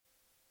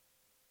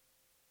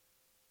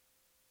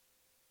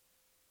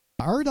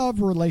Art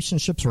of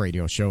Relationships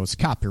radio show is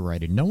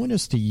copyrighted. No one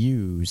is to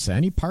use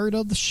any part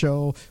of the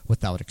show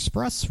without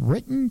express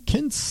written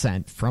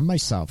consent from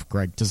myself,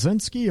 Greg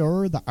Dudzinski,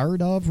 or the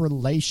Art of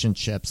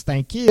Relationships.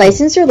 Thank you.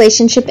 Licensed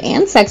relationship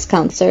and sex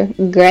counselor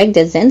Greg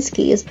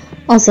Dudzinski,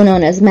 also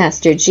known as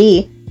Master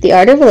G. The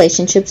Art of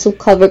Relationships will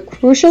cover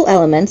crucial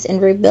elements in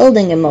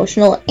rebuilding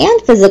emotional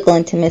and physical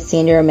intimacy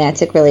in your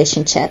romantic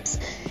relationships.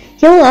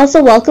 He will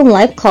also welcome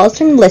live calls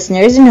from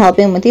listeners and help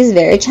him with these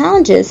very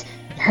challenges.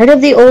 Heard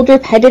of the old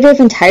repetitive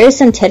and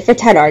tiresome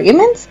tit-for-tat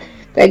arguments?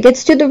 Greg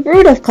gets to the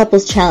root of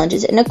couples'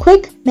 challenges in a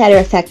quick,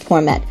 matter-of-fact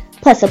format,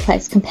 plus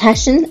applies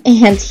compassion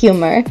and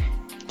humor.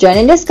 Join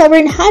in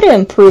discovering how to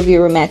improve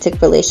your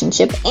romantic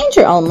relationship and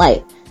your own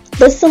life.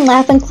 Listen,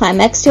 laugh, and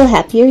climax to a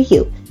happier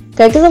you.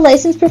 Greg is a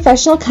licensed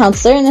professional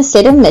counselor in the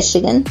state of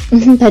Michigan,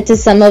 but to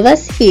some of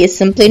us, he is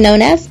simply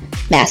known as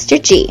Master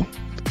G.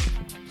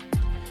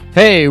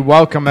 Hey,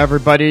 welcome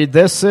everybody.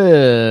 This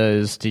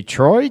is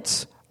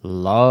Detroit's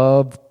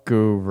Love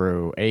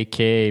Guru,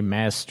 a.k.a.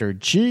 Master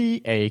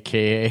G,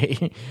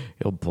 a.k.a.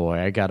 oh boy,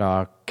 I got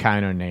all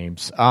kind of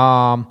names.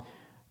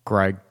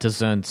 Greg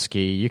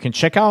Dudzinski. You can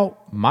check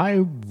out my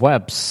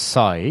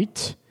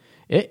website.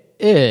 It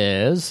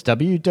is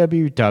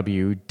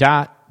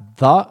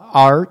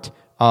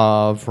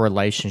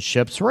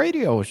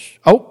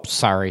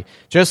www.theartofrelationshipsradio.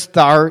 Just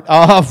the Art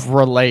of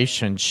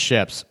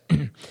Relationships.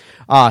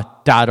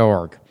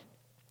 .org.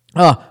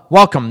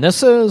 Welcome.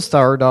 This is the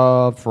Art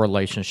of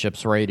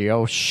Relationships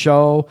radio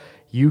show.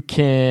 You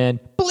can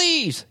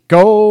please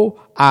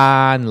go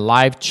on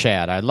live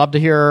chat. I'd love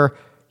to hear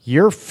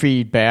your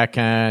feedback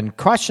and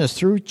questions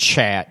through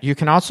chat. You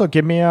can also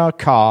give me a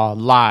call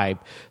live,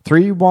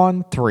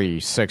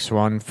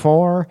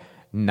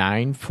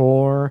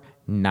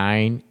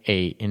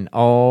 313-614-9498. And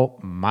oh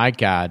my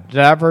God, did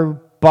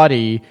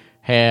everybody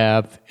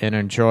have an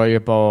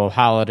enjoyable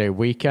holiday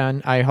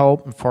weekend, I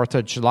hope, 4th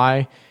of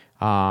July.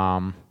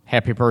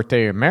 Happy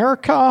birthday,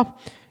 America,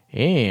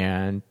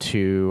 and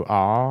to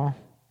all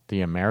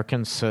the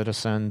American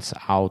citizens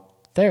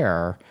out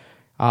there,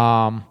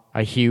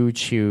 a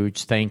huge,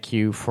 huge thank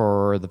you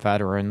for the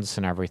veterans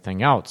and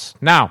everything else.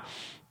 Now,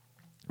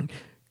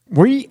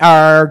 we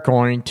are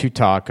going to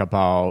talk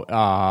about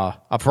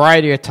a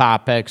variety of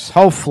topics.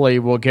 Hopefully,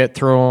 we'll get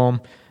through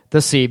them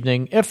this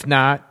evening. If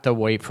not, they'll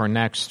wait for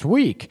next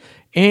week.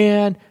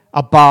 And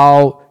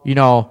about,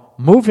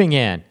 moving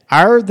in.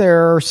 Are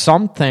there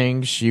some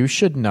things you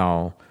should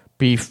know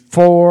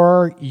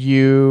before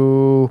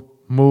you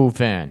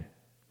move in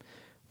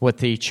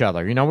with each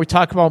other? We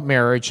talk about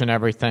marriage and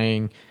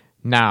everything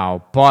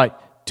now,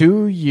 but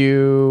do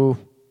you,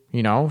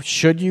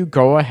 should you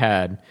go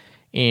ahead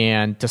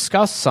and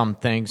discuss some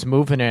things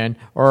moving in,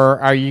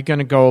 or are you going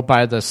to go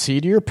by the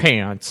seat of your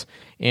pants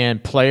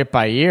and play it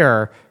by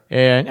ear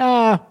and,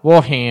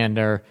 we'll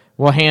handle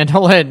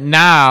it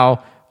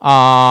now.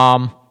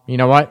 You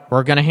know what?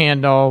 We're going to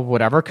handle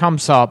whatever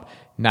comes up,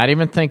 not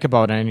even think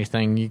about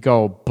anything. You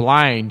go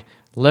blind,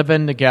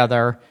 living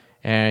together,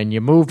 and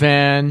you move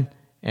in,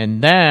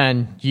 and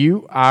then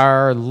you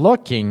are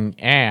looking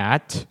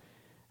at,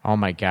 oh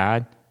my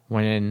God,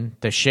 when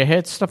the shit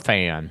hits the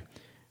fan,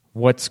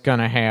 what's going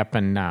to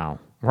happen now,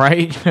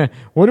 right?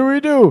 What do we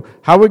do?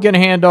 How are we going to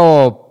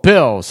handle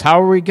bills?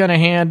 How are we going to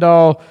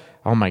handle,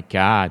 oh my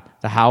God,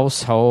 the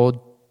household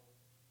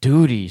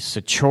duties,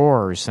 the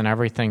chores, and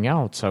everything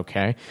else,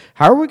 okay?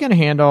 How are we going to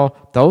handle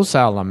those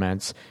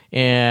elements?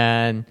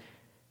 And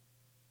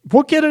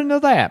we'll get into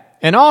that.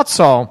 And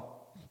also,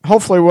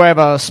 hopefully we'll have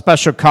a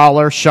special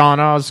caller.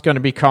 Shauna is going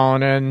to be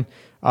calling in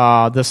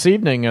this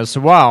evening as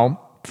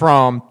well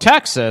from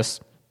Texas.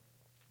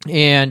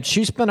 And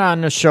she's been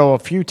on the show a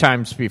few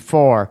times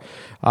before.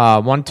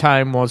 One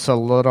time was a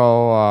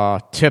little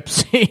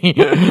tipsy.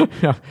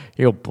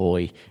 Oh,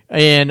 boy.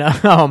 And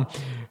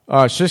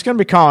she's going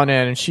to be calling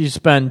in, and she's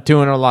been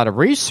doing a lot of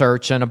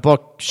research in a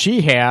book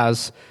she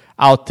has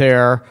out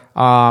there.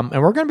 And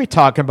we're going to be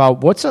talking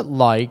about what's it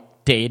like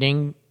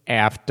dating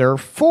after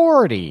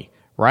 40,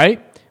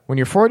 right? When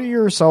you're 40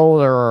 years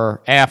old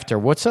or after,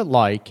 what's it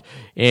like?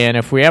 And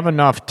if we have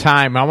enough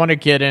time, I want to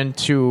get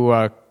into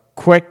a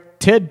quick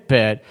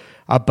tidbit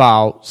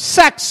about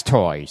sex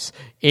toys.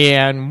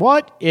 And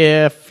what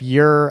if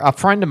you're a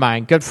friend of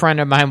mine, good friend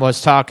of mine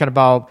was talking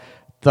about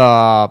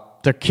the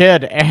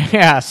kid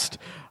asked,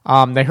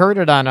 they heard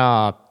it on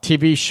a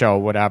TV show,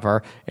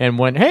 whatever, and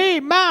went, hey,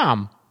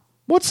 Mom,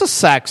 what's a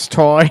sex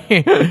toy?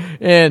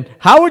 And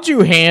how would you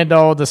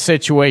handle the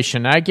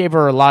situation? I gave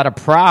her a lot of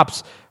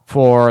props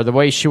for the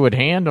way she would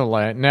handle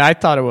it, and I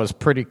thought it was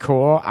pretty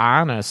cool,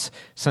 honest,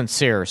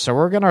 sincere. So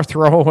we're going to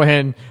throw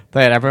in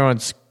that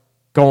everyone's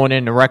going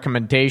into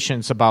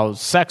recommendations about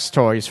sex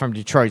toys from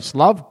Detroit's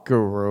Love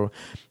Guru.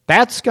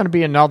 That's going to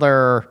be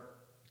another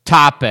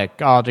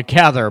topic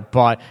altogether,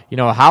 but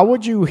how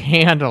would you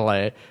handle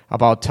it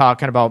about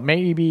talking about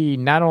maybe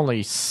not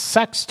only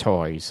sex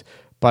toys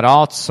but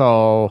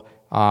also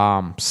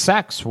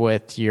sex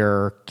with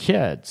your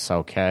kids,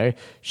 okay?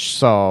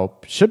 So,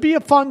 should be a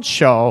fun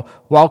show.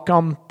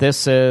 Welcome.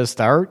 This is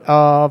the Art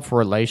of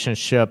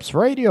Relationships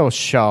radio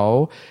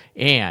show.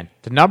 And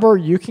the number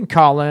you can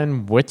call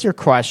in with your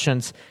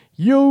questions,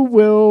 you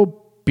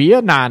will be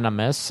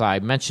anonymous. I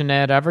mention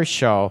that every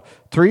show.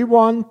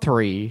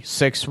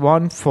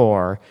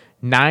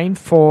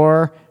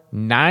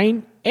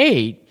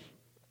 313-614-9498.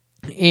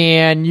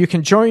 And you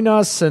can join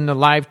us in the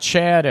live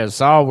chat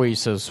as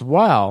always as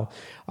well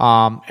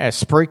at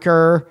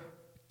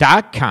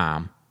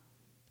Spreaker.com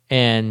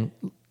and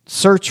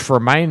search for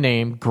my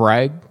name,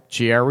 Greg,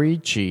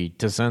 G-R-E-G,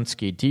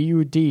 Dudzinski,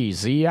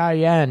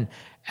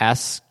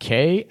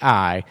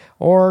 D-U-D-Z-I-N-S-K-I,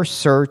 or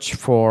search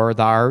for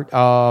the Art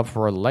of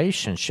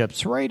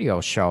Relationships radio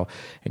show.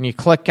 And you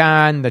click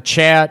on the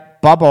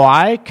chat bubble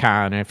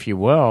icon, if you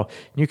will.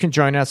 You can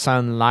join us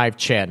on live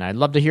chat. And I'd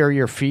love to hear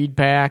your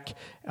feedback,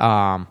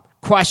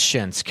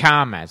 questions,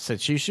 comments.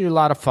 It's usually a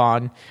lot of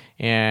fun.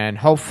 And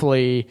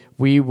hopefully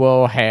we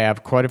will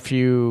have quite a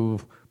few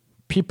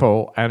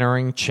people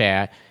entering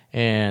chat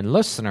and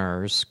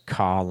listeners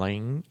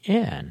calling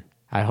in.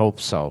 I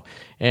hope so.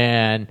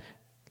 And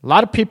a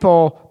lot of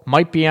people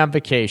might be on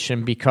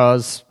vacation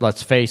because,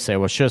 let's face it,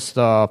 was just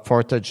the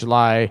 4th of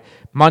July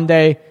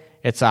Monday.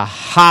 It's a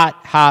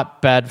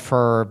hot bed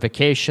for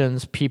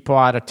vacations, people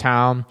out of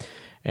town,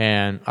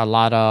 and a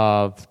lot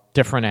of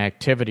different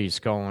activities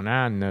going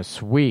on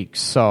this week.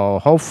 So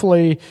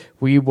hopefully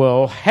we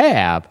will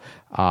have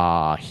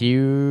a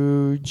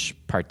huge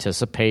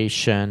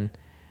participation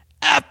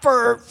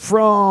effort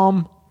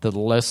from the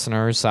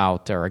listeners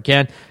out there.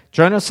 Again,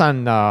 join us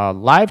on the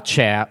live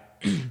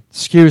chat,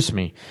 excuse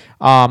me,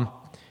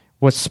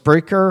 with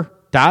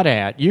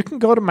Spreaker.at. You can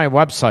go to my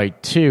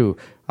website too,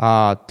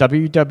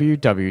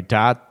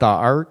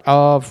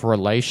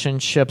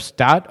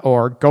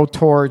 www.theartofrelationships.org. Go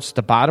towards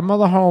the bottom of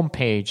the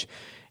homepage,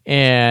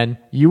 and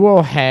you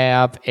will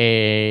have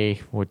a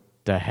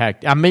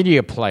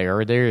media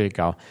player. There you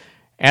go.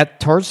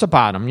 Towards the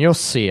bottom, you'll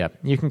see it.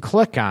 You can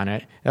click on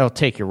it. It'll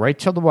take you right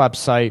to the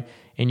website,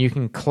 and you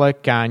can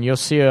click on, you'll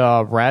see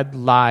a red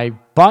live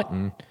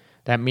button.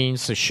 That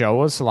means the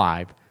show is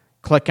live.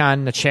 Click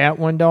on the chat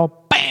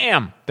window.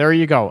 Bam! There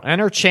you go.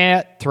 Enter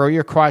chat. Throw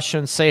your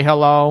questions. Say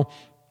hello.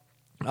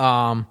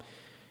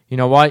 You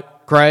know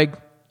what, Greg?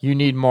 You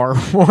need more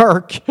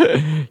work.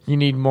 You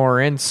need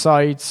more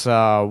insights.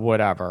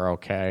 Whatever,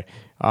 okay?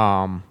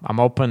 I'm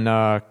open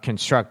to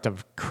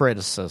constructive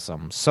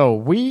criticism. So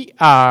we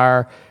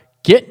are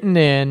getting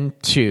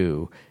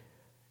into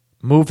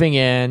moving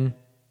in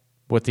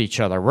with each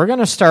other. We're going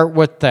to start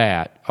with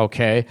that,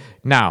 okay?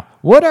 Now,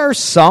 what are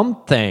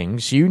some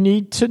things you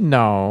need to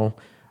know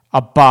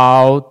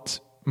about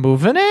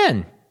moving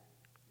in?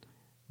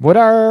 What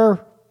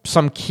are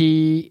some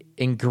key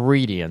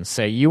ingredients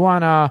that you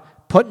want to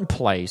put in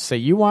place, that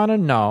you want to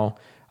know?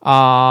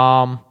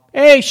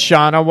 Hey,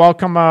 Shauna,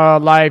 welcome to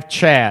live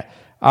chat.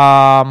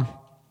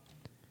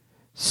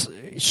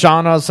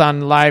 Shauna's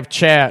on live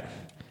chat,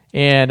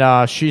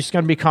 and she's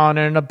going to be calling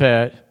in a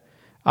bit.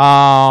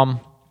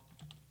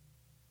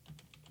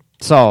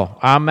 So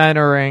I'm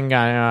entering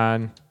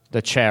on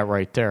the chat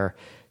right there.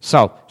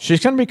 So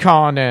she's going to be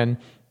calling in,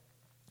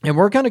 and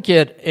we're going to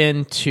get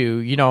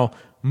into,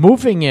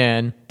 moving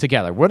in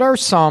together. What are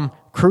some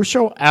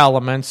crucial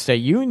elements that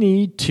you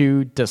need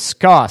to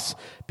discuss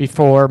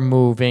before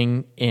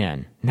moving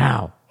in?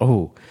 Now,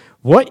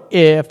 what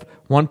if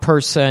one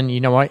person,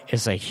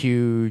 is a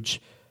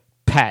huge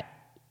pet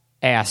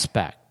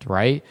aspect,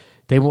 right?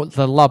 They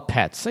love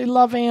pets. They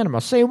love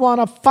animals. They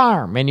want a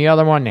farm. And the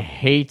other one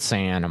hates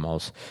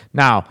animals.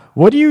 Now,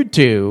 what do?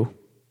 You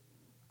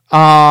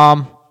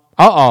have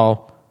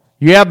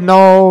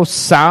no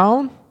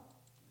sound?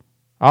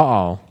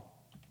 I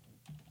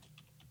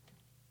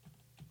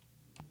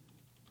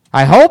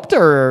hope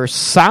there's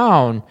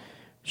sound.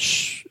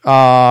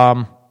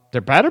 There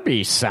better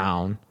be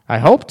sound. I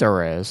hope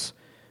there is.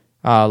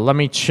 Let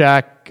me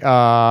check.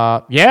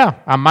 Yeah,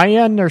 on my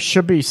end, there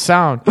should be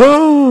sound.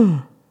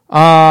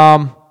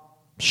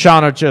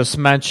 Shauna just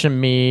mentioned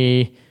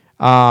me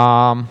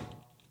that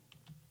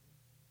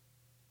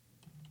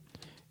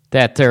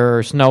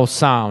there's no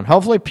sound.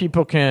 Hopefully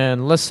people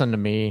can listen to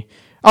me.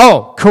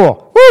 Oh,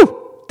 cool. Woo!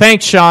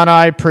 Thanks, Shauna.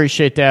 I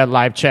appreciate that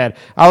live chat.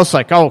 I was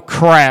like, oh,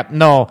 crap.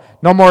 No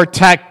more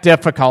tech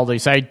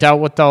difficulties. I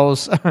dealt with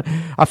those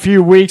a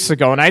few weeks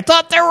ago, and I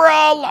thought they were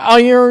all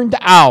ironed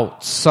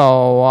out.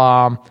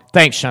 So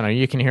thanks, Shauna.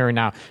 You can hear me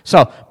now.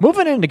 So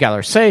moving in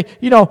together. Say,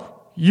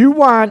 you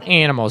want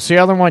animals. The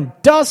other one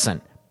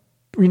doesn't.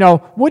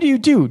 What do you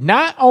do?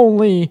 Not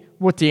only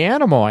with the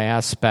animal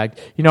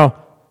aspect,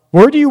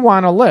 where do you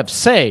want to live?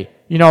 Say,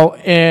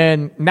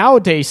 in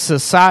nowadays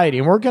society,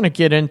 and we're going to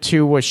get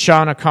into with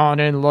Shauna calling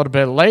in a little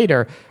bit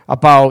later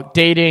about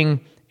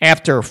dating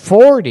after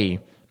 40,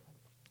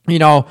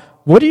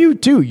 what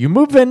do? You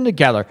move in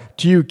together.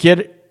 Do you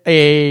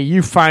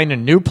you find a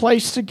new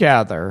place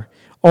together,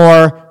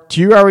 or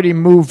do you already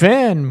move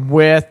in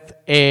with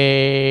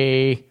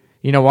a,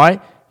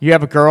 you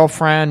have a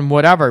girlfriend,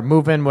 whatever,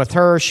 move in with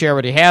her, she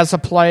already has a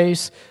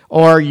place,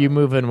 or you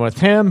move in with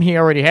him, he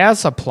already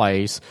has a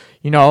place,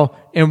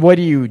 and what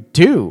do you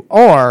do?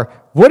 Or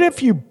what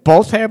if you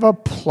both have a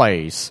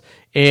place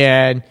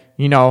and,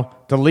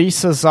 the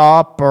lease is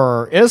up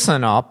or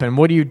isn't up, and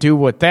what do you do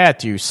with that?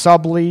 Do you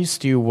sublease?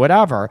 Do you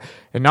whatever?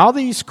 And all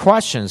these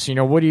questions,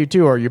 what do you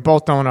do? Or you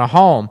both own a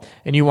home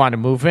and you want to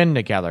move in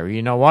together.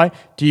 You know what?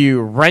 Do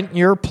you rent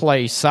your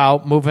place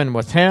out, move in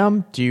with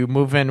him? Do you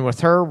move in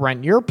with her,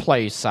 rent your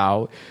place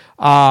out?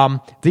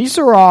 These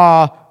are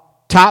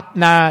all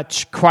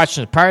top-notch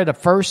questions. Probably the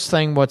first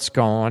thing, what's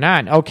going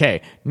on?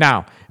 Okay,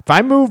 now, if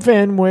I move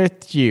in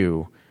with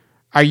you,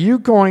 are you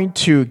going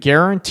to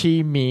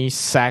guarantee me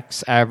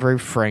sex every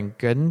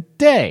friggin'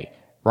 day,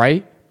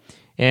 right?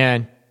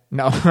 And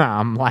no,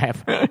 I'm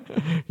laughing.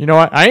 You know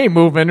what? I ain't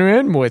moving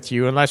in with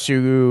you unless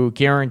you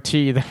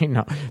guarantee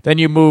that, then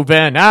you move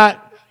in.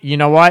 You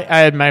know what? I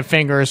had my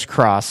fingers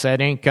crossed.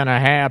 That ain't going to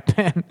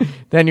happen.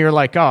 Then you're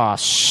like, oh,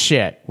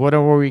 shit. What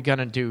are we going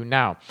to do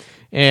now?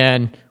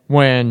 And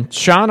when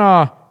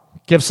Shauna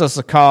gives us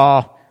a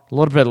call a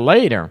little bit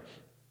later,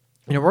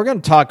 we're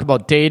going to talk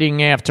about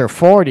dating after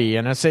 40,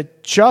 and is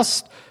it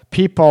just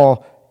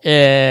people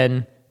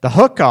in the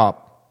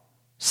hookup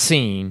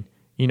scene,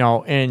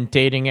 in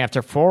dating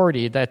after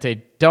 40, that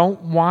they don't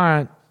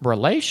want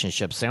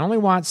relationships? They only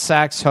want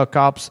sex,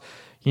 hookups,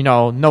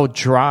 no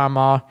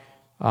drama,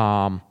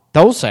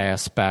 those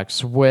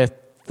aspects with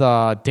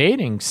the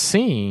dating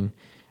scene,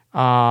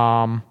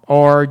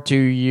 or do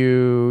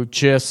you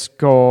just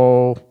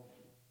go,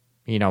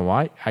 you know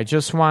what? I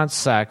just want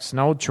sex,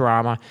 no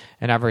drama,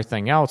 and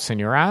everything else, and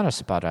you're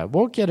honest about it.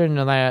 We'll get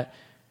into that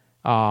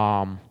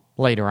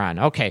later on.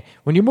 Okay,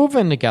 when you move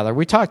in together,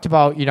 we talked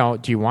about,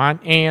 do you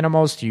want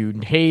animals? Do you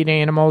hate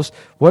animals?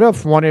 What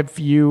if one of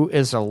you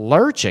is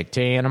allergic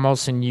to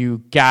animals and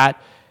you got,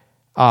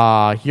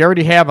 you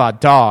already have a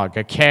dog,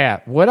 a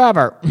cat,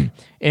 whatever,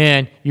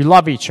 and you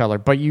love each other,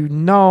 but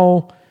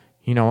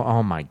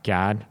oh my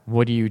God,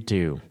 what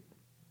do?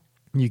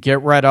 You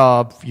get rid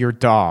of your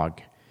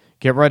dog.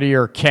 Get rid of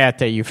your cat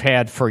that you've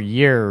had for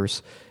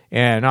years,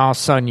 and all of a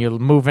sudden you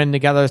move in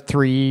together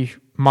 3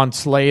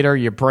 months later,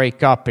 you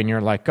break up, and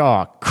you're like,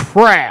 oh,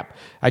 crap,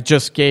 I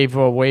just gave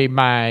away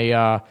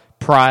my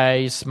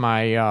prize,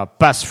 my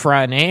best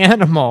friend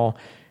animal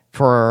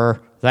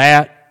for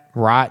that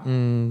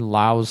rotten,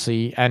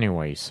 lousy,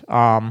 anyways.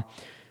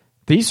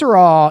 These are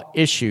all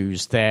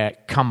issues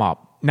that come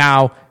up.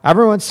 Now,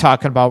 everyone's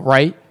talking about,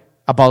 right,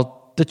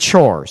 about the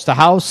chores, the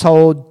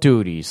household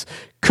duties,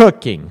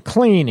 cooking,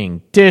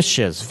 cleaning,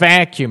 dishes,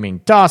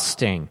 vacuuming,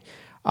 dusting,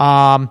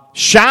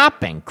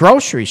 shopping,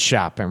 grocery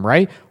shopping,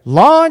 right?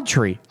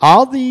 Laundry,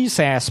 all these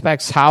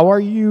aspects. How are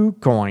you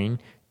going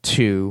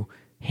to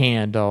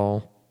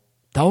handle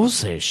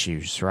those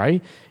issues,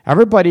 right?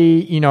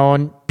 Everybody,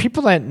 and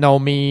people that know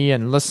me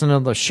and listen to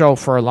the show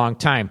for a long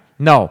time,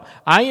 no,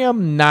 I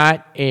am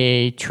not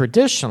a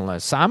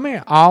traditionalist.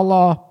 I'm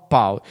all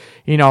about,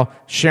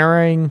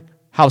 sharing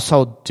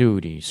household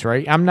duties,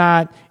 right? I'm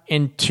not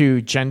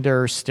into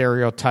gender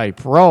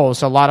stereotype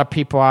roles. A lot of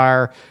people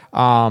are,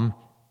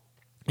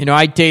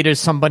 I dated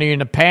somebody in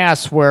the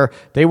past where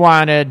they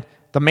wanted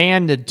the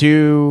man to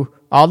do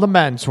all the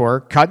men's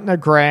work, cutting the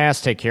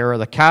grass, take care of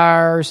the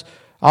cars,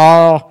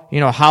 all,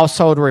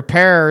 household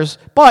repairs,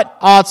 but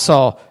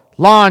also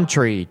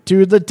laundry,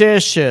 do the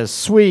dishes,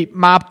 sweep,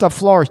 mop the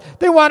floors.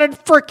 They wanted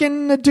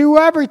frickin' to do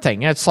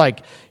everything. It's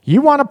like,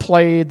 you want to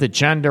play the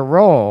gender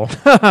role.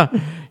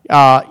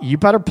 You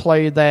better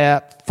play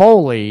that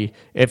fully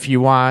if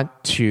you want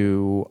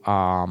to,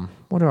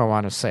 what do I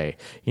want to say?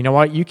 You know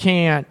what? You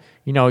can't,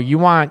 you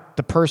want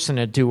the person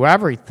to do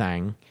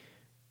everything.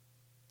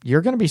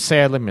 You're going to be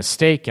sadly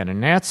mistaken,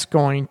 and that's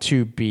going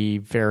to be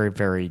very,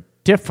 very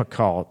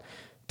difficult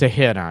to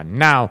hit on.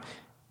 Now,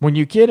 when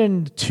you get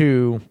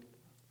into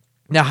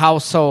the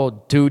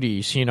household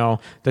duties,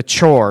 the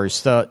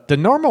chores, the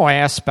normal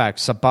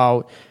aspects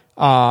about,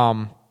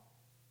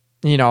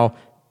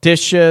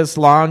 dishes,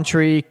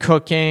 laundry,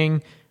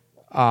 cooking,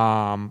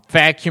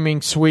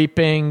 vacuuming,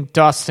 sweeping,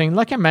 dusting.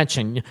 Like I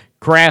mentioned,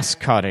 grass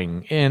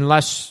cutting,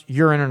 unless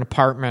you're in an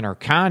apartment or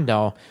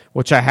condo,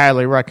 which I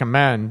highly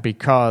recommend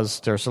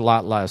because there's a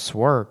lot less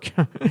work.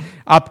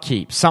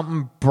 Upkeep,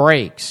 something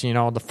breaks,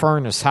 the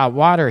furnace, hot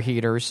water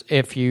heaters.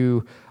 If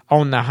you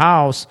own the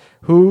house,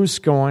 who's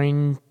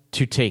going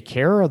to take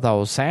care of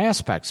those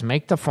aspects?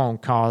 Make the phone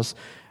calls.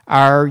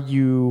 Are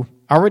you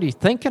already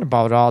thinking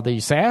about all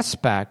these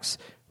aspects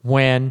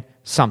when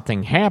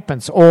something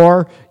happens?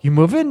 Or you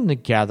move in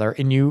together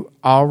and you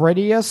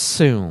already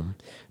assume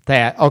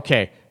that,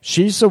 okay,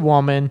 she's a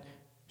woman,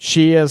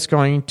 she is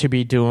going to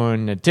be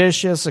doing the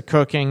dishes, the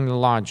cooking, the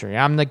laundry.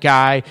 I'm the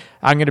guy,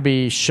 I'm going to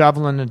be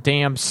shoveling the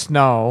damn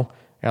snow,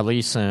 at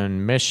least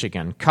in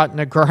Michigan, cutting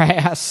the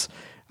grass,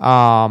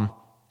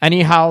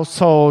 any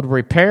household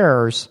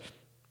repairs,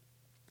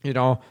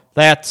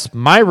 that's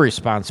my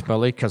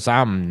responsibility because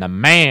I'm the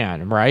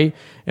man, right?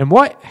 And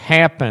what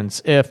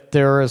happens if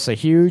there is a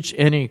huge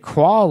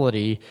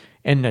inequality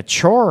in the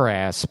chore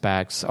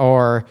aspects,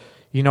 or,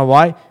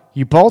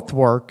 you both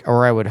work,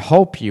 or I would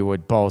hope you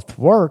would both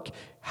work.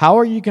 How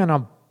are you going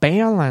to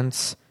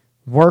balance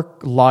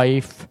work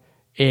life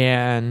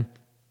and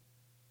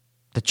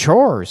the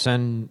chores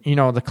and,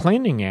 the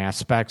cleaning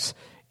aspects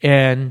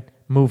and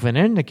moving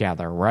in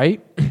together,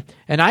 right?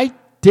 And I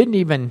didn't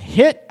even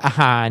hit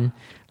on,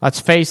 let's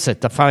face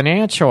it, the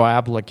financial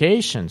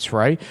obligations,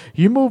 right?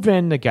 You move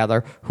in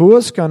together, who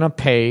is going to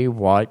pay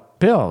what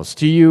bills?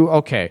 Do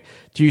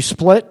you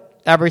split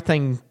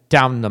everything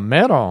down the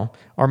middle,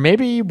 or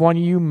maybe one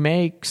of you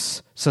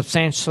makes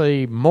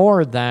substantially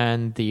more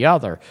than the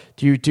other?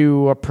 Do you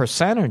do a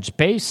percentage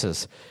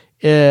basis?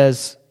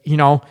 Is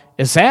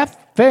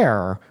that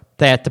fair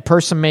that the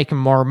person making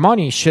more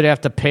money should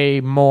have to pay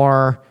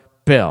more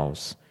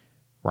bills,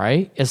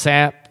 right? Is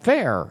that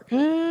fair?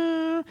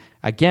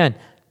 Again,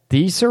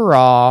 these are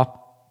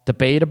all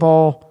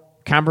debatable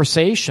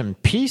conversation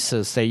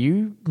pieces that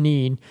you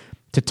need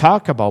to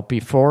talk about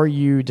before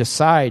you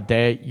decide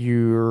that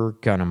you're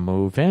going to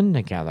move in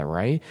together,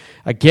 right?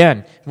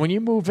 Again, when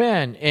you move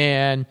in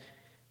and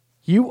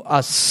you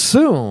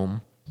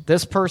assume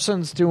this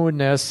person's doing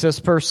this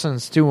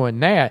person's doing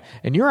that,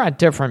 and you're on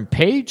different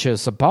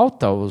pages about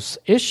those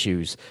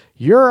issues,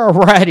 you're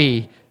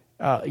already,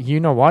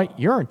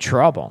 you're in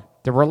trouble.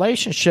 The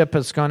relationship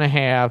is going to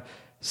have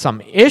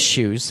some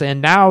issues,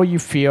 and now you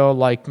feel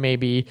like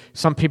maybe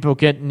some people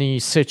get in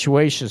these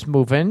situations,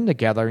 move in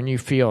together, and you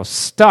feel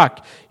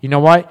stuck. You know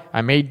what?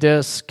 I made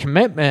this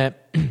commitment.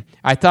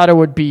 I thought it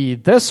would be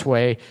this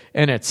way,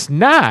 and it's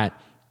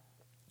not.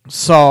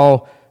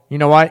 So, you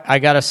know what? I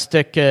got to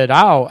stick it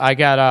out. I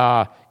got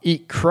to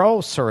eat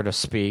crow, so to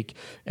speak.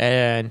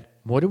 And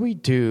what do we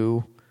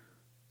do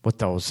with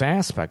those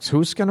aspects?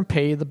 Who's going to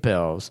pay the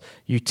bills?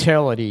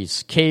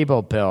 Utilities,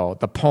 cable bill,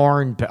 the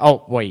porn bill.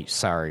 Oh, wait,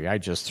 sorry. I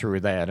just threw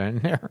that in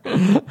there.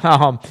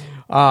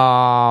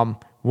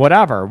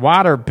 Whatever,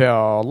 water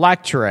bill,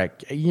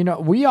 electric.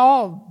 We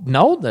all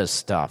know this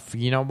stuff.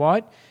 You know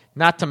what?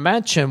 Not to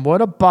mention,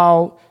 what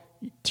about,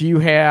 do you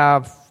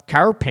have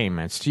car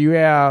payments? Do you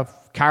have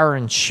car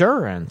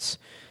insurance?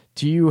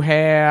 Do you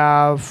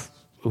have,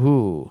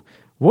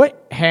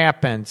 what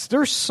happens?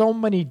 There's so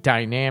many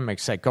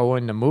dynamics that go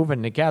into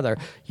moving together.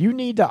 You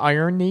need to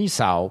iron these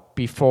out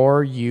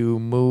before you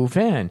move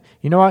in.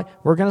 You know what?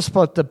 We're going to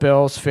split the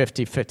bills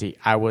 50-50.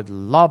 I would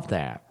love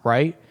that,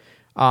 right?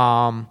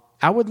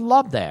 I would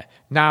love that.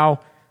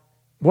 Now,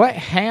 what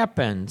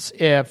happens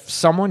if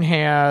someone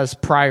has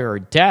prior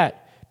debt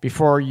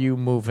before you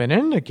moving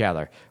in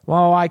together?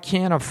 Well, I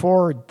can't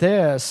afford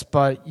this,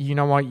 but you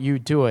know what? You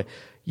do it.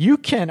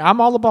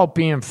 I'm all about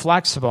being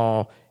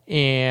flexible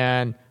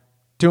and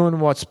doing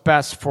what's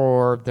best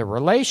for the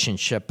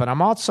relationship, but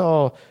I'm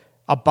also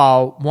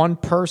about one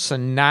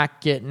person not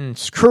getting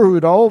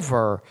screwed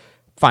over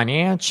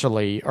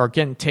financially or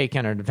getting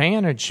taken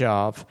advantage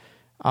of,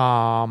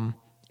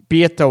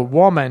 be it the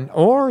woman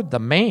or the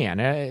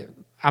man.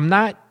 I'm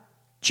not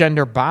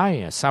gender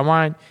biased. I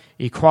want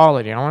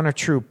equality. I want a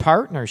true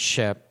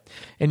partnership.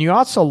 And you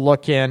also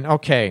look in,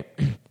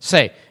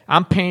 say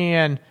I'm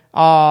paying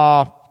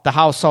the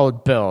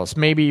household bills,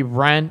 maybe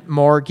rent,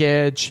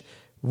 mortgage,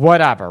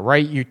 whatever,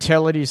 right?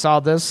 Utilities, all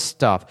this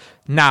stuff.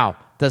 Now,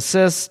 does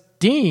this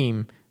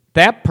deem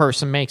that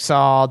person makes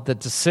all the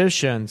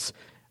decisions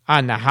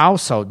on the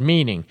household?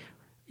 Meaning,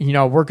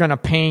 we're going to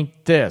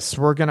paint this,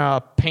 we're going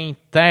to paint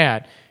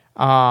that.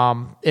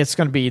 It's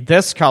going to be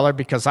this color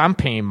because I'm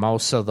paying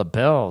most of the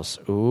bills.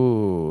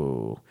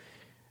 Ooh.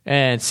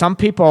 And some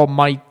people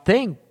might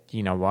think,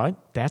 you know what?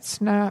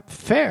 That's not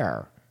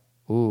fair.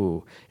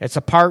 Ooh. It's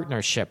a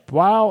partnership.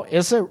 Well,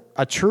 is it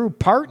a true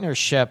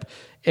partnership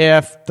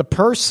if the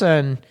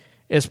person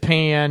is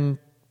paying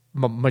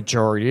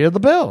majority of the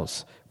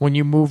bills when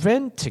you move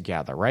in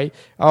together, right?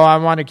 Oh, I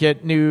want to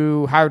get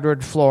new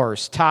hardwood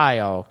floors,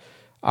 tile,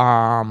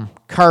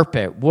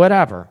 carpet,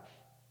 whatever.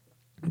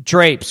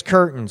 Drapes,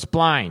 curtains,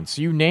 blinds,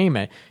 you name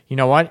it. You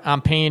know what?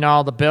 I'm paying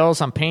all the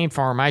bills. I'm paying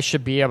for them. I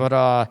should be able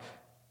to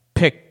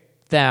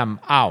pick them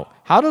out.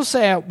 How does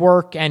that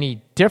work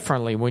any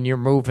differently when you're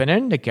moving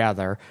in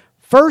together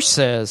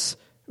versus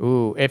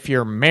if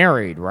you're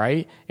married,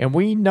 right? And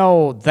we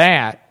know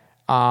that,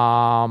 you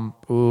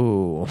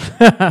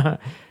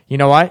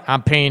know what?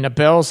 I'm paying the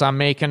bills. I'm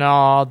making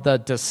all the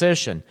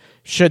decision.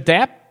 Should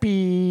that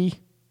be,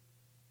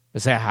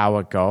 is that how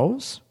it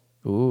goes?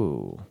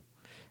 Ooh.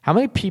 How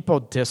many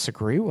people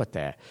disagree with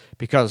that?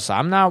 Because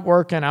I'm not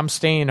working, I'm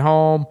staying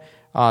home.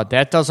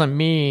 That doesn't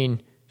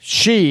mean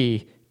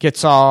she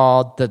gets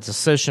all the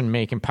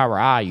decision-making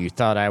power. You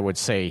thought I would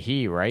say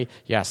he, right?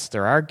 Yes,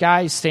 there are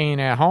guys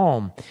staying at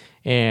home,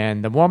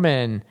 and the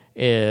woman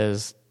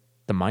is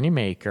the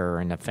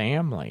moneymaker in the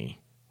family.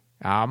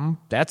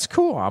 That's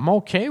cool. I'm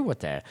okay with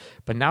that.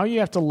 But now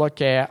you have to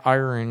look at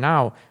ironing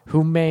out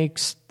who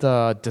makes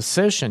the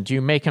decision. Do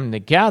you make them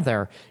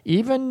together,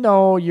 even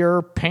though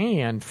you're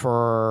paying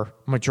for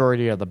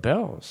majority of the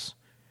bills?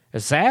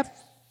 Is that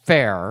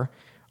fair,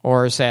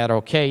 or is that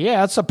okay?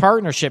 Yeah, it's a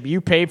partnership. You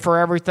pay for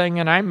everything,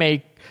 and I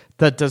make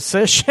the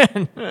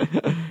decision.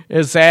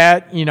 Is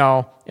that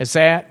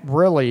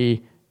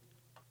really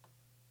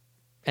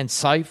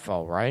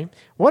insightful, right?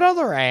 What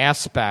other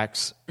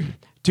aspects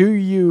do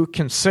you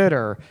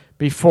consider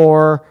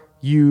before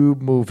you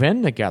move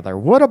in together?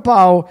 What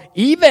about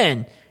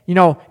even,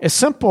 as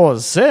simple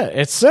as it?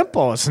 It's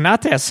simple. It's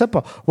not that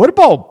simple. What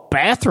about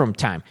bathroom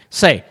time?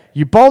 Say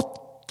you both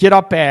get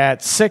up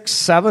at 6,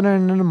 7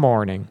 in the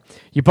morning.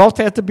 You both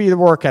have to be to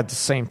work at the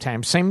same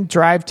time, same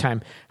drive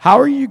time. How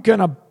are you going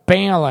to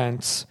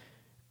balance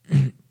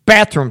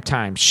bathroom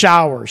time,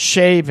 shower,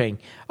 shaving,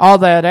 all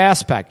that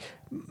aspect?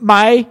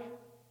 My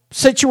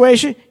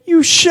situation,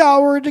 you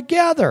shower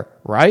together,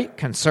 right?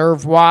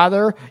 Conserve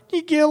water.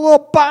 You get a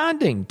little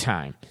bonding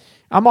time.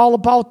 I'm all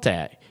about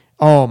that.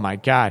 Oh, my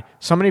God.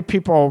 So many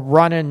people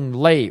running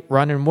late,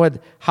 running with.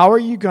 How are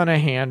you going to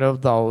handle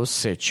those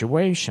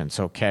situations,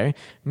 okay?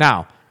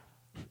 Now,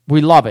 we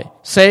love it.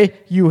 Say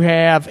you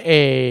have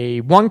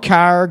a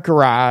one-car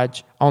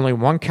garage, only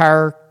one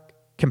car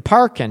can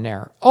park in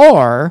there.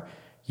 Or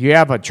you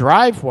have a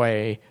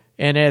driveway,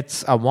 and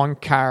it's a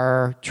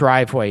one-car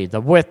driveway, the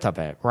width of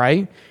it,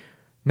 right?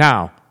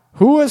 Now,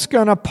 who is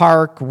going to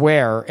park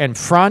where, in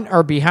front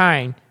or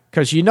behind?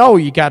 Because you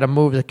got to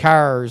move the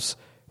cars,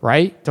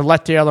 right, to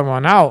let the other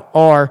one out.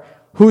 Or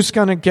who's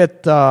going to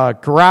get the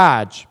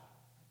garage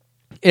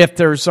if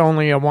there's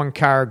only a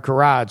one-car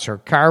garage or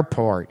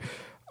carport?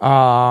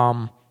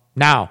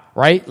 Now,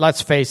 right,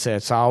 let's face it,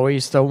 it's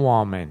always the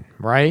woman,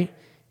 right?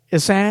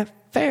 Is that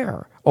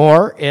fair?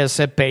 Or is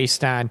it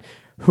based on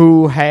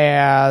who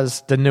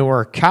has the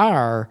newer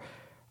car?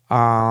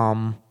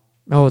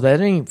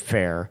 That ain't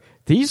fair.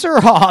 These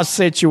are all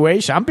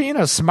situations. I'm being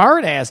a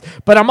smart ass,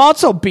 but I'm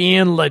also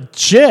being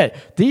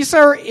legit. These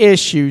are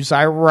issues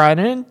I run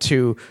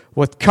into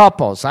with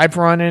couples. I've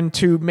run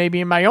into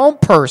maybe in my own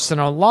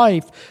personal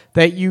life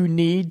that you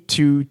need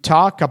to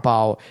talk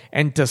about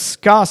and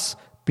discuss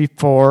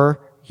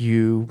before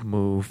you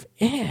move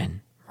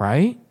in,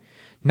 right?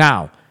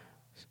 Now,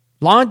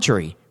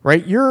 laundry,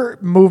 right? You're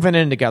moving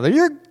in together.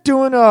 You're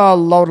doing a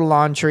load of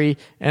laundry,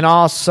 and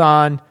all of a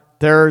sudden,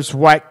 there's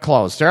wet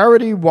clothes. They're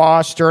already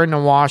washed. They're in the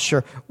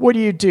washer. What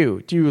do?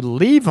 Do you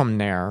leave them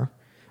there,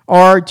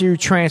 or do you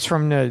transfer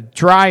them to the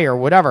dryer,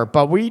 whatever?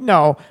 But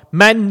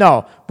men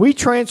know. We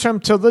transfer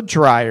them to the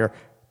dryer,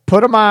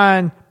 put them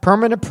on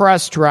permanent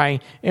press drying,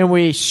 and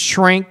we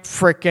shrink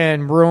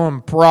frickin'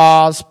 ruin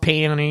bras,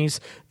 panties,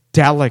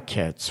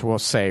 delicates, we'll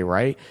say,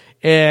 right?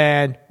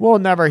 And we'll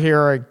never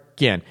hear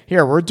again.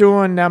 Here, we're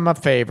doing them a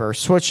favor.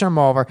 Switch them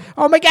over.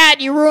 Oh, my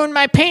God, you ruined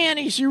my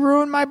panties. You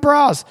ruined my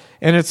bras.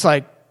 And it's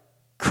like,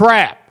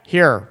 crap.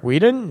 Here, we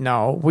didn't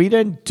know. We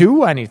didn't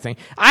do anything.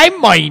 I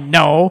might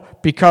know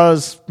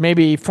because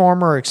maybe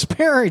former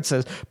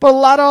experiences, but a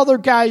lot of other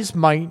guys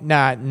might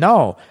not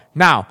know.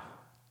 Now,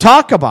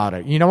 talk about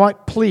it. You know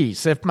what?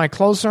 Please, if my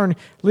clothes are,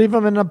 leave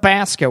them in a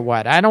basket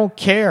wet. I don't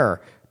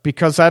care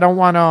because I don't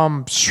want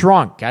them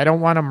shrunk. I don't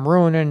want them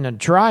ruined in the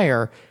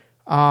dryer.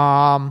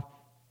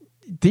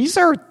 These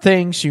are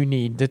things you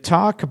need to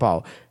talk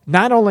about.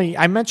 Not only,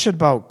 I mentioned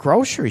about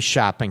grocery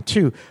shopping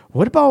too.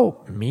 What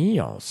about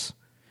meals?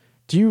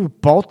 Do you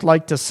both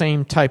like the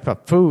same type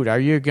of food? Are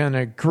you going to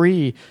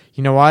agree,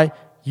 you know what,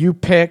 you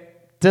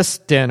pick this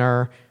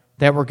dinner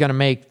that we're going to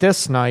make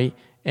this night,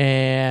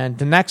 and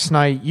the next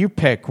night you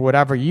pick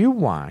whatever you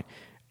want?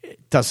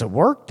 Does it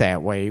work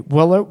that way?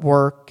 Will it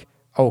work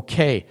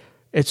okay?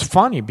 It's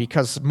funny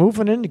because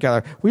moving in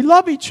together, we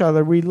love each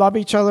other.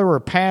 We're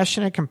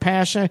passionate,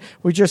 compassionate.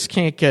 We just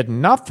can't get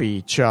enough of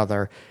each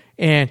other.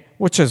 And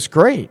which is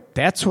great.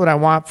 That's what I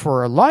want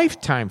for a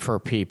lifetime for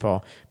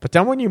people. But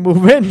then when you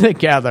move in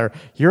together,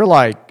 you're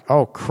like,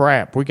 oh,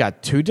 crap, we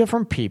got two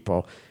different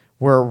people.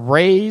 We're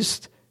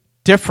raised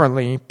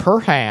differently,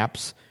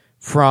 perhaps,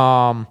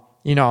 from,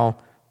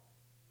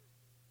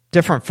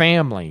 different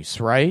families,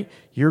 right?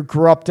 You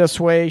grew up this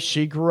way,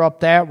 she grew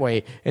up that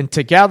way. And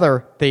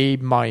together, they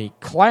might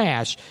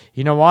clash.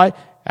 You know what?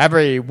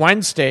 Every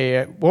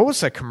Wednesday, what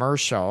was the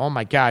commercial? Oh,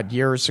 my God,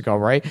 years ago,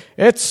 right?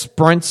 It's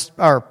Prince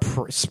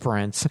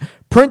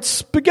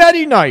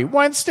Spaghetti Night,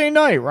 Wednesday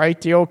night, right?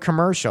 The old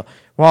commercial.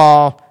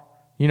 Well,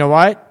 you know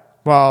what?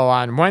 Well,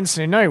 on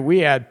Wednesday night, we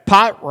had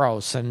pot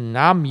roast, and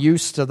I'm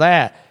used to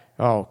that.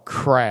 Oh,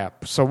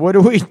 crap. So what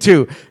do we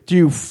do? Do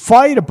you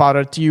fight about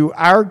it? Do you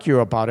argue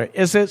about it?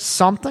 Is it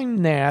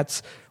something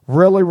that's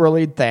really,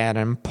 really that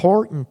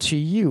important to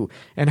you?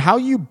 And how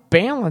you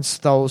balance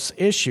those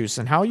issues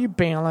and how you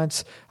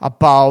balance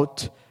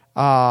about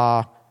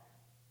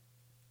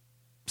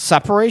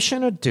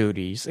separation of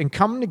duties and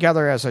coming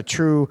together as a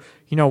true,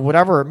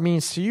 whatever it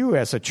means to you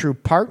as a true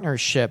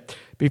partnership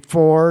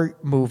before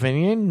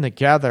moving in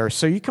together,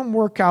 so you can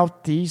work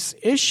out these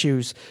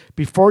issues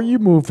before you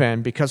move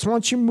in. Because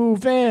once you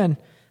move in,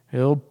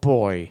 oh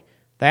boy,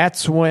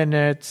 that's when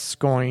it's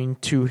going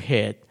to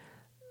hit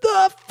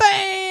the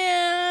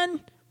fan.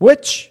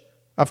 Which,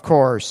 of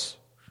course,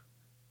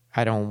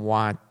 I don't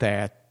want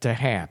that to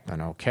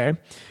happen, okay?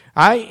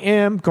 I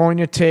am going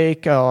to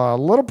take a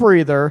little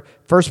breather,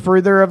 first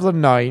breather of the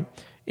night,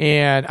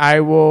 and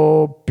I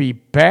will be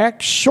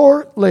back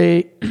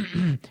shortly.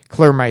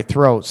 Clear my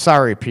throat.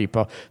 Sorry,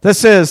 people.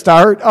 This is the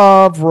Art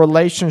of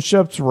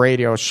Relationships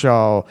radio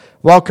show.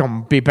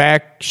 Welcome. Be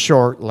back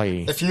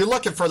shortly. If you're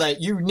looking for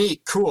that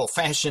unique, cool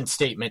fashion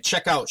statement,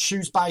 check out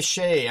Shoes by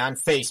Shay on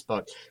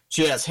Facebook.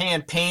 She has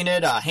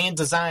hand-painted,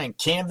 hand-designed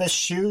canvas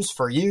shoes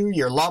for you,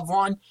 your loved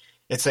one.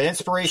 It's an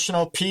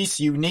inspirational piece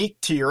unique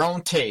to your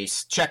own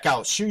taste. Check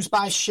out Shoes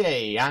by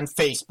Shay on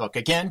Facebook.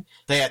 Again,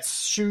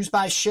 that's Shoes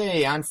by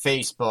Shay on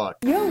Facebook.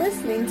 You're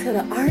listening to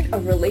the Art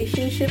of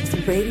Relationships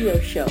radio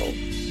show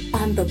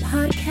on the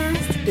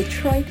Podcast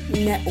Detroit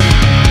Network.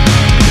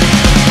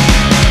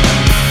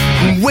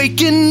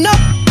 Waking up,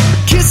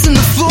 kissing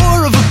the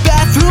floor of a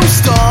bathroom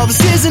stall.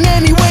 This isn't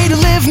any way to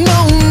live,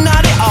 no,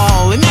 not at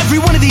all. And every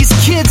one of these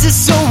kids is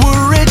so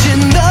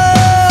original.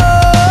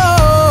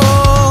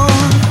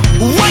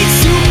 White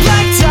suit,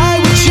 black tie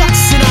with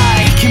chucks, and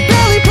I can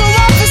barely pull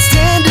off a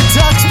standard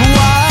tux. But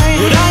why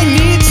would I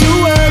need to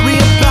worry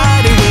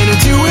about it when I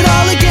do it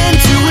all again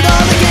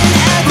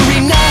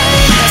every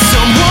night? As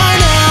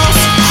someone else,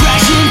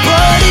 crashing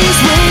parties,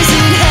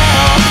 raising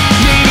hell.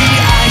 Maybe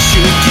I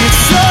should get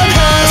some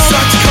help.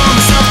 Start to call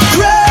myself the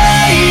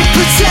great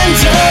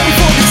pretender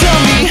before they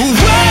tell me,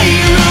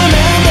 wait,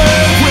 remember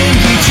when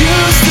we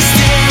used to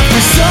stand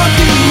for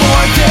something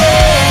more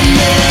than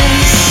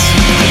this?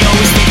 I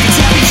always think it's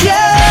happy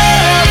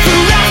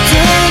ever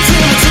after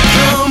until it's a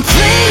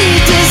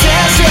complete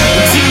disaster,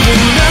 until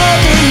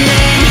another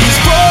name is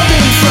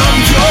falling from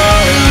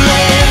your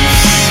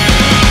lips.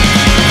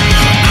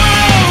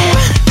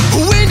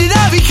 Oh, when did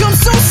I become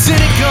so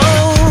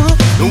cynical?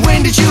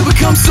 When did you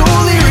become so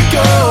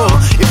lyrical?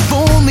 If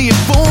only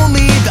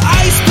the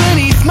ice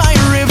beneath my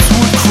ribs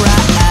would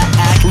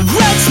crack.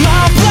 Red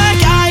smile,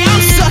 black eye,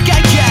 I'm stuck, I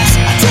guess.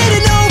 I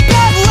didn't know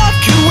bad luck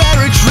could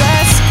wear a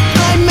dress.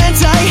 I meant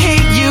I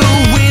hate you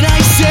when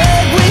I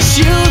said wish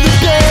you the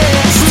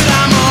best. But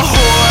I'm a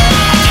whore,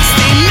 I guess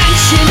they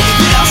mentioned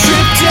that I'll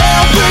strip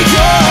down for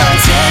your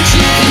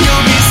attention, and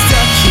you'll be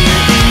stuck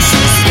here in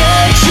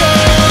suspension.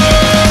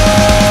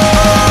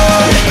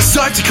 I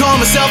start to call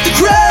myself the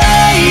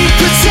great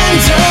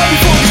pretender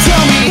before they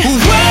tell me,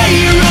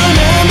 wait,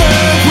 remember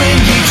when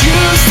you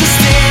used to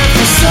stand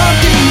for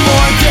something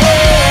more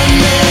than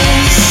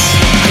this?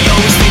 I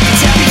always think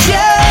it's happy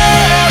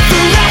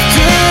ever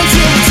after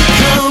until it's a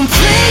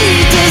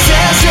complete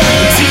disaster,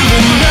 until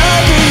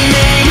another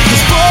name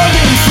is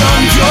falling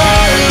from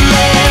your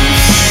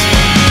lips.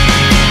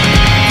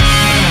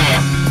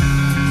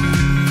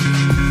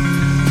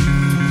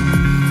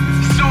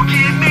 So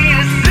give me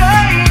a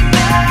sign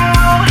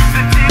now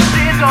that this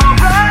is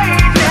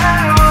alright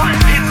now.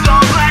 It's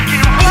all black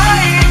and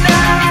white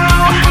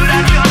now, but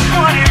I just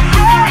want it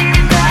right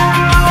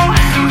now.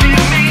 So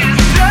give me a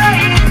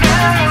sign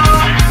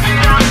now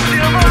that I'm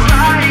still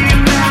alive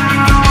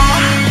now.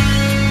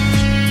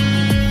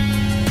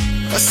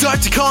 I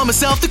start to call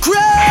myself the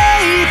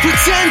great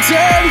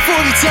pretender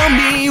before they tell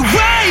me,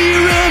 why you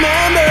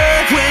remember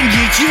when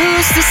you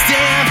used to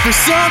stand for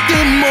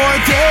something more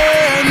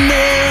than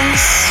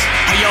this?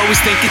 I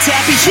always think it's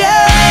happy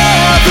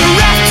ever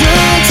after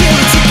until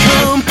it's a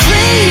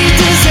complete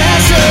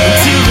disaster,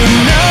 until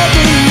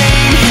another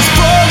name is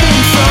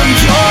falling from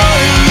your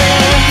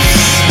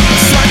lips. I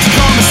start to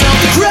call myself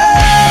the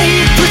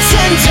great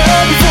pretender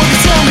before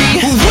they tell me,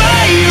 why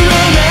you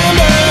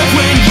remember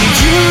when you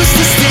used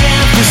to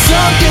stand for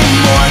something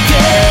more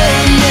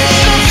than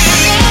this?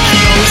 I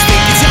always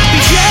think it's happy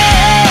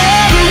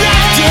ever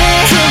after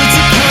until it's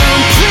a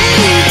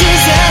complete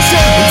disaster,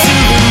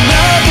 until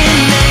another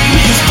name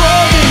is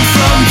falling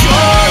from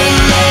your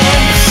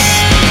lips.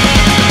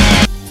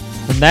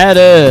 And that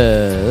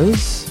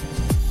is,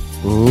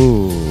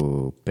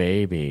 ooh,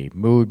 baby,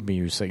 mood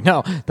music.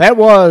 No, that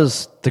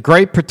was The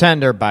Great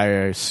Pretender by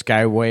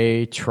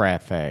Skyway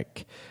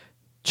Traffic.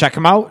 Check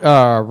them out,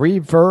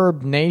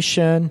 Reverb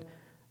Nation,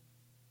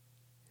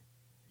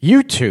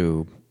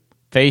 YouTube,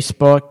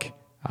 Facebook.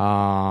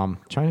 Trying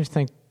to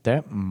think,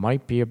 that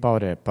might be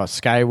about it. But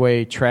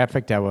Skyway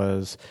Traffic, that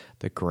was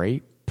The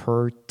Great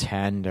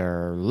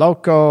Pretender.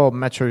 Local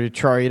Metro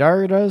Detroit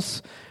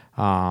artists.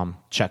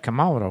 Check them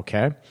out,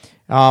 okay?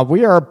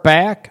 We are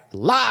back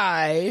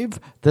live.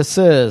 This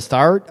is the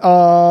Art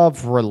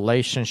of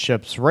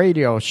Relationships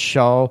radio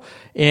show.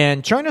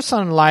 And join us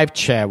on live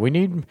chat. We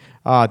need,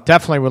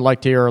 definitely would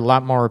like to hear a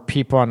lot more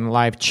people on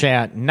live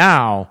chat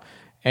now.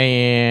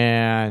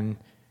 And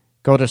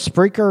go to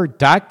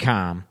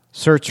Spreaker.com.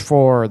 Search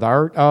for the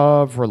Art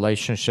of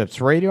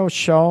Relationships radio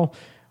show.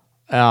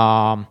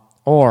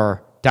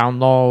 Or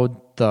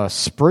download the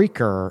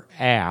Spreaker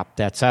app.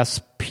 That's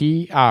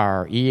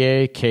Spreaker.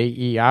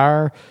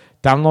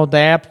 Download the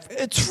app.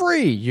 It's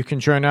free. You can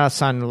join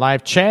us on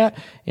live chat.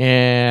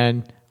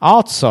 And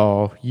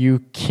also, you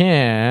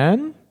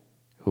can...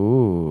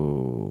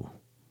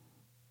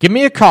 give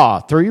me a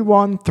call.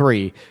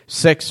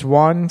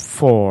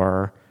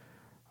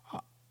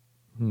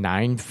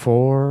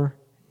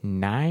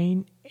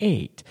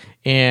 313-614-9498.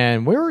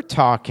 And we were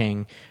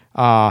talking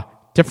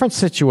different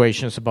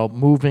situations about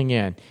moving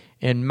in.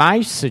 And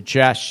my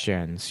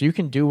suggestions, you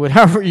can do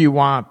whatever you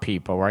want,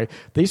 people, right?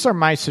 These are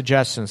my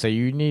suggestions that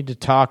you need to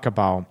talk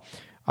about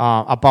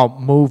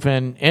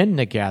moving in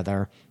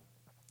together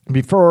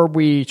before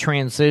we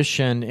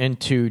transition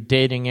into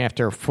dating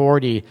after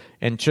 40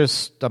 and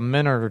just a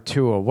minute or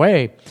two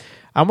away.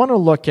 I want to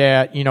look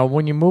at,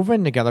 when you move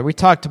in together, we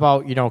talked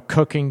about,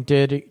 cooking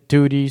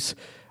duties,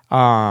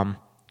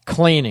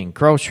 cleaning,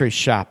 grocery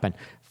shopping,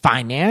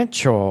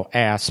 financial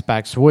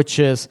aspects, which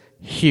is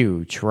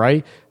huge,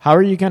 right? How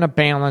are you going to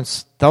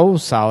balance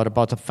those out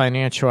about the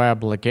financial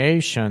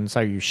obligations?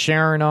 Are you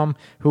sharing them?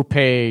 Who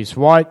pays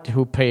what?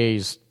 Who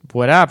pays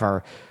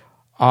whatever?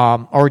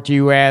 Or do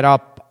you add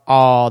up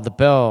all the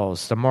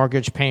bills, the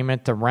mortgage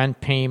payment, the rent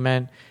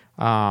payment,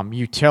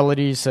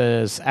 utilities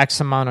is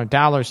X amount of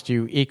dollars? Do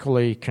you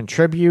equally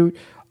contribute?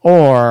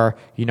 Or,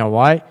 you know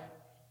what?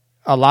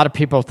 A lot of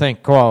people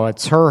think, oh,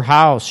 it's her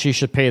house, she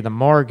should pay the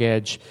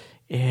mortgage.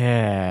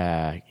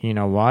 Yeah, you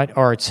know what?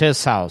 Or it's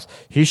his house,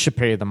 he should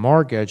pay the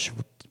mortgage,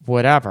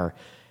 whatever.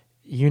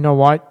 You know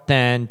what?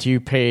 Then do you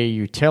pay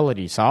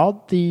utilities?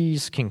 All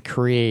these can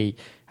create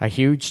a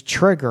huge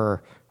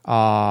trigger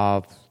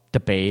of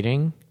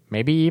debating,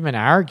 maybe even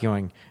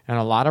arguing, and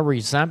a lot of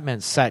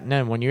resentment setting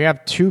in. When you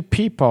have two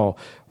people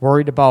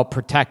worried about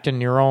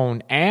protecting your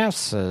own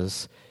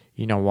asses,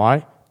 you know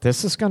what?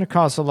 This is going to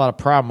cause a lot of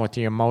problem with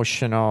the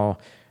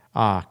emotional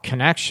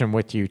connection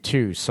with you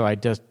too. So I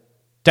just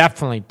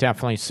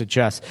definitely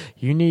suggest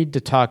you need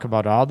to talk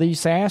about all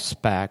these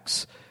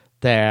aspects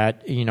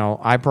that,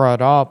 I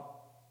brought up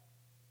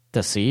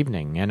this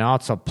evening. And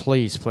also,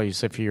 please,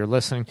 if you're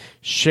listening,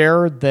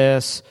 share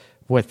this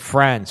with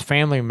friends,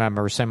 family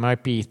members that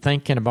might be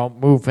thinking about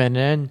moving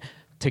in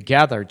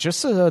together,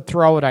 just to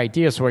throw out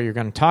ideas what you're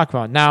going to talk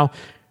about. Now,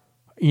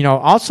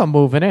 also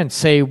moving in,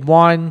 say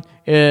one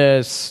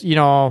is,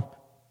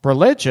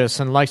 religious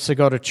and likes to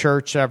go to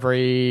church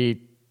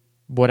every,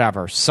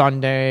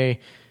 Sunday,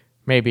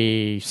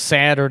 maybe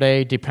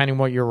Saturday, depending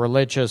what your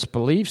religious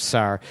beliefs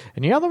are.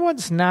 And the other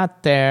one's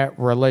not that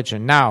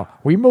religion. Now,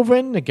 we move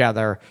in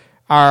together.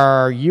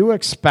 Are you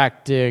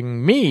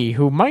expecting me,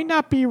 who might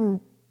not be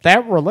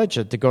that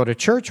religious, to go to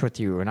church with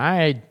you? And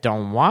I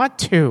don't want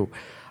to.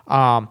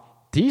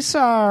 These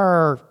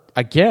are,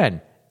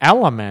 again,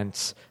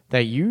 elements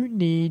that you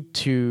need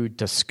to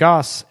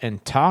discuss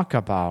and talk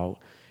about.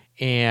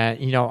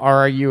 And,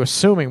 are you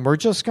assuming we're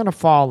just going to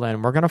fall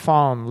in? We're going to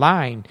fall in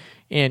line.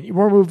 And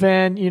we're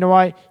moving, you know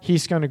what,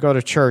 he's going to go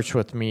to church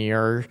with me,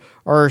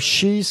 or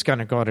she's going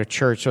to go to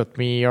church with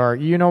me, or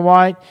you know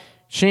what,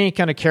 she ain't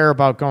going to care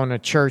about going to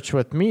church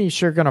with me,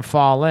 she's going to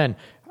fall in.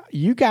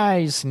 You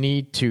guys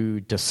need to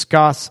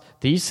discuss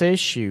these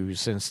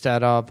issues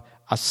instead of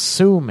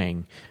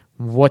assuming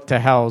what the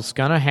hell's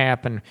going to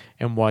happen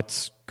and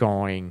what's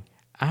going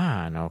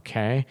on,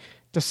 okay?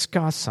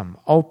 Discuss them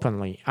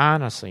openly,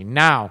 honestly.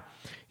 Now,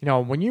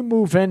 when you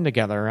move in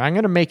together, I'm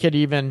going to make it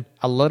even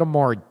a little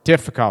more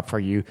difficult for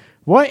you.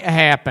 What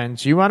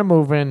happens, you want to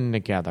move in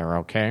together,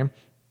 okay?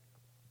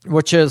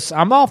 Which is,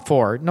 I'm all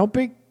for it, no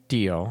big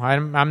deal.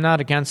 I'm not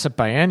against it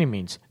by any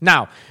means.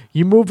 Now,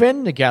 you move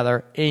in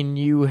together and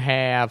you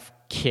have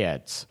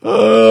kids.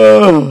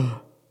 Ooh,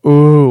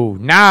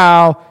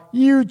 now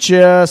you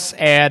just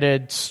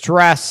added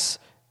stress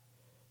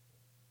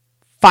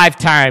 5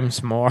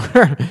 times more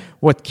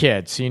with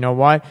kids. You know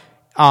what?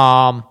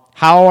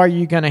 How are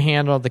you going to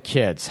handle the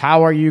kids?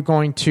 How are you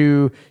going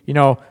to,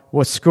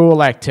 with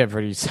school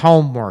activities,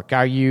 homework?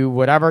 Are you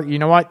whatever? You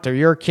know what? They're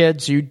your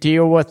kids. You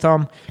deal with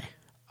them.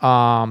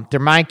 They're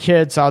my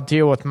kids. I'll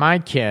deal with my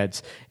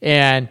kids.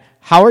 And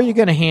how are you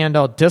going to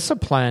handle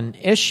discipline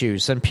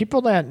issues? And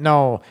people that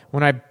know,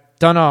 when I've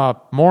done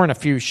more than a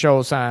few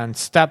shows on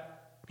step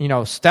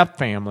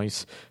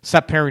families,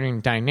 step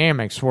parenting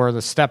dynamics, where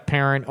the step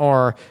parent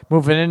or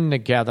moving in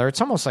together, it's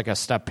almost like a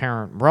step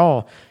parent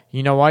role.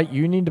 You know what?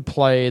 You need to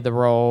play the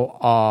role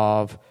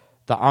of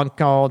the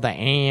uncle, the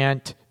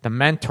aunt, the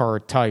mentor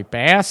type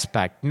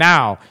aspect.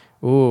 Now,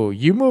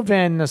 you move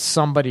into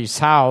somebody's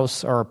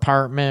house or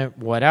apartment,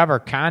 whatever,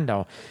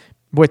 condo,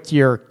 with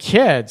your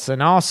kids,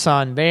 and all of a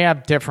sudden they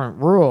have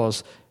different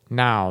rules.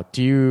 Now,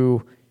 do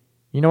you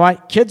know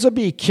what? Kids will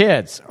be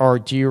kids, or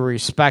do you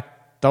respect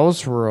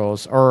those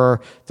rules? Or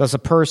does a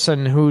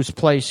person whose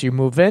place you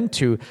move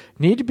into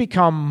need to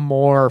become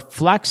more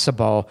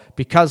flexible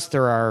because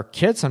there are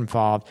kids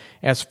involved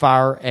as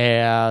far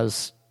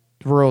as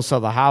rules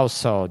of the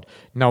household?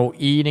 No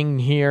eating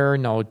here,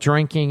 no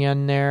drinking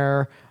in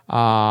there,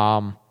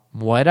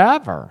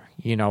 whatever.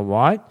 You know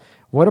what?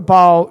 What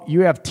about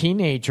you have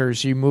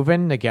teenagers, you move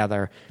in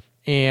together,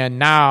 and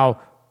now,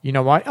 you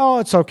know what? Oh,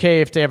 it's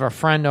okay if they have a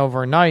friend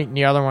overnight and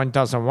the other one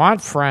doesn't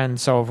want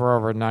friends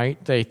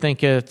overnight. They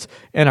think it's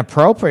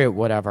inappropriate,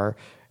 whatever.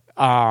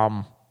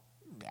 I'm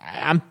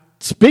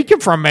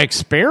speaking from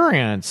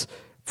experience,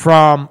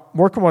 from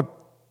working with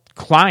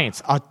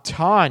clients, a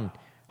ton,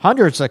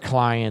 hundreds of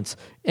clients,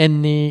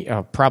 in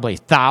the probably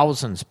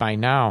thousands by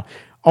now,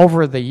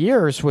 over the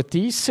years with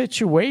these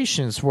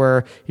situations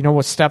where,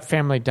 with step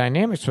family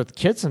dynamics with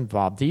kids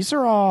involved, these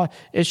are all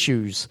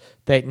issues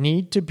that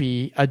need to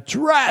be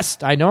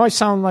addressed. I know I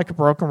sound like a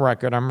broken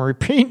record. I'm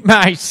repeating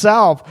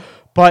myself,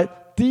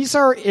 but these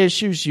are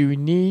issues you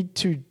need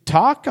to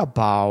talk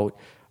about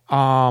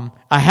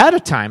ahead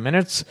of time. And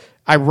it's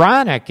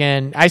ironic,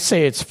 and I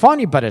say it's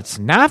funny, but it's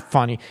not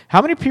funny.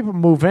 How many people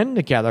move in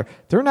together?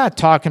 They're not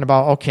talking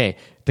about, okay,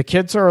 the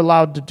kids are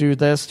allowed to do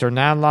this, they're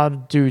not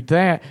allowed to do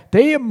that.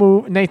 They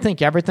move and they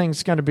think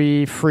everything's going to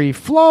be free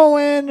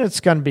flowing,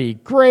 it's going to be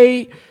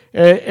great,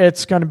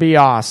 it's going to be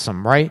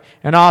awesome, right?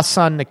 And all of a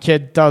sudden the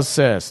kid does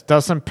this,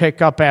 doesn't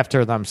pick up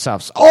after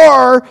themselves,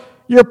 or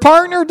your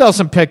partner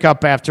doesn't pick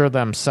up after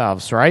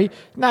themselves, right?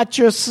 Not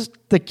just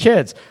the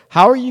kids.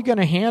 How are you going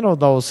to handle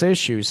those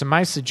issues? And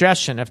my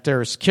suggestion, if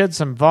there's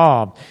kids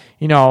involved,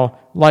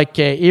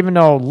 even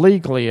though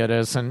legally it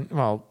isn't,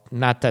 well,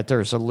 not that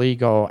there's a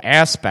legal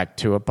aspect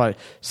to it, but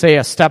say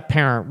a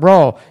step-parent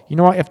role,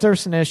 if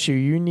there's an issue,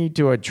 you need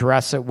to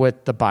address it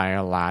with the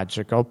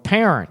biological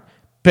parent.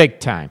 Big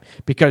time.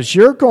 Because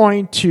you're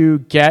going to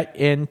get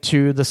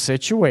into the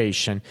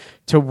situation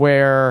to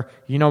where,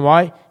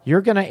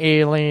 you're going to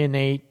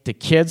alienate the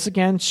kids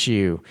against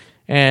you.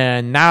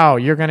 And now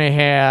you're going to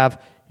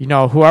have,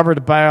 whoever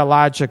the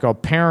biological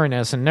parent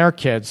is and their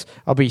kids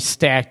will be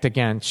stacked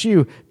against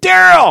you.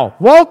 Daryl,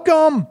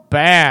 welcome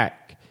back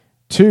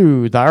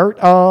to the Art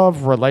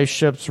of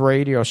Relationships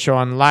radio show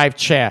on live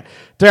chat.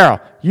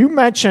 Daryl, you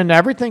mentioned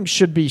everything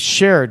should be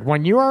shared.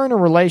 When you are in a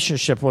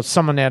relationship with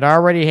someone that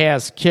already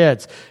has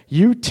kids,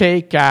 you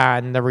take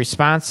on the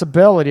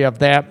responsibility of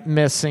that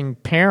missing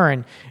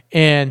parent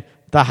in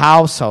the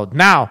household.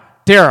 Now,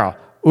 Daryl,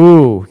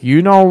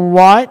 you know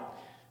what?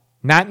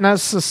 Not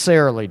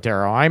necessarily,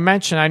 Daryl.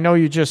 I know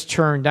you just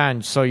turned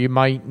on, so you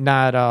might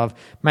not have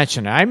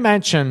mentioned it. I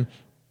mentioned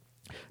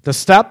the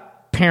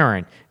step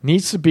parent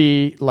needs to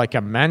be like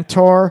a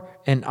mentor,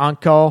 an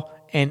uncle,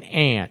 an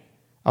aunt,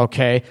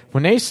 okay?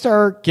 When they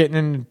start getting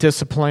into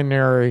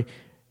disciplinary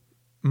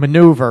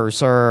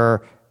maneuvers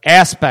or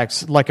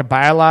aspects like a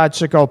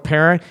biological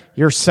parent,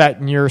 you're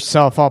setting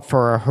yourself up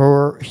for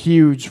a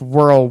huge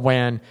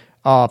whirlwind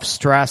of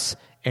stress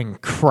and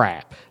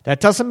crap. That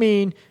doesn't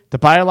mean the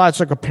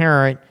biological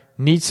parent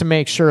needs to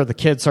make sure the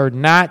kids are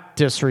not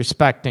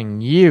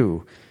disrespecting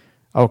you,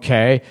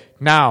 okay?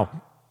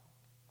 Now,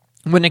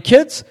 when the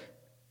kids,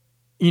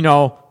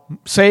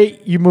 say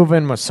you move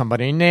in with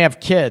somebody and they have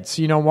kids,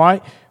 you know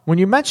what? When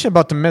you mention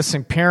about the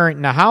missing parent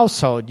in the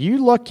household,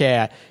 you look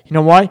at,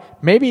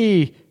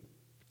 maybe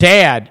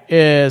dad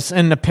is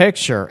in the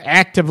picture,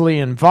 actively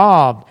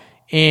involved,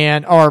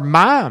 or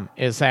mom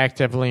is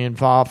actively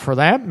involved for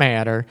that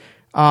matter.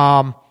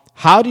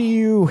 How do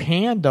you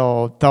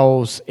handle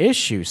those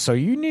issues? So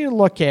you need to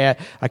look at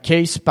a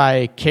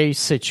case-by-case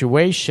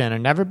situation,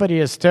 and everybody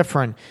is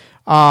different.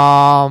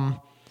 Daryl,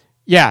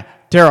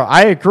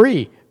 I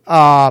agree.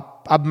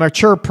 A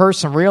mature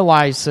person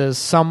realizes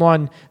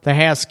someone that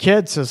has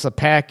kids is a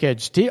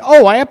package deal.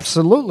 Oh,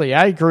 absolutely.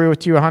 I agree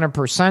with you 100%,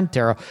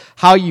 Daryl.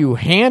 How you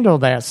handle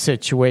that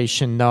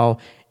situation, though,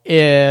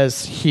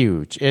 is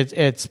huge.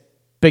 It's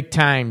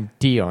big-time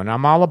deal. And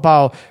I'm all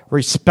about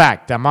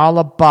respect. I'm all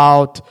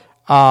about,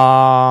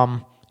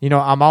 how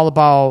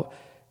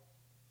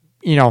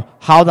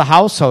the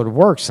household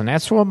works. And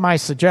that's what my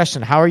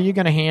suggestion. How are you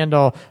going to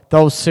handle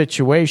those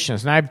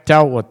situations? And I've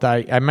dealt with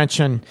that. I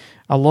mentioned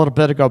a little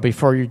bit ago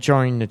before you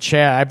joined the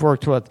chat, I've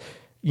worked with,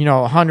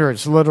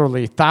 hundreds,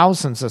 literally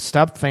thousands of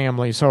step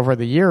families over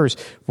the years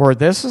where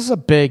this is a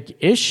big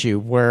issue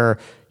where,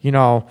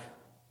 the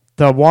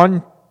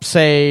one,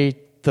 say,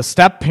 the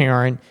step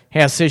parent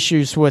has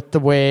issues with the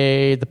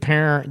way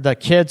the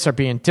kids are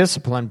being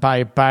disciplined by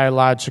a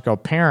biological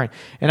parent.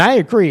 And I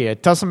agree.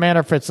 It doesn't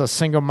matter if it's a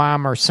single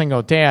mom or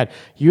single dad.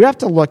 You have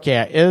to look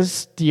at,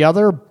 is the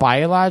other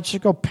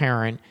biological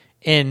parent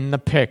in the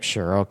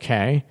picture,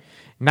 okay?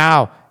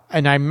 Now,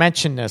 and I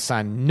mentioned this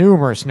on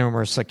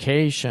numerous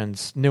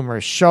occasions,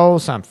 numerous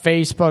shows, on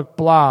Facebook,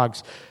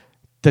 blogs,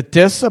 the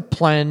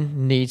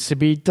discipline needs to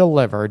be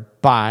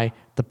delivered by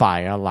the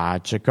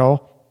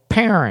biological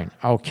parent,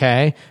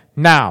 okay?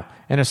 Now,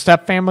 in a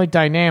step-family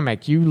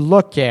dynamic, you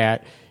look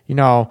at,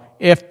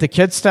 if the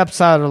kid steps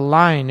out of the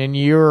line and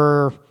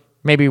you're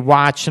maybe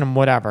watching them,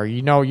 whatever,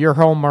 you're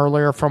home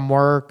earlier from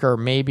work or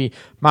maybe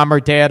mom or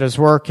dad is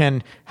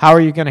working, how are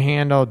you going to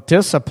handle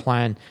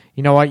discipline?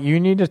 You know what? You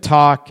need to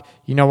talk.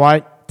 You know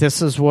what?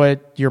 This is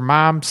what your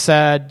mom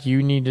said.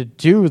 You need to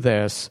do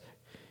this.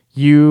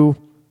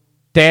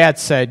 Dad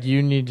said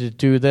you need to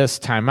do this,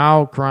 time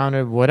out,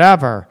 grounded,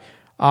 whatever.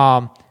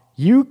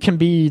 You can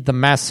be the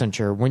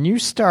messenger. When you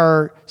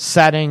start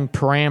setting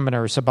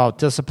parameters about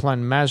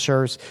discipline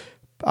measures,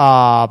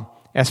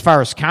 as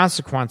far as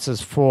consequences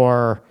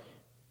for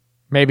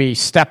maybe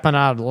stepping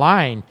out of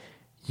line,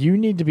 you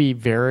need to be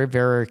very,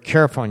 very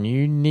careful, and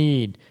you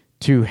need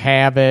to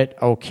have it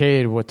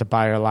okayed with the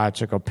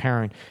biological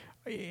parent.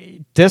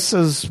 This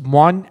is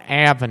one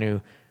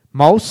avenue.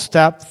 Most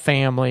step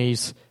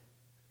families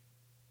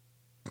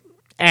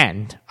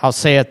end. I'll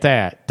say it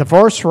that.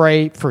 Divorce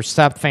rate for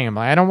step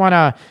family. I don't want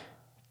to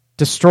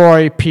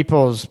destroy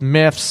people's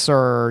myths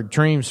or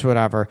dreams,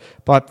 whatever.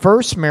 But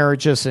first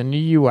marriages in the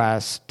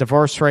U.S.,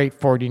 divorce rate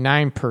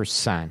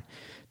 49%.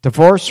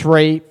 Divorce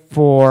rate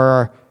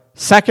for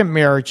second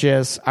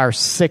marriages are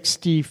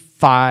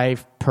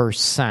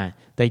 65%.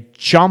 They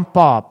jump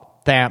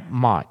up that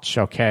much,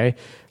 okay?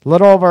 A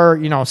little over,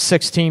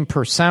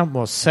 16%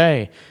 will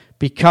say,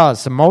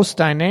 because the most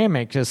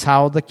dynamic is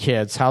how the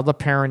kids, how the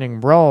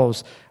parenting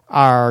roles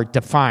are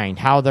defined,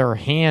 how they're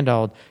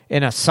handled,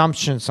 and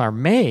assumptions are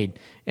made.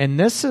 And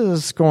this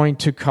is going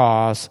to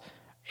cause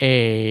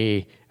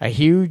a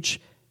huge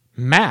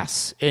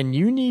mess. And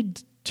you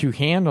need to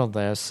handle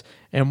this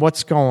and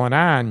what's going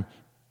on.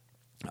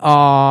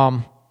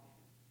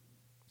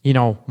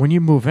 When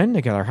you move in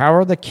together, how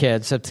are the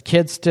kids? If the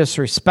kids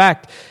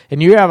disrespect,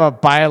 and you have a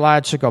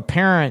biological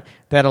parent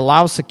that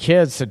allows the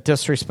kids to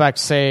disrespect,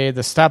 say,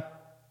 the step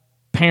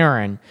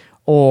parent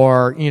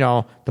or,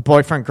 the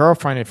boyfriend,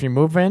 girlfriend, if you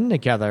move in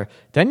together,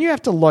 then you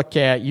have to look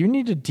at, you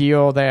need to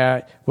deal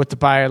that with the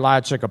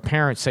biological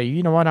parent. Say,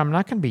 you know what, I'm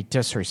not going to be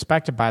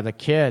disrespected by the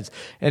kids.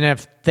 And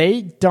if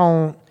they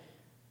don't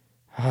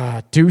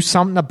do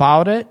something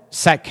about it,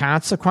 set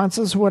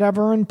consequences,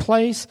 whatever in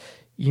place,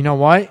 you know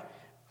what?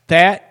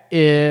 That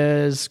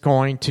is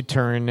going to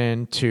turn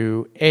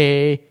into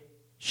a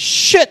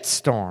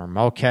shitstorm,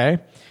 okay?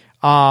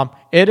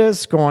 It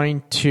is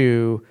going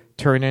to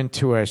turn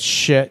into a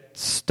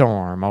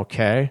shitstorm,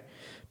 okay?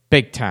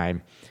 Big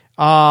time.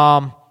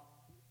 And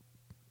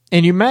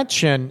you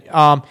mentioned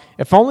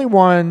if only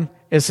one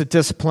is a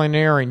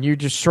disciplinarian, you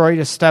destroy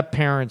the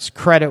step-parent's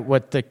credit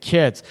with the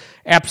kids.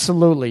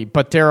 Absolutely.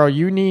 But,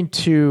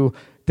 Daryl,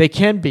 they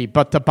can be,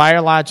 but the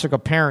biological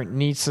parent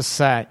needs to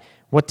set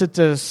what the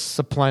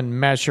discipline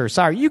measures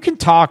are. You can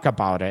talk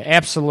about it,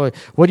 absolutely.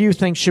 What do you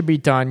think should be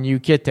done? You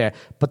get that.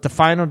 But the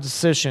final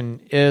decision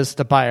is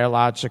the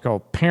biological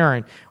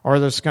parent, or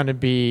there's going to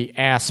be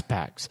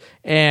aspects.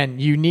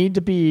 And you need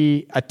to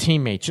be a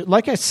teammate.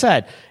 Like I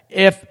said,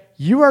 if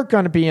you are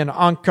going to be an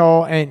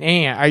uncle and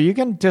aunt, are you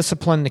going to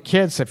discipline the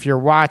kids if you're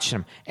watching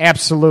them?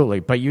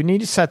 Absolutely. But you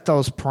need to set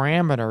those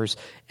parameters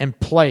in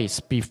place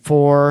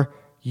before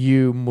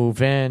you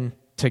move in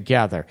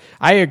together.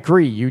 I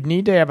agree. You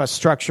need to have a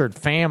structured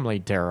family,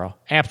 Daryl.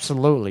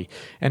 Absolutely.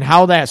 And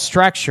how that's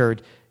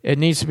structured, it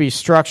needs to be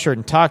structured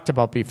and talked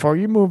about before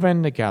you move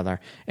in together.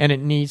 And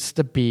it needs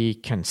to be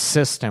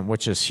consistent,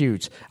 which is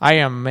huge. I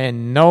am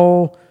in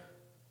no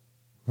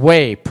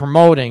way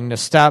promoting the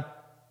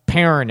step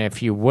parent,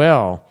 if you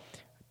will,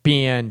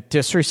 being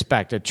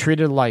disrespected,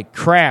 treated like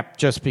crap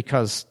just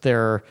because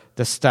they're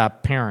the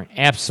step parent.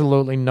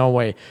 Absolutely no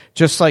way.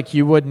 Just like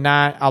you would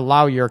not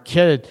allow your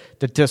kid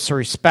to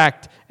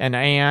disrespect an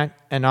aunt,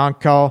 an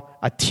uncle,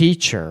 a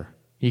teacher.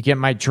 You get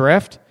my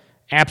drift?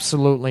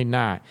 Absolutely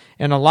not.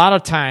 And a lot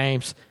of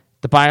times,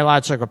 the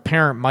biological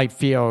parent might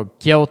feel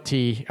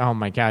guilty. Oh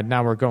my God,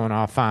 now we're going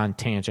off on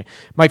tangent.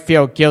 Might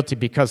feel guilty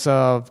because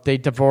of they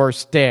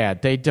divorced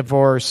dad, they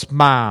divorced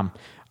mom.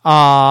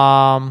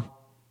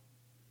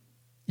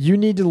 You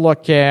need to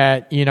look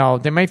at,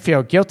 they might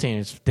feel guilty.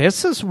 And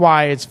this is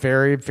why it's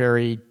very,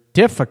 very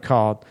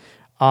difficult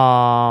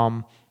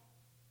to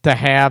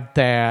have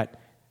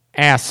that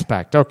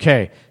aspect.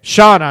 Okay,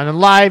 Sean, on the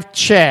live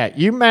chat,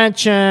 you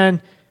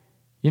mentioned,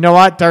 you know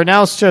what,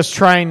 Darnell's just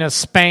trying to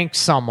spank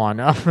someone.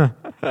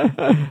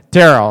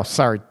 Daryl,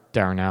 sorry,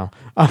 Darnell.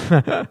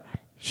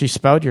 She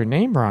spelled your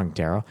name wrong,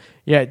 Daryl.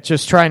 Yeah,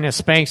 just trying to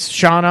spank.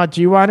 Shauna,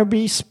 do you want to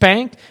be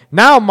spanked?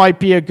 Now might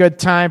be a good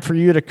time for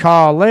you to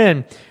call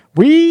in.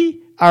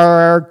 We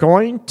are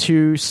going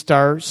to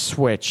start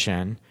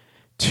switching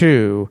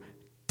to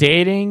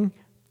dating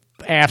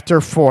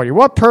after 40.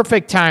 What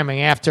perfect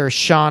timing after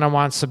Shauna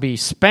wants to be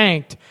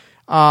spanked.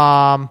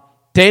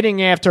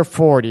 Dating after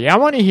 40. I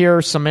want to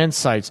hear some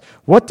insights.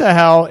 What the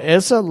hell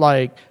is it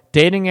like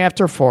dating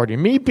after 40?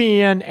 Me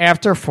being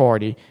after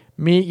 40.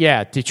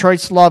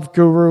 Detroit's Love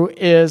Guru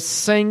is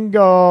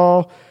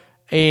single.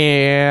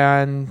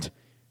 And,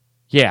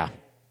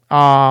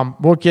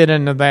 we'll get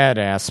into that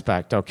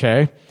aspect,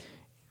 okay?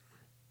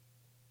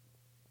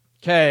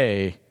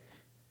 Okay.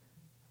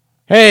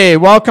 Hey,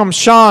 welcome,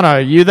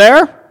 Shauna. You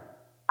there?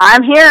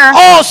 I'm here.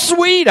 Oh,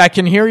 sweet. I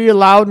can hear you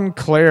loud and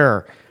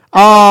clear.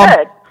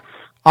 Good.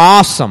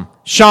 Awesome.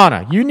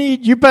 Shauna,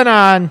 you've been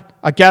on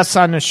a guest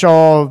on the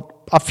show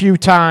a few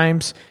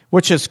times,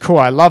 which is cool.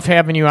 I love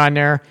having you on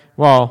there.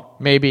 Well,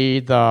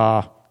 maybe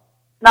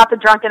not the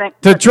drunken.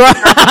 The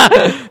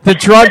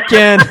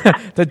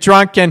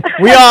drunken.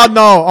 We all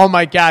know. Oh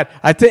my God!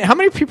 I think how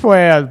many people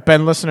have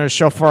been listening to the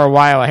show for a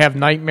while? I have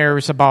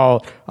nightmares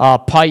about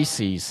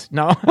Pisces.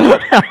 No. Yeah,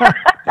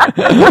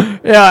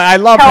 I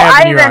love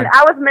having you on.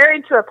 I was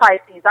married to a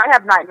Pisces. I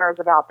have nightmares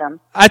about them.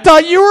 I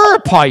thought you were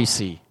a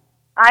Pisces.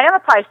 I am a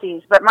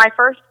Pisces, but my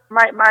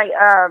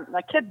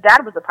kid's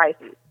dad was a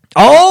Pisces.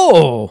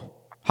 Oh,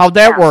 how'd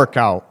that work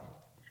out?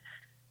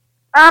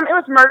 It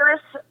was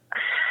murderous.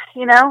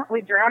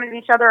 We drowned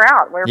each other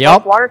out. We were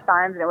both water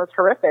signs, and it was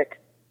horrific.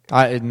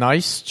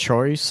 Nice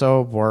choice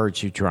of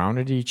words. You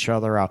drowned each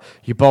other out.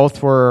 You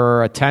both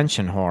were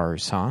attention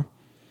whores, huh?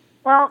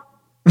 Well,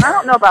 I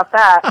don't know about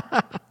that.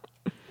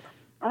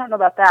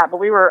 But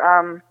we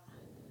were,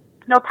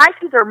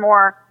 Pisces are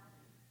more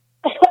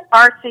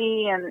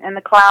artsy and in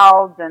the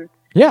clouds, and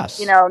yes,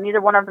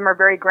 neither one of them are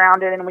very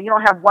grounded. And when you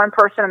don't have one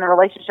person in the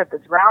relationship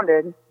that's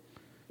grounded,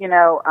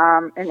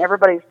 and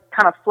everybody's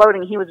kind of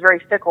floating, he was very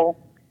fickle,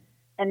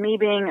 and me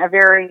being a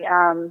very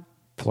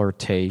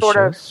flirtatious, sort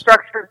of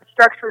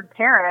structured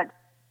parent,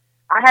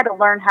 I had to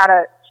learn how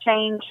to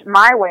change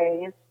my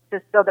ways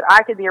just so that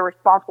I could be a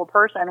responsible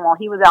person while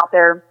he was out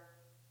there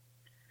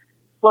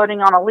floating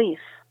on a leaf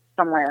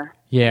somewhere.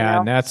 Yeah,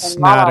 and that's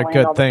not a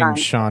good thing,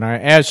 Shauna.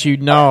 As you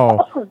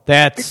know,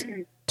 that's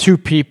two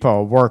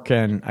people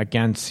working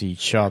against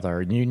each other.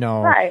 And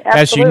right,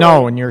 as you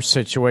know in your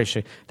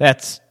situation,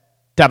 that's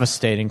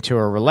devastating to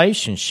a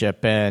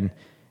relationship. And,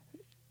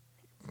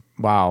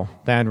 wow,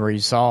 the end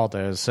result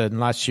is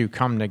unless you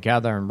come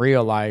together and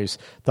realize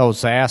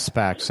those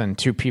aspects and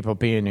two people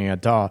being an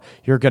adult,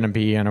 you're going to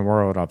be in a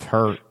world of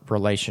hurt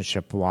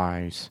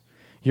relationship-wise.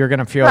 You're going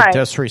to feel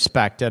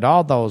disrespected,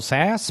 all those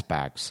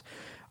aspects.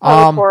 It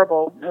was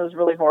horrible. It was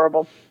really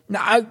horrible.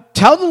 Now,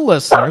 tell the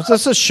listeners,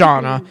 this is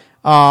Shauna.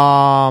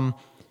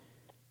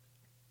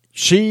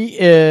 She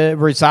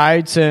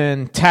resides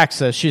in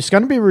Texas. She's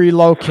going to be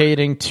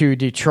relocating to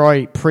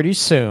Detroit pretty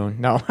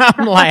soon. No,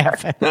 I'm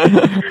laughing.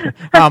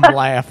 I'm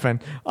laughing.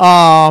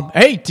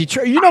 Hey,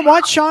 Detroit, you know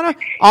what, Shauna?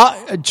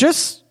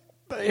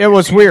 It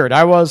was weird.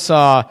 I was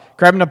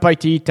grabbing a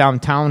bite to eat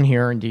downtown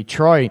here in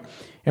Detroit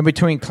in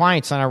between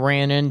clients, and I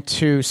ran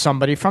into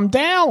somebody from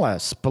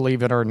Dallas,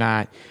 believe it or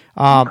not.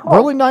 Cool.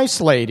 Really nice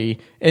lady,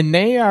 and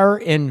they are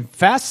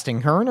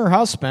investing, her and her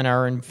husband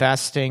are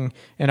investing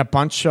in a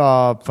bunch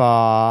of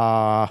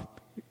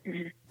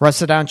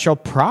residential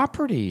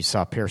properties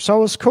up here. So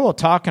it was cool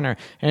talking to her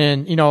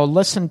and,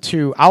 listen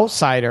to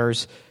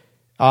outsiders,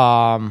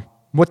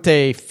 what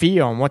they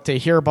feel and what they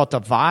hear about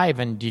the vibe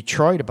in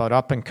Detroit about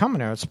up and coming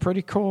there. It's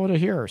pretty cool to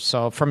hear.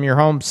 So from your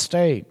home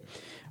state.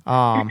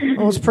 It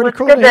was pretty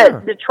cool to hear.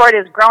 Detroit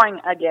is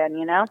growing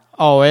again,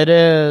 Oh, it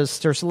is.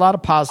 There's a lot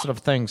of positive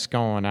things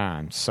going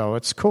on, so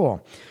it's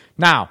cool.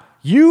 Now,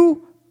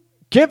 you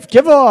give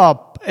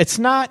it's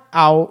not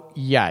out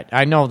yet,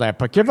 I know that,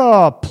 but give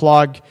a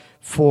plug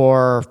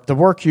for the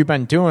work you've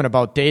been doing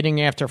about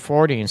dating after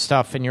 40 and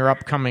stuff in your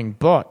upcoming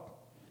book.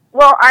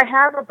 Well, I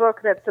have a book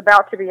that's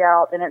about to be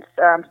out, and it's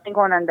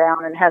Single and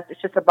Unbound, and it's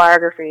just a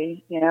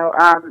biography,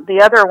 The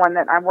other one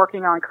that I'm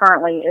working on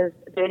currently is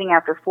Dating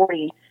After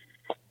 40.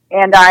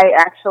 And I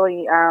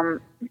actually, I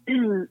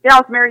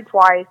was married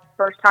twice.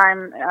 First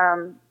time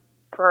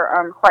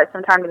for quite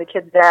some time to the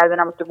kid's dad.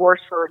 Then I was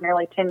divorced for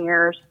nearly 10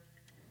 years.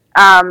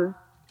 Well,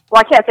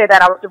 I can't say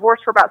that. I was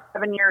divorced for about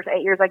 7 years,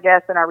 8 years, I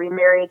guess. And I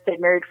remarried, stayed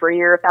married for a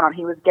year, found out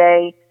he was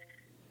gay,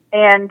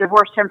 and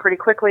divorced him pretty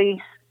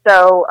quickly.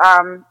 So,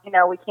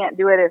 we can't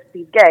do it if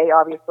he's gay,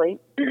 obviously.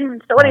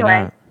 So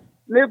anyway,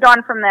 moved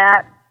on from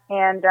that,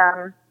 and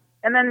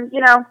then,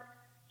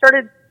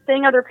 started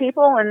seeing other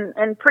people,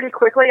 and pretty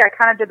quickly I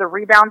kind of did the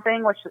rebound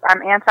thing, which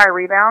I'm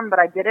anti-rebound, but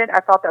I did it. I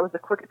thought that was the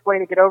quickest way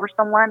to get over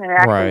someone, and it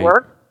actually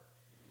worked.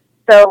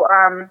 So,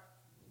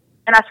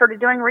 and I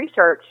started doing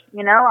research.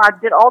 I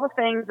did all the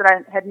things that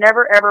I had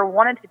never, ever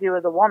wanted to do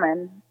as a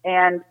woman.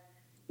 And,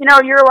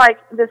 you're like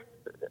this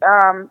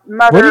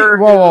mother.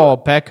 Whoa,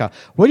 Becca.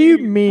 What do you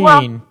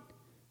mean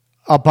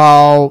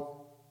about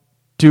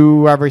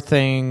do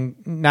everything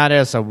not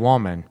as a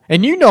woman?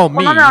 And you know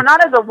me. Well, no,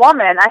 not as a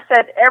woman. I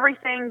said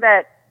everything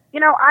that,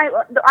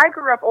 I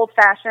grew up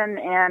old-fashioned,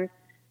 and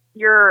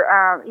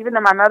even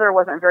though my mother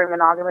wasn't very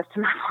monogamous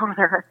to my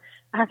father,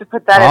 I have to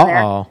put that in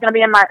there. It's going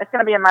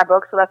to be in my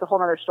book, so that's a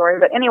whole other story.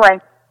 But anyway,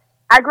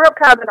 I grew up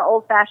kind of in an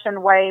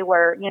old-fashioned way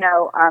where,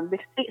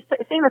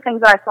 seeing the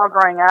things that I saw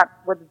growing up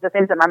with the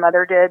things that my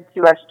mother did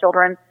to us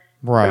children,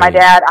 to my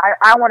dad,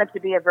 I wanted to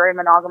be a very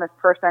monogamous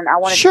person. I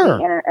wanted to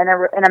be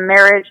in a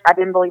marriage. I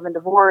didn't believe in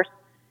divorce.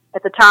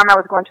 At the time, I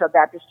was going to a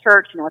Baptist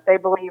church. What they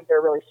believe,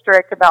 they're really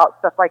strict about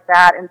stuff like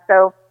that. And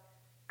so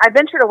I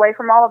ventured away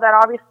from all of that,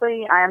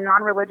 obviously. I am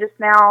non-religious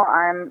now.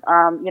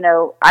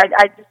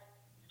 I just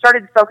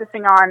started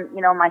focusing on,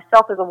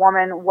 myself as a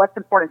woman, what's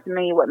important to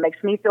me, what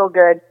makes me feel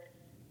good.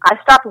 I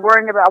stopped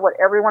worrying about what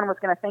everyone was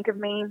going to think of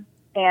me.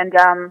 And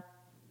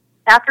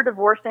after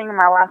divorcing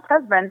my last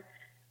husband,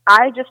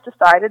 I just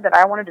decided that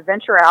I wanted to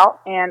venture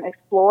out and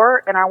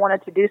explore, and I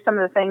wanted to do some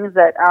of the things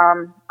that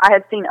I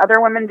had seen other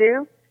women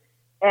do.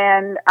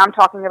 And I'm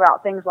talking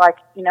about things like,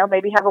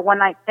 maybe have a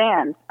one-night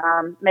stand,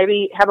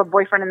 maybe have a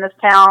boyfriend in this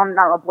town,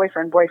 not a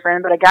boyfriend,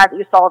 but a guy that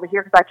you saw over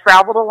here because I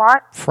traveled a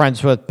lot.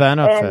 Friends with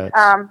benefits.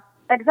 And,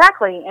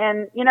 exactly.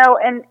 And,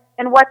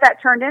 and what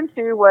that turned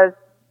into was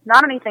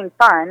not anything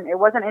fun. It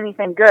wasn't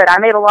anything good. I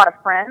made a lot of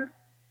friends,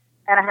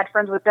 and I had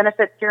friends with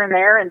benefits here and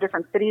there in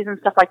different cities and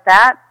stuff like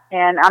that.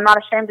 And I'm not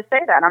ashamed to say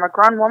that. I'm a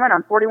grown woman.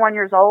 I'm 41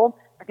 years old.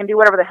 I can do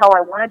whatever the hell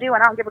I want to do,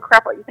 and I don't give a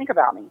crap what you think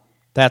about me.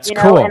 That's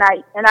cool. And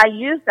I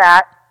use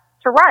that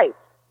to write.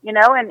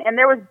 and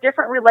there was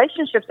different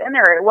relationships in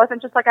there. It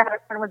wasn't just like I had a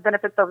friend with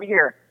benefits over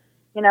here,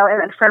 and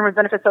a friend with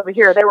benefits over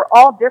here. They were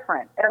all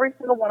different. Every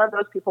single one of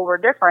those people were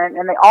different,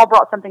 and they all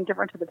brought something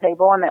different to the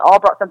table, and they all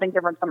brought something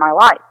different to my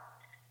life.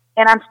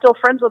 And I'm still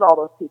friends with all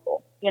those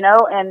people,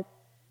 and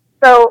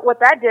so what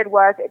that did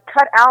was it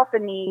cut out the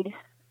need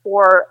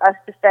for us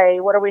to say,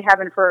 what are we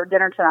having for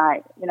dinner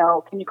tonight?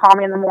 Can you call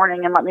me in the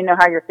morning and let me know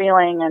how you're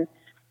feeling? And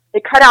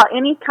it cut out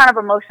any kind of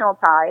emotional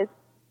ties,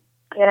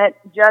 and it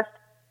just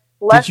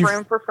left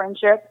room for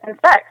friendship and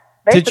sex.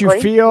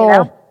 Basically,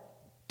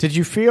 Did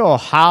you feel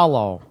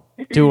hollow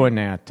doing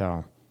that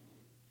though?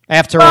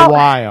 After a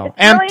while,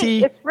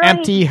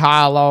 empty,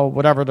 hollow,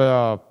 whatever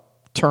the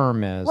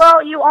term is.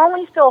 Well, you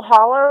only feel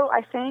hollow,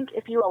 I think,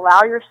 if you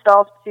allow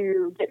yourself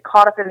to get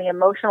caught up in the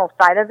emotional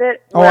side of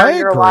it. I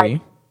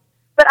agree.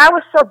 But I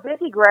was so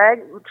busy,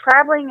 Greg,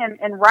 traveling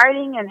and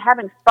writing and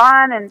having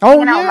fun and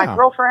hanging out with my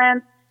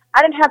girlfriends.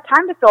 I didn't have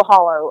time to feel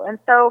hollow. And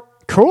so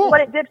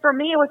what it did for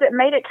me was it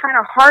made it kind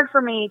of hard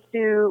for me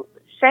to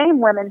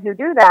shame women who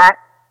do that.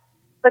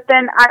 But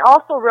then I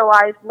also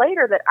realized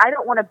later that I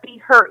don't want to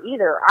be her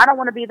either. I don't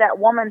want to be that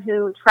woman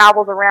who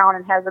travels around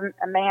and has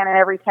a man in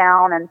every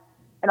town and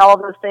all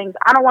of those things.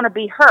 I don't want to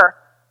be her.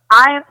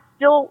 I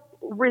still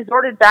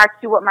resorted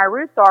back to what my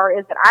roots are,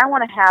 is that I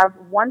want to have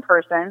one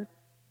person,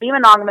 be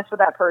monogamous with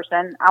that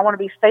person. I want to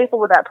be faithful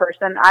with that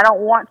person. I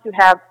don't want to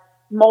have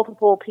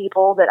multiple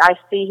people that I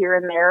see here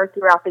and there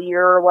throughout the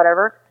year or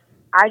whatever.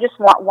 I just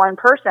want one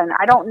person.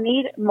 I don't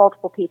need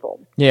multiple people.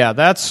 Yeah,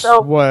 that's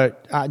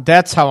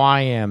that's how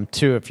I am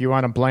too. If you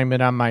want to blame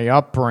it on my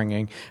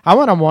upbringing, I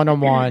want a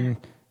one-on-one,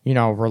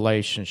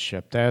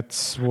 relationship.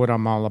 That's what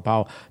I'm all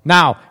about.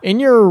 Now, in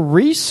your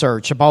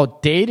research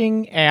about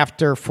dating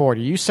after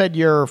 40, you said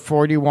you're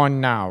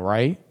 41 now,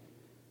 right?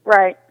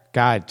 Right.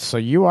 God, so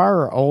you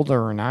are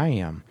older than I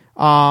am.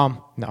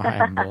 No,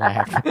 I'm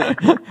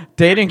laughing.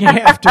 Dating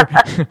after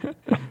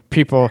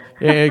people,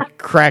 it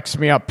cracks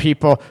me up.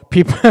 People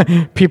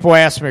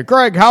ask me,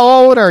 Greg, how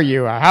old are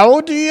you? How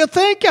old do you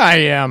think I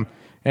am?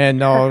 And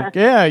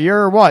yeah,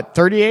 you're what,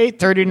 38,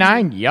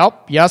 39?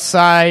 Yep, yes,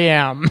 I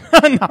am.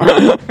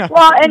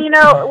 Well,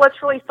 and what's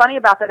really funny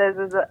about that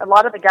is a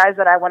lot of the guys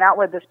that I went out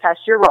with this past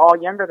year were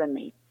all younger than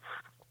me,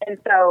 and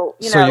so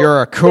so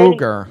you're a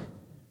cougar.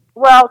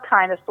 Well,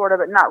 kind of, sort of,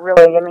 but not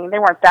really. I mean, they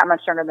weren't that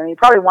much younger than me.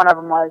 Probably one of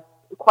them was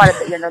quite a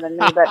bit younger than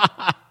me. But,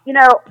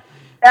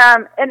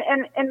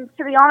 and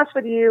to be honest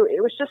with you,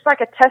 it was just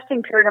like a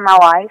testing period in my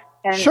life.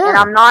 And, and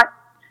I'm not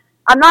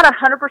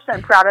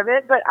 100% proud of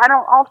it, but I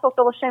don't also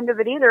feel ashamed of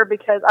it either,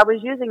 because I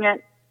was using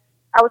it.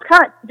 I was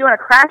kind of doing a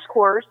crash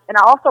course, and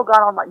I also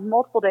got on like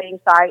multiple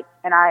dating sites,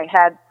 and I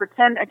had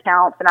pretend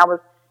accounts, and I was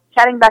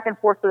chatting back and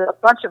forth with a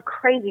bunch of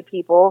crazy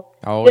people,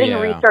 getting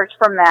research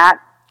from that.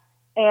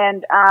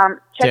 And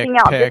checking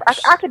out,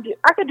 I could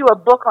do a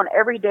book on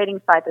every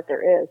dating site that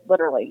there is,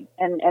 literally,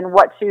 and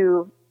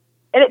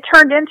it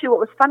turned into, what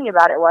was funny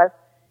about it was,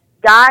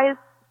 guys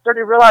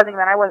started realizing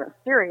that I wasn't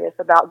serious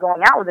about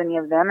going out with any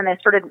of them, and I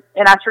started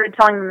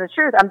telling them the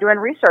truth. I'm doing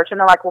research, and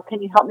they're like, well,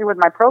 can you help me with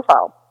my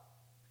profile?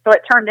 So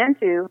it turned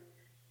into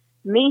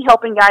me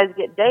helping guys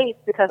get dates,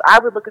 because I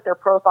would look at their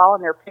profile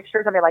and their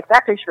pictures and be like,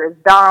 that picture is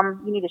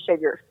dumb. You need to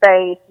shave your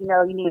face.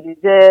 You need to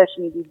do this.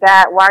 You need to do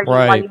that. Why do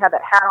you have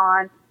that hat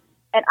on?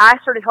 And I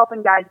started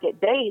helping guys get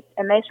dates,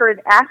 and they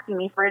started asking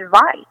me for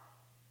advice.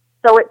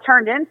 So it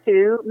turned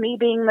into me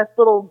being this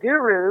little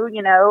guru,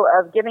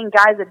 of giving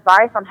guys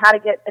advice on how to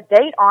get a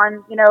date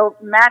on,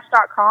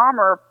 Match.com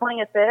or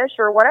Plenty of Fish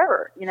or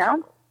whatever,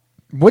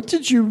 What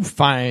did you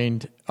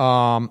find?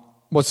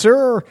 Was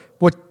there,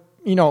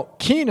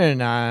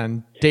 Keenan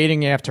on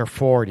dating after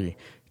 40,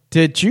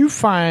 did you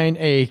find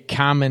a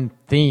common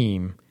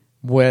theme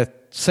with,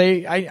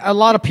 say, a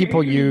lot of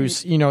people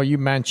use, you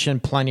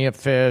mentioned Plenty of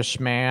Fish,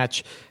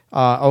 Match,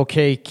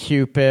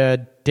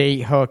 OkCupid,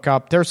 Date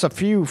Hookup. There's a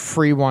few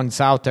free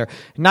ones out there.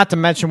 Not to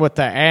mention with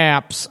the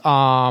apps,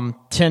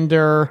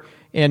 Tinder.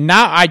 And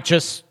now I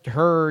just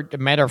heard,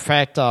 matter of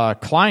fact, a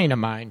client of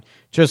mine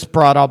just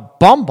brought up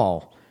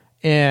Bumble.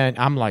 And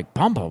I'm like,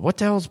 Bumble? What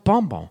the hell is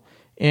Bumble?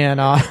 And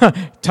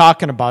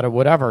talking about it,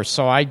 whatever.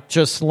 So I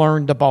just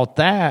learned about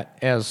that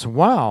as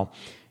well.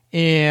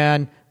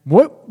 And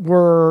what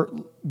were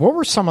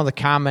some of the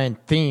common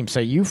themes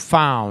that you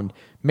found,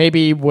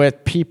 maybe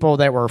with people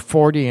that were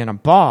 40 and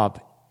above,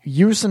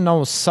 using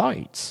those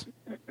sites?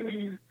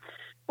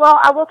 Well,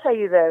 I will tell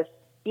you this.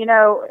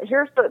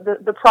 Here's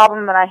the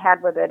problem that I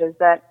had with it, is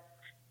that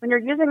when you're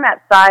using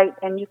that site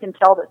and you can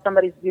tell that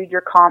somebody's viewed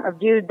your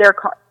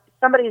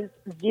somebody's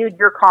viewed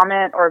your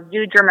comment or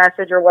viewed your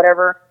message or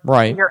whatever,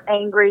 right? And you're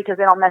angry because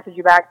they don't message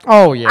you back.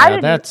 Oh yeah, I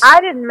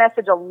didn't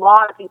message a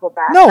lot of people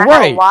back. No, I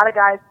right. had a lot of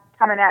guys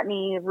coming at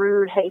me,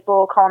 rude,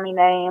 hateful, calling me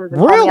names,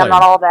 and really? telling me I'm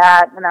not all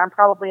that, and I'm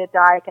probably a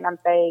dyke, and I'm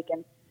fake,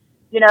 and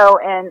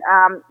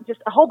just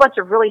a whole bunch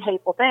of really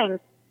hateful things.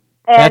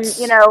 And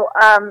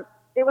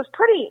it was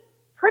pretty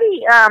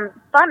funny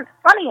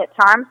at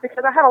times,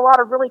 because I had a lot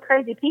of really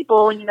crazy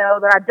people,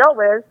 that I dealt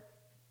with.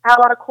 I had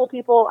a lot of cool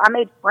people. I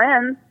made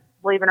friends,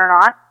 believe it or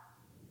not.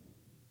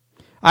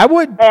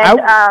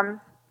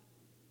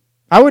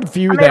 I would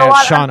view that,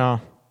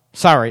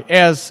 Shauna,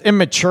 as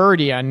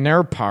immaturity on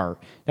their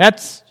part.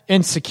 That's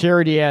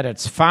insecurity at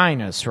its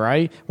finest,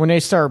 right? When they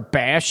start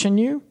bashing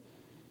you?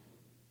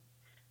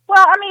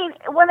 Well, I mean,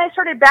 when they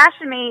started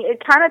bashing me,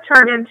 it kind of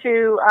turned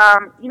into,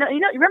 you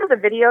remember the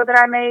video that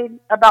I made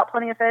about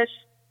Plenty of Fish?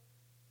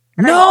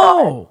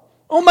 No!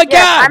 Oh my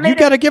God! You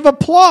got to give a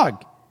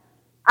plug.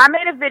 I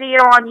made a video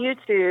on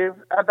YouTube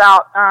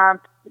about,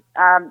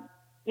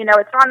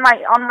 it's on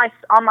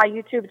my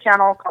YouTube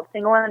channel called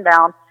Single and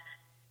Unbound,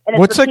 and it's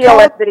What's a it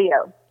POS called?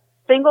 video.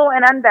 Single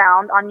and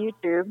Unbound on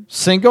YouTube.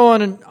 Single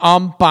and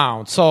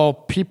Unbound. So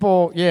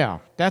people,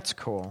 that's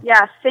cool.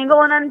 Yeah,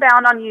 Single and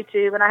Unbound on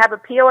YouTube, and I have a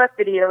POF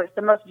video. It's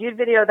the most viewed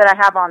video that I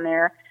have on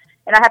there,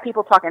 and I have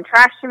people talking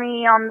trash to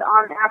me on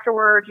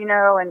afterwards, and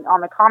on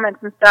the comments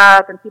and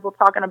stuff, and people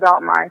talking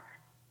about my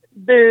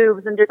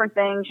boobs and different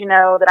things,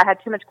 that I had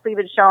too much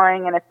cleavage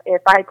showing, and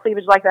if I had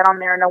cleavage like that on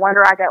there, no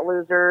wonder I got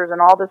losers and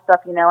all this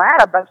stuff. I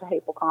had a bunch of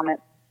hateful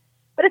comments,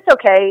 but it's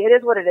okay. It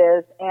is what it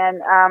is,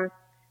 and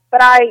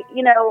but I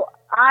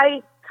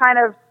kind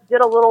of did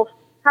a little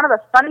kind of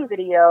a funny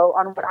video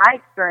on what I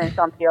experienced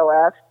on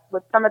POF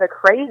with some of the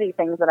crazy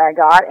things that I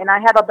got, and I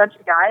have a bunch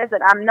of guys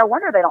that no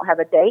wonder they don't have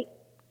a date,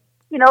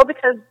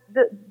 because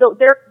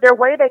their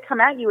way they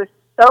come at you is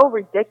so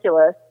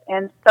ridiculous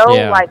and so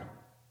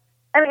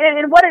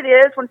and what it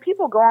is, when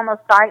people go on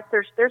those sites,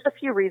 there's a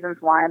few reasons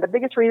why. And the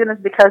biggest reason is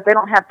because they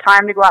don't have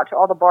time to go out to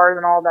all the bars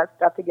and all that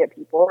stuff to get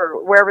people,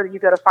 or wherever you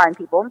go to find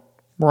people.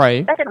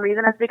 Right. The second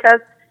reason is because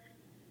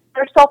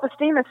their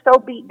self-esteem is so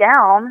beat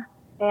down,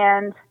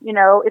 and,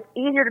 it's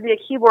easier to be a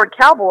keyboard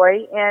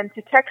cowboy and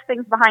to text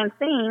things behind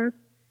scenes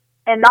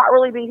and not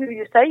really be who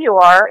you say you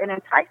are and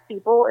entice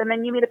people, and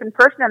then you meet up in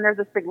person and there's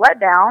this big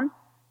letdown,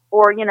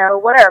 or,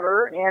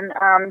 whatever,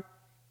 and,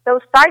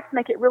 those sites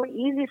make it really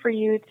easy for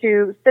you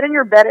to sit in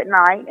your bed at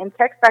night and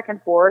text back and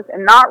forth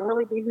and not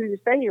really be who you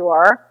say you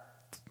are.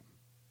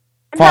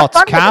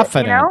 False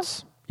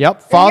confidence.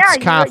 Yep, false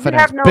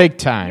confidence, big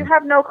time. You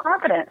have no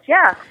confidence,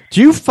 yeah.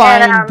 Do you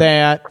find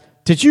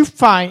did you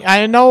find,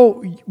 I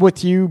know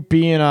with you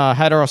being a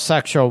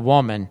heterosexual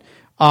woman,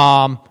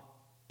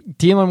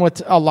 dealing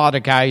with a lot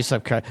of guys,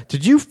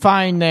 did you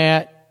find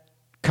that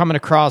coming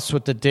across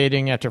with the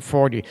dating after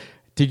 40,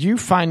 did you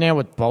find that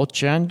with both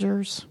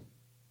genders?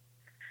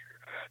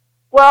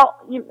 Well,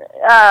 you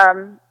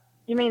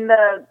mean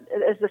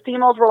as the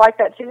females were like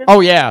that too? Oh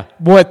yeah,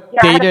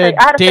 dated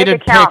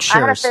pictures. I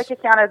had a fake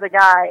account as a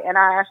guy, and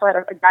I actually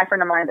had a guy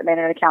friend of mine that made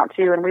an account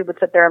too, and we would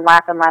sit there and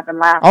laugh and laugh and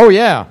laugh. Oh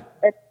yeah,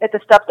 at the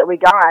stuff that we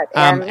got.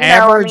 And,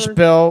 average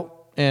built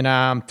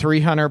and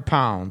 300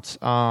 pounds.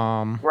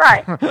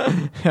 Right.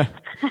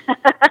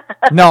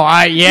 No,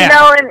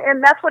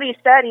 and that's what he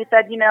said. He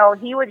said,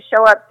 he would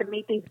show up to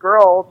meet these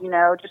girls,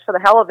 just for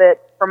the hell of it,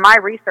 from my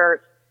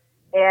research.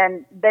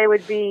 And they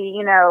would be,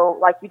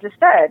 like you just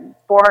said,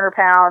 400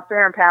 pounds,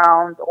 300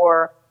 pounds,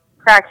 or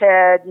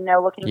crackhead,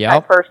 looking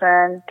type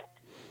person.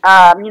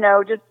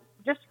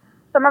 Just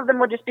some of them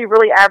would just be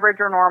really average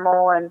or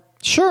normal, and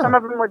some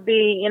of them would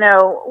be,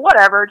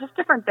 whatever, just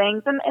different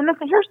things. And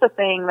here's the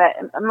thing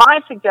that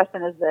my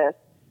suggestion is this.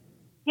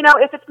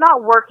 If it's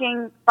not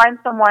working, find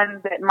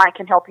someone that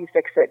can help you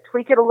fix it.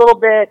 Tweak it a little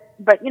bit,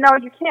 but you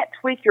can't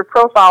tweak your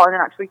profile and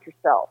not tweak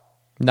yourself.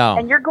 No.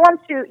 And you're going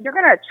to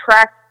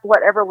attract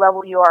whatever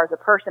level you are as a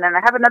person. And I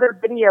have another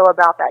video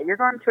about that. You're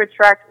going to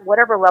attract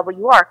whatever level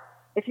you are.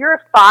 If you're a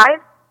 5 and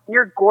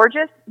you're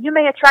gorgeous, you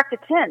may attract a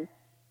 10.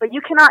 But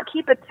you cannot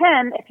keep a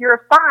 10 if you're a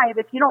 5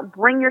 if you don't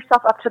bring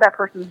yourself up to that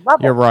person's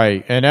level. You're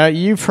right. And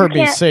you've heard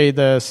me say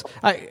this.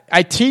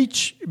 I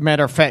teach,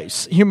 matter of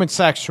fact, human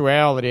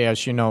sexuality,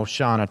 as you know,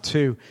 Shauna,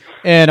 too.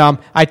 And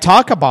I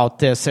talk about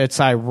this. It's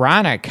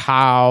ironic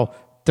how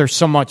there's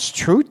so much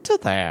truth to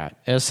that,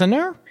 isn't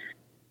there?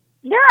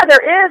 Yeah,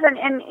 there is.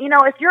 And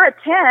if you're a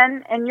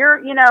 10 and you're,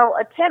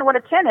 a 10, what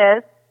a 10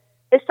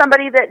 is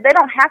somebody that they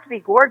don't have to be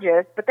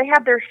gorgeous, but they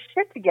have their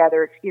shit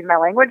together, excuse my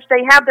language.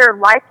 They have their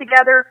life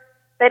together.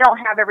 They don't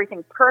have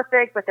everything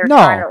perfect, but they're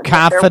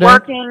confident. They're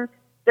working.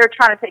 They're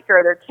trying to take care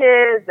of their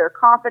kids. They're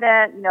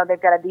confident.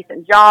 They've got a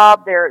decent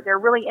job. They're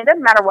really, it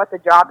doesn't matter what the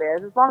job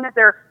is, as long as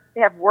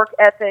they have work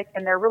ethic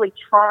and they're really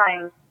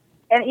trying.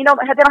 And, they don't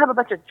have a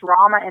bunch of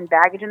drama and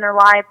baggage in their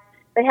life.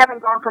 They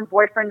haven't gone from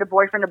boyfriend to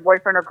boyfriend to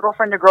boyfriend or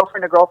girlfriend to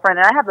girlfriend to girlfriend.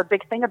 And I have a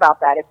big thing about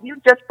that. If you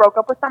just broke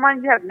up with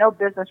someone, you have no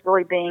business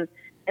really being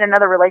in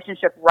another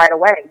relationship right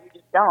away. You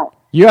just don't.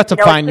 You have to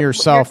find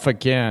yourself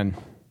again.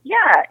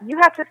 Yeah, you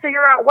have to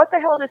figure out what the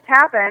hell just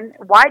happened,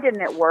 why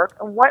didn't it work,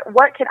 and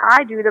what can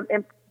I do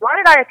and why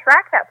did I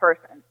attract that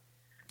person?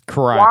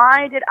 Correct.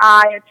 Why did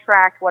I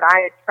attract what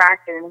I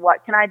attracted, and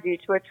what can I do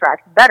to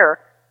attract better?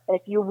 And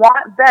if you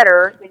want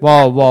better, then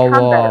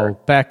whoa,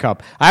 back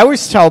up. I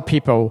always tell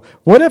people,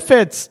 what if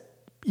it's,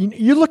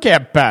 you look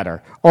at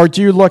better, or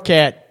do you look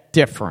at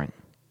different?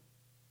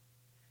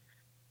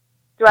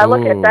 Do I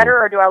look at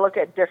better or do I look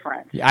at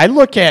different? I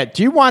look at,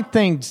 do you want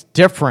things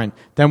different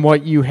than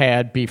what you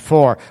had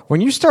before?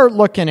 When you start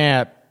looking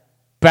at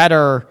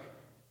better,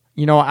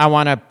 I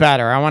want it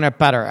better.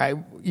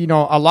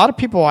 A lot of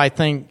people, I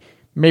think,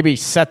 maybe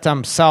set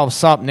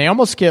themselves up, and they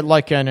almost get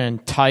like an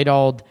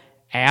entitled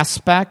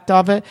aspect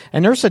of it.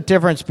 And there's a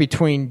difference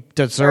between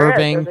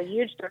deserving. There's a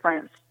huge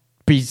difference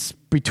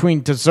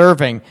between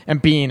deserving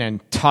and being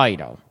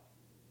entitled.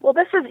 Well,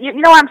 this is, you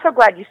know, I'm so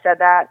glad you said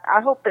that.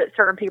 I hope that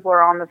certain people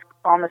are on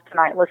this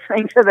tonight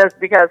listening to this,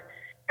 because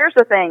here's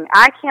the thing.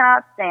 I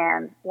cannot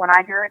stand when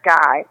I hear a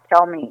guy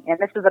tell me, and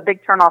this is a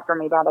big turnoff for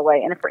me, by the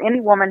way, and for any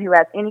woman who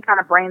has any kind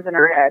of brains in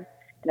her head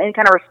and any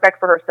kind of respect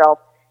for herself,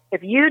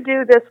 if you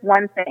do this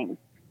one thing,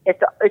 if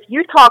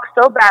you talk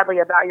so badly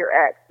about your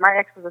ex, my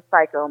ex was a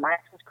psycho, my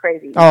ex was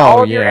crazy,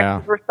 all of your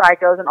exes were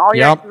psychos, and all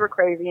your exes were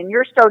crazy, and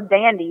you're so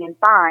dandy and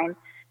fine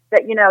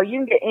that, you know, you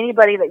can get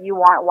anybody that you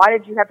want. Why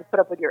did you have to put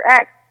up with your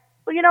ex?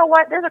 Well, you know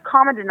what? There's a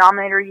common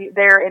denominator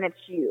there, and it's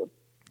you.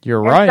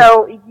 You're right.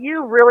 So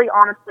you really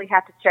honestly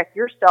have to check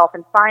yourself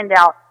and find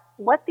out,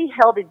 what the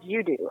hell did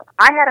you do?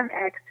 I had an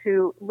ex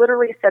who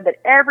literally said that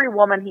every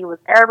woman he was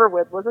ever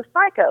with was a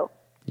psycho.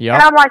 Yep.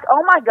 And I'm like,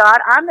 oh my God,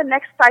 I'm the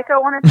next psycho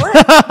on his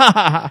list.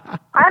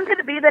 I'm going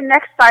to be the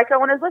next psycho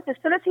on his list. As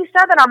soon as he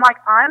said that, I'm like,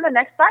 I'm the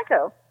next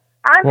psycho.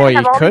 I'm going to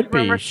have all these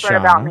rumors spread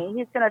about me.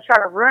 He's going to try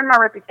to ruin my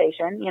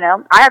reputation. You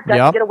know, I have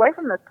got to get away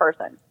from this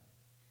person.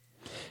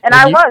 And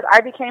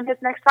I became his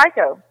next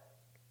psycho.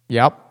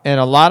 Yep. And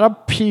a lot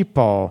of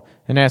people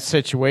in that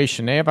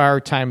situation, they have a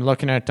hard time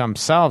looking at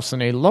themselves,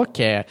 and they look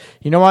at,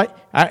 you know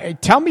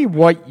what, tell me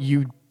what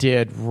you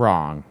did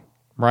wrong,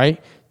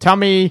 right? Tell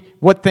me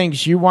what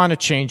things you want to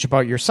change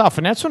about yourself.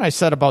 And that's when I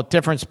said about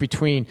difference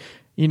between,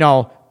 you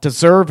know,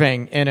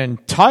 deserving and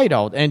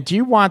entitled. And do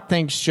you want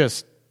things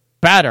just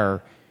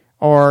better,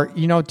 or,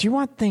 you know, do you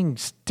want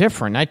things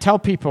different? I tell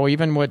people,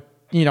 even with,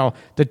 you know,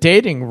 the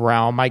dating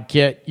realm, I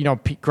get, you know,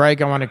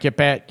 Greg, I want to get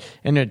back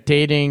in the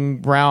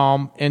dating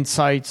realm,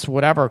 insights,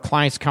 whatever,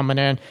 clients coming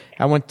in.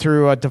 I went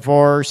through a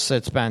divorce.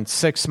 It's been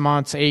 6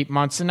 months, 8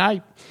 months.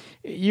 And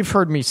you've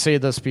heard me say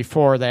this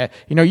before, that,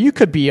 you know, you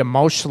could be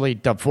emotionally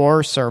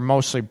divorced or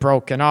emotionally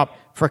broken up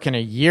freaking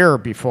a year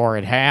before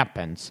it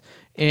happens.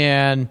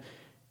 And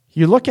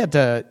you look at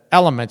the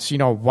elements, you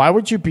know, why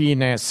would you be in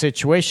that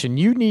situation?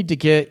 You need to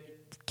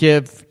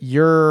give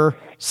your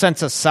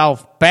sense of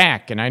self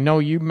back. And I know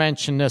you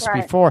mentioned this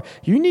before.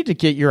 You need to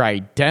get your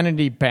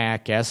identity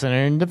back as an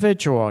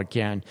individual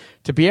again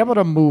to be able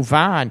to move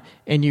on.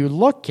 And you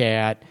look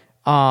at,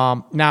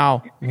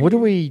 now, what do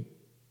we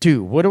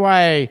do? What do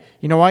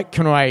you know what?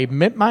 Can I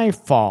admit my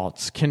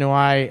faults? Can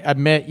I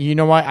admit, you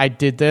know what, I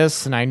did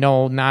this and I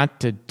know not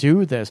to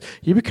do this?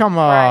 You become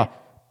a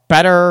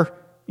better,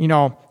 you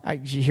know,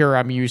 here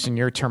I'm using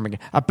your term again,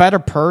 a better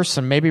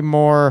person, maybe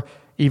more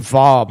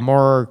evolved,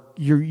 more,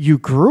 you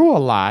grew a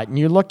lot, and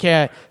you look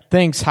at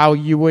things how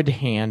you would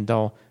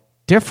handle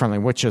differently,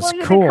 which is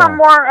cool. You become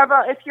more of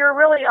if you're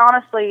really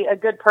honestly a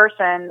good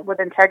person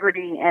with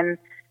integrity, and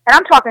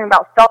I'm talking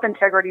about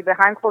self-integrity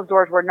behind closed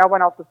doors where no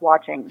one else is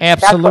watching.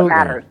 Absolutely. That's what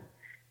matters.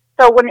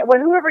 So when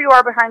whoever you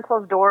are behind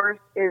closed doors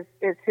is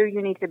who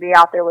you need to be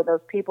out there with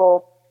those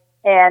people,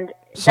 and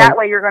that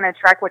way you're going to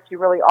attract what you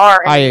really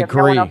are, and you have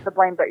no one else to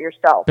blame but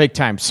yourself. Big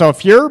time. So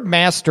if you're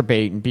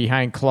masturbating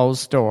behind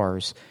closed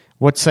doors,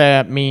 what's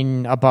that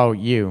mean about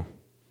you?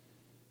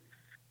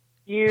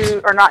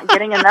 You are not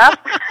getting enough.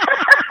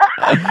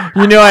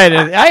 You know,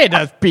 I had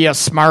to be a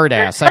smart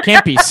ass. I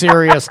can't be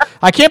serious.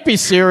 I can't be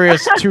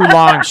serious too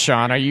long,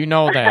 Shauna. You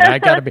know that. I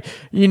got to be,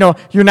 you know,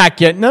 you're not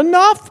getting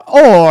enough,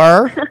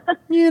 or,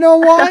 you know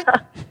what?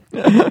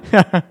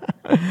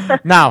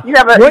 Now, you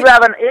have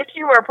an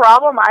issue or a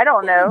problem? I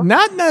don't know.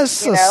 Not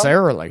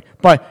necessarily. You know?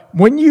 But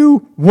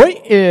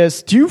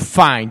do you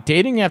find,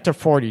 dating after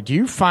 40, do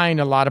you find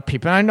a lot of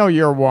people, and I know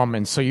you're a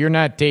woman, so you're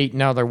not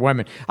dating other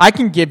women. I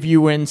can give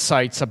you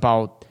insights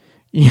about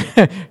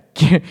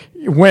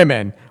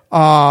women,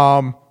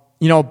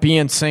 you know,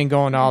 being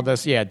single and all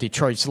this. Yeah,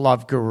 Detroit's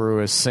love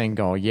guru is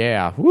single.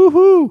 Yeah,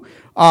 woohoo.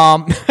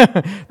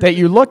 That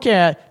you look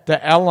at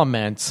the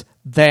elements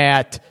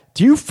that,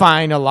 do you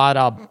find a lot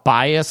of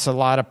bias, a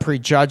lot of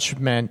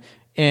prejudgment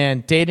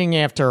in dating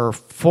after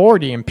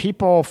 40 and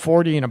people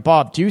 40 and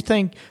above? Do you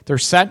think they're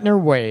set in their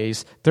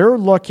ways? They're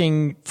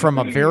looking from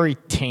a very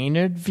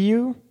tainted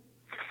view?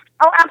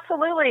 Oh,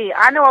 absolutely.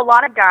 I know a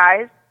lot of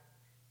guys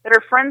that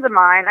are friends of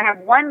mine. I have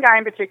one guy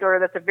in particular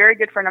that's a very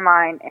good friend of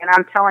mine, and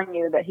I'm telling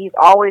you that he's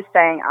always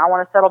saying, I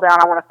want to settle down,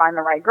 I want to find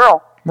the right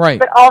girl. Right.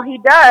 But all he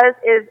does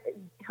is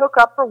hook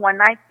up for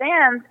one-night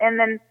stands, and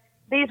then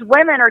these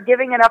women are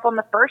giving it up on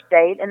the first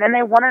date, and then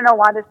they want to know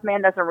why this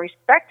man doesn't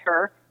respect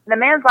her. And the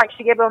man's like,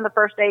 she gave it on the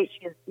first date,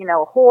 she's, you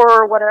know, a whore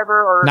or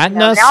whatever. Or not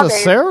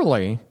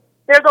necessarily.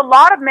 There's a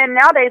lot of men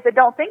nowadays that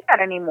don't think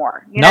that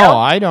anymore. You know? No,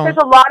 I don't. There's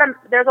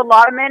a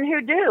lot of men who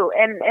do,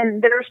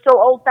 and they're still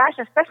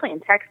old-fashioned, especially in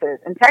Texas.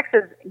 In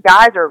Texas,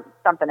 guys are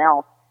something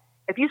else.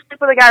 If you sleep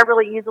with a guy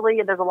really easily,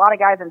 and there's a lot of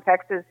guys in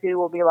Texas who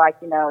will be like,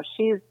 you know,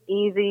 she's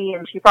easy,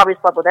 and she probably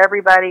slept with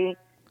everybody,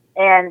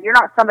 and you're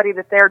not somebody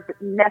that they're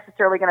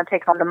necessarily going to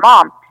take home to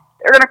mom.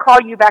 They're going to call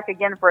you back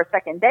again for a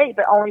second date,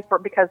 but only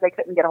because they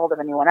couldn't get a hold of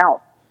anyone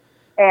else.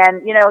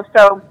 And, you know,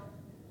 so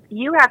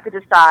you have to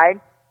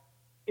decide,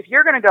 if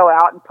you're going to go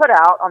out and put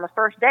out on the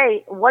first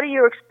date, what are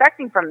you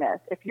expecting from this?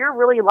 If you're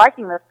really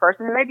liking this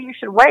person, maybe you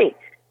should wait.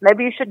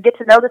 Maybe you should get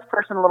to know this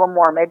person a little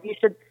more. Maybe you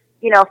should,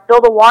 fill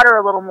the water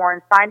a little more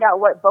and find out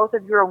what both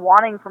of you are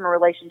wanting from a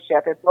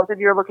relationship. If both of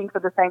you are looking for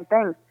the same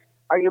things,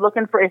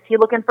 is he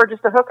looking for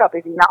just a hookup?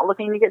 Is he not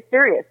looking to get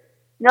serious?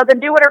 Then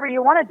do whatever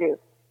you want to do.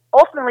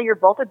 Ultimately, you're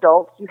both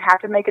adults. You have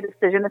to make a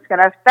decision that's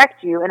going to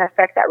affect you and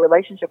affect that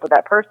relationship with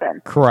that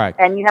person. Correct.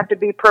 And you have to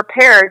be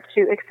prepared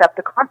to accept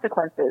the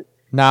consequences.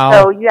 Now,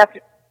 so you have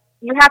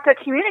to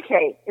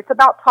communicate. It's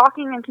about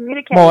talking and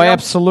communicating. Well,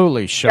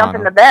 absolutely, Shauna. Jump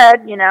into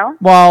bed,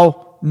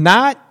 Well,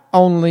 not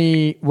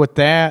only with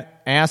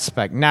that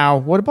aspect. Now,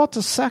 what about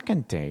the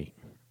second date?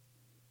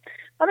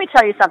 Let me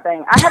tell you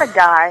something. I had a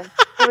guy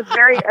who was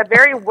a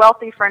very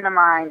wealthy friend of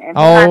mine, and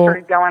he and I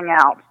started going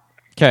out.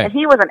 Okay. And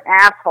he was an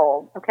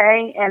asshole,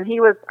 okay? And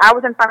I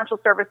was in financial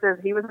services,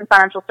 he was in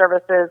financial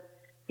services.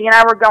 He and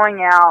I were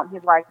going out.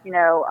 He's like, this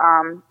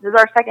is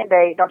our second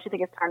date. Don't you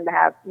think it's time to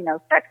have,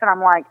 sex? And I'm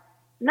like,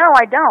 no,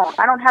 I don't.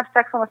 I don't have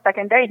sex on the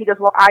second date. He goes,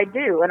 well, I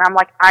do. And I'm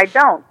like, I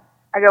don't.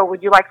 I go,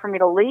 would you like for me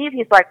to leave?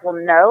 He's like, well,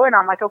 no. And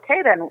I'm like,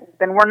 okay, then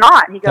we're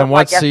not. He goes, then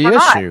what's the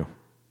issue?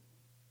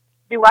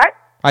 Do what?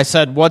 I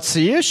said, what's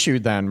the issue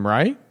then,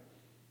 right?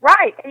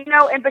 Right.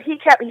 But he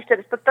said,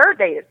 it's the third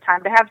date. It's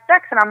time to have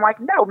sex. And I'm like,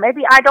 no,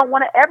 maybe I don't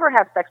want to ever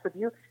have sex with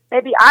you.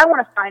 Maybe I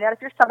want to find out if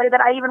you're somebody that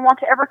I even want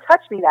to ever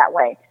touch me that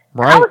way.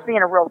 Right. I was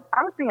being a real,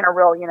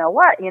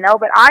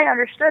 but I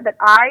understood that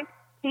I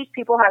teach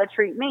people how to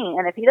treat me.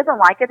 And if he doesn't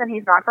like it, then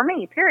he's not for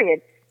me,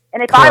 period.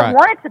 And if Correct. I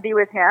wanted to be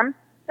with him,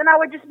 then I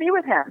would just be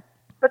with him.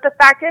 But the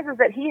fact is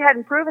that he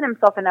hadn't proven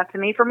himself enough to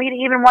me for me to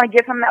even want to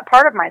give him that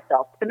part of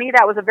myself. To me,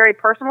 that was a very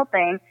personal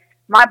thing.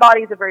 My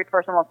body is a very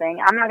personal thing.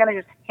 I'm not going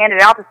to just hand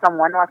it out to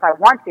someone unless I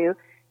want to.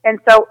 And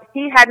so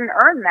he hadn't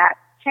earned that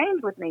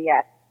change with me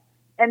yet.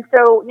 And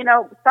so,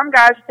 some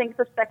guys think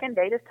the second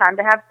date is time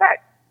to have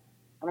sex.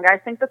 Some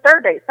guys think the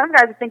third date. Some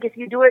guys think if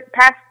you do it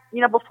past,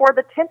 before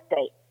the 10th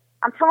date.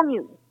 I'm telling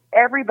you,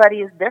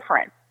 everybody is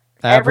different.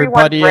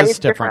 Everybody is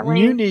different.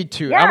 You need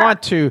to, I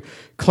want to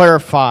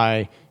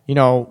clarify,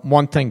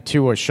 one thing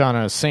too, what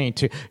Shauna is saying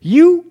too.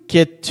 You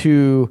get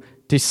to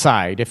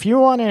decide if you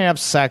want to have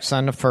sex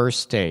on the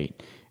first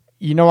date.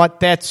 You know what?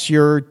 That's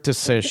your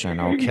decision,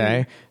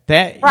 okay?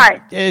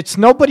 Right. It's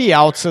nobody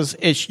else's.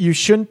 You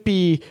shouldn't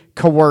be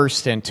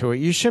coerced into it.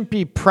 You shouldn't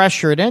be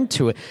pressured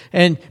into it.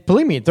 And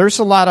believe me, there's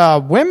a lot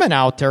of women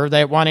out there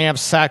that want to have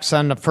sex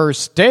on the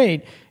first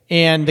date,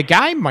 and the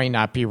guy might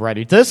not be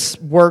ready. This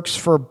works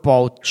for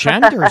both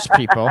genders,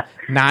 people,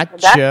 not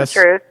just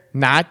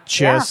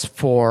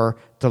for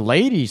the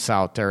ladies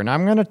out there. And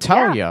I'm going to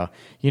tell you,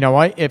 you know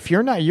what? If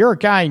you're a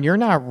guy and you're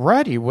not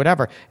ready,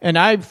 whatever. And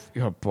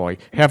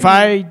have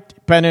I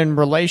been in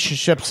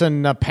relationships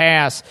in the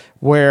past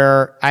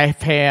where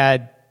I've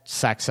had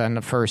sex on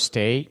the first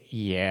date?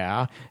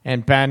 Yeah.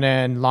 And been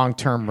in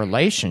long-term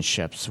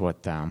relationships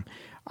with them.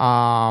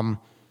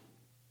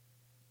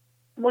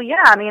 Well,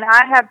 yeah,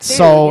 I have too.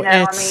 So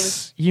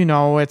that's why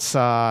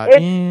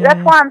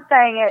I'm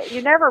saying it.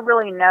 You never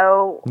really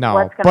know what's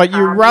going to come. But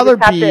you'd rather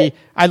be,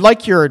 I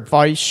like your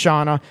advice,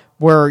 Shauna,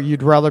 where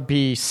you'd rather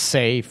be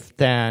safe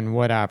than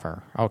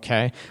whatever,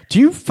 okay?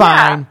 Do you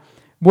find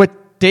with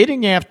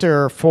dating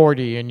after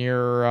 40 and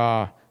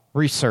your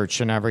research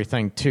and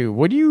everything too,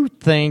 what do you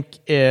think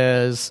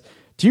the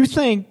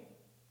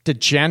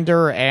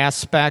gender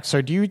aspects,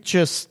 or do you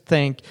just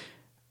think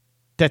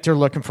that they're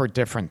looking for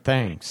different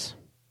things?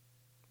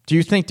 Do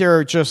you think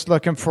they're just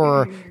looking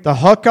for the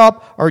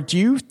hookup, or do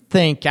you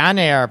think, on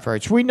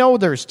average, we know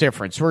there's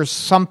difference, where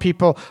some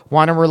people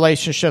want a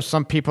relationship,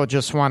 some people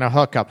just want a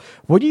hookup.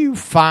 What do you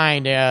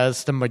find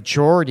as the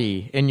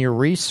majority in your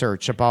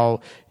research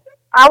about?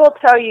 I will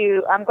tell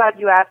you, I'm glad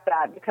you asked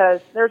that,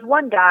 because there's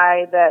one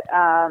guy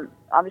that,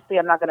 obviously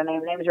I'm not going to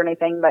name names or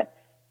anything, but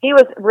he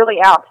was really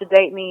out to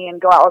date me and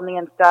go out with me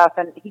and stuff,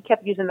 and he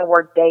kept using the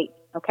word date,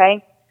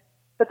 okay?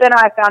 But then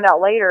I found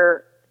out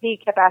later, he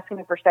kept asking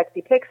me for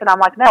sexy pics, and I'm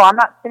like, no, I'm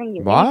not sending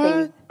you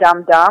anything,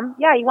 dumb.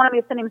 Yeah, you wanted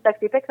me to send him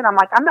sexy pics, and I'm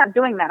like, I'm not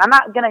doing that. I'm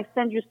not going to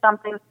send you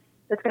something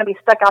that's going to be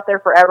stuck out there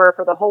forever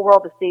for the whole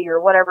world to see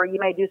or whatever. You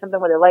may do something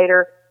with it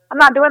later. I'm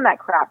not doing that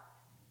crap.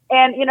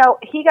 And,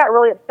 he got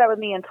really upset with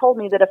me and told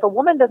me that if a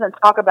woman doesn't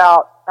talk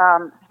about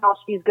how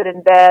she's good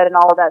in bed and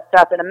all of that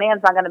stuff, then a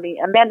man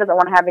doesn't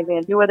want to have anything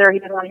to do with her. He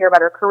doesn't want to hear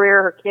about her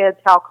career, her kids,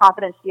 how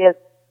confident she is.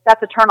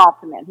 That's a turn-off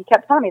to men. He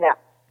kept telling me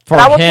that. But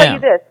I will tell you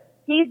this.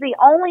 He's the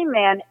only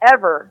man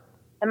ever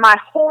in my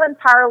whole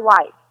entire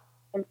life,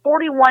 in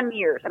 41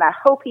 years, and I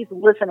hope he's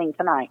listening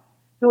tonight,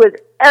 who has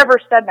ever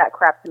said that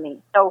crap to me.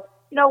 So,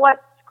 you know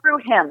what? Screw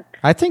him.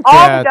 I think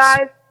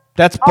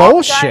that's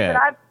bullshit.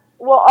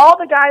 All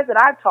the guys that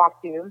I've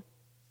talked to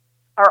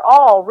are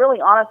all really,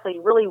 honestly,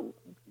 really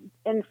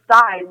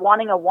inside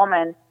wanting a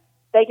woman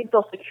they can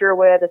feel secure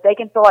with, that they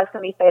can feel like is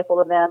going to be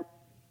faithful to them,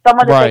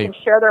 someone that they can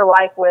share their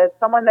life with,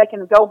 someone they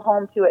can go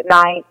home to at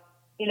night.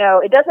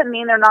 It doesn't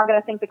mean they're not going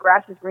to think the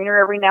grass is greener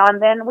every now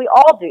and then. We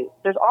all do.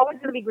 There's always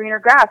going to be greener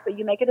grass, but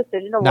you make a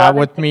decision to love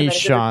with me,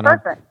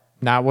 Shauna.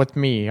 Not with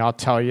me. I'll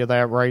tell you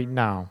that right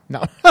now.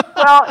 No.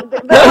 Well,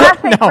 but when I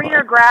say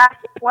greener grass,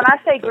 what I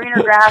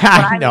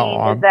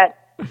mean is that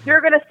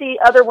you're going to see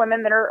other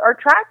women that are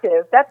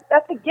attractive. That's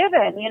a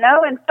given, you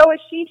know, and so is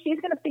she. She's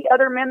going to see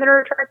other men that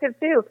are attractive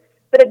too.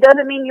 But it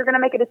doesn't mean you're going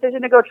to make a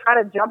decision to go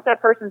try to jump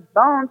that person's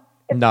bones.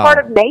 It's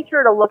part of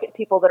nature to look at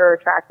people that are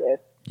attractive.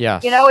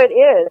 Yes. You know, it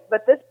is.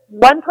 But this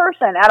one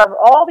person, out of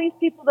all these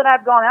people that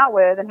I've gone out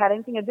with and had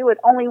anything to do with,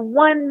 only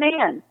one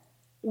man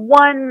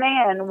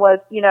was,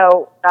 you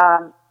know,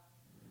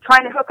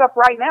 trying to hook up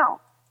right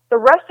now. The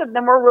rest of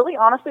them were really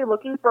honestly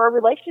looking for a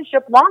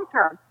relationship long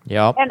term.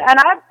 Yep. And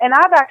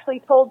I've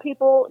actually told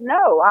people,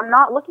 no, I'm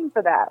not looking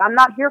for that. I'm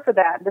not here for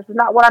that. This is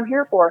not what I'm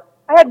here for.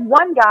 I had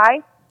one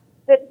guy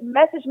that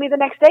messaged me the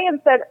next day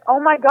and said, "Oh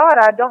my God,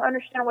 I don't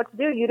understand what to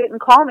do. You didn't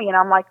call me." And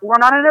I'm like, "We're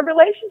not in a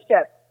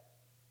relationship.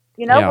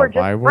 You know, we're just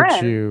why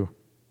friends." Would you?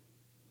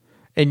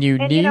 And you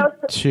need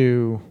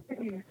to.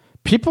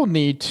 People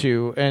need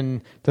to,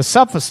 and the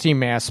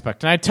self-esteem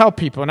aspect. And I tell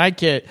people, and I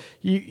get,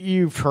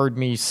 you've heard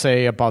me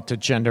say about the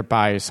gender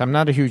bias. I'm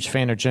not a huge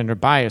fan of gender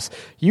bias.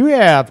 You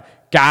have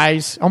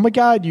guys, oh my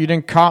God, you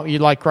didn't call, you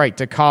like, right,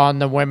 to call on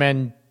the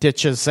women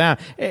ditches them.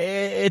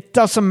 It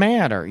doesn't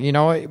matter. You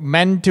know,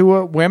 men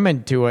do it, women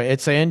do it.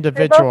 It's an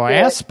individual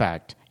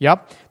aspect.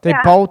 Yep. They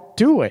both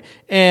do it.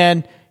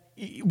 And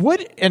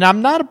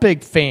I'm not a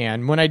big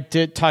fan when I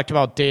talked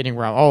about dating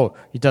around,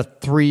 the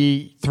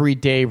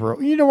 3-day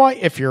rule. You know what?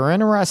 If you're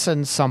interested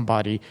in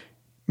somebody,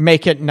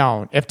 make it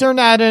known. If they're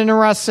not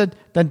interested,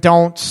 then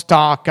don't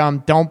stalk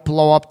them. Don't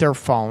blow up their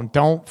phone.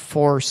 Don't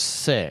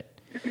force it.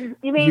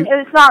 You mean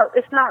it's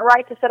not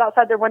right to sit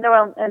outside their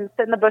window and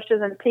sit in the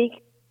bushes and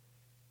peek?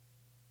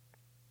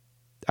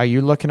 Are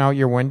you looking out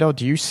your window?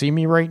 Do you see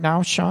me right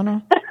now,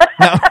 Shauna?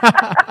 No.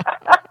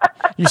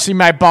 You see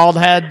my bald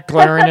head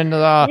glaring into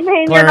the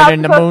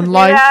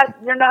moonlight?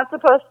 You're not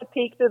supposed to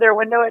peek through their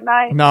window at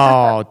night?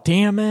 No,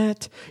 damn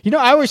it. You know,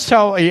 I always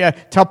tell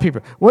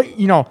people,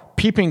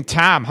 peeping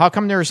Tom, how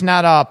come there's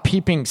not a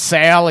peeping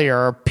Sally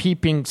or a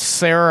peeping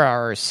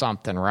Sarah or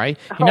something, right?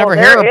 You never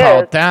hear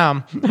about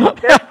them.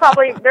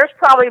 There's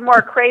probably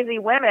more crazy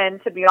women,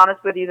 to be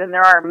honest with you, than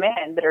there are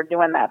men that are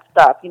doing that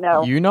stuff, you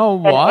know. You know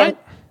what? And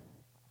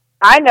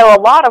I know a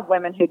lot of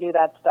women who do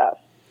that stuff.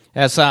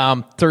 That's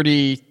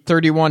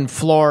 31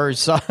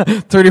 floors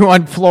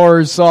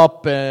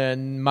up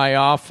in my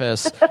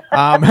office.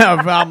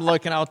 I'm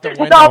looking out the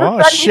window. All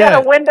of a sudden you had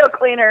a window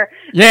cleaner.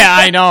 Yeah,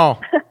 I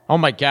know. Oh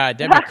my God,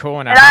 that'd be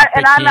cool in a hot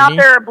bikini.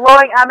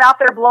 I'm out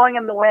there blowing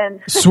in the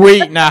wind.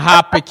 Sweet, in a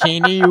hot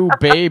bikini, ooh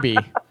baby.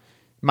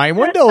 My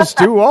windows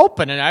do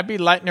open, and I'd be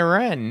letting her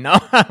in. No.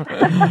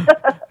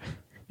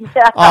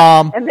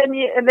 Yeah. And then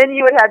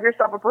you would have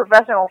yourself a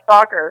professional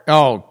stalker.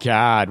 Oh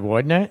God,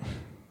 wouldn't it?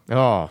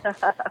 Oh,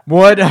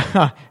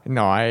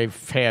 no,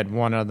 I've had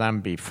one of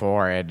them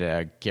before I had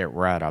to get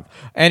rid of.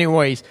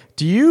 Anyways,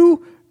 do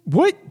you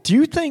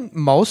think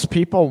most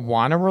people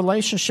want a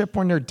relationship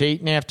when they're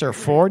dating after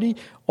 40,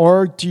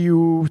 or do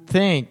you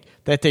think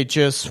that they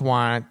just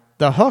want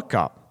the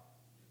hookup?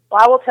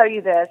 Well, I will tell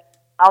you this.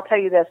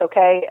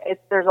 Okay?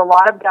 There's a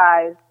lot of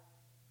guys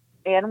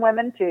and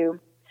women too,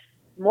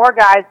 more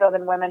guys though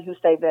than women who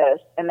say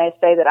this, and they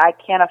say that I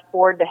can't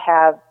afford to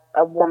have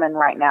a woman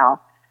right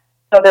now.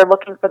 So they're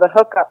looking for the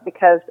hookup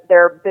because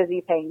they're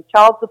busy paying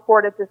child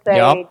support at this age.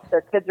 Yep.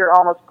 Their kids are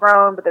almost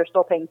grown, but they're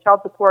still paying child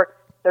support.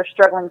 They're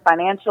struggling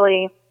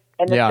financially.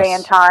 In this day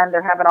and time,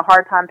 they're having a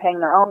hard time paying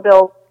their own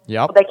bills.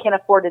 Yep. So they can't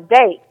afford to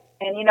date.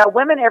 And, you know,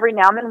 women every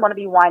now and then want to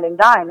be wined and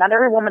dined. Not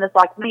every woman is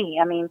like me.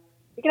 I mean,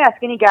 you can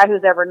ask any guy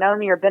who's ever known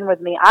me or been with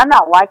me. I'm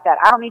not like that.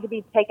 I don't need to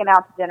be taken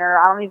out to dinner.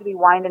 I don't need to be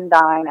wined and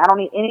dined. I don't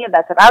need any of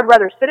that stuff. I would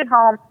rather sit at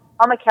home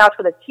on the couch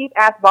with a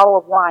cheap-ass bottle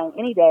of wine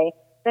any day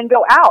than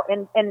go out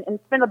and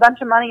spend a bunch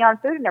of money on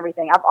food and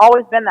everything. I've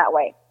always been that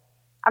way.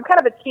 I'm kind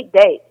of a cheap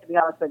date, to be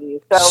honest with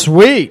you. So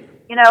sweet.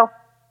 You know,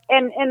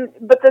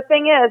 but the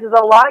thing is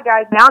a lot of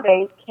guys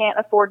nowadays can't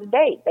afford to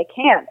date. They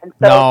can't. And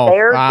so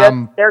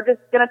they're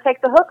just going to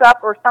take the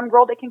hookup or some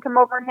girl that can come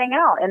over and hang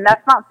out. And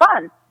that's not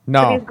fun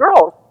for these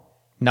girls.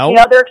 No. You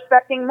know, they're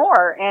expecting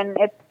more. And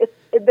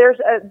there's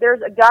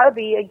got to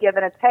be a give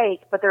and a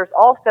take, but there's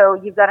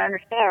also, you've got to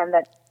understand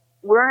that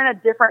we're in a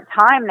different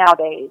time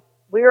nowadays.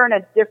 We're in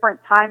a different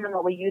time than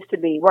what we used to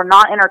be. We're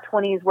not in our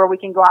 20s where we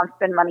can go out and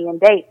spend money and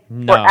date.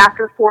 No. We're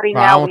after 40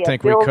 now. I don't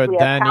think we could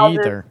then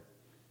either.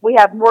 We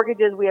have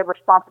mortgages. We have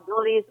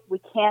responsibilities.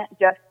 We can't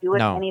just do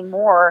it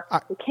anymore.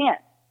 We can't.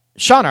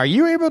 Sean, are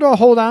you able to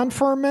hold on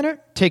for a minute?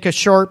 Take a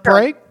short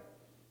break?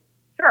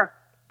 Sure.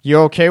 You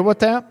okay with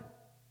that?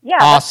 Yeah,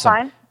 awesome.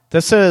 That's fine.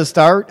 This is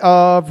the Art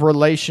of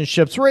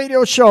Relationships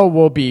radio show.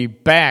 We'll be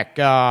back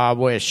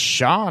with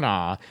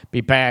Shauna. Be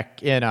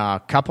back in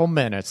a couple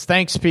minutes.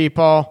 Thanks,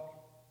 people.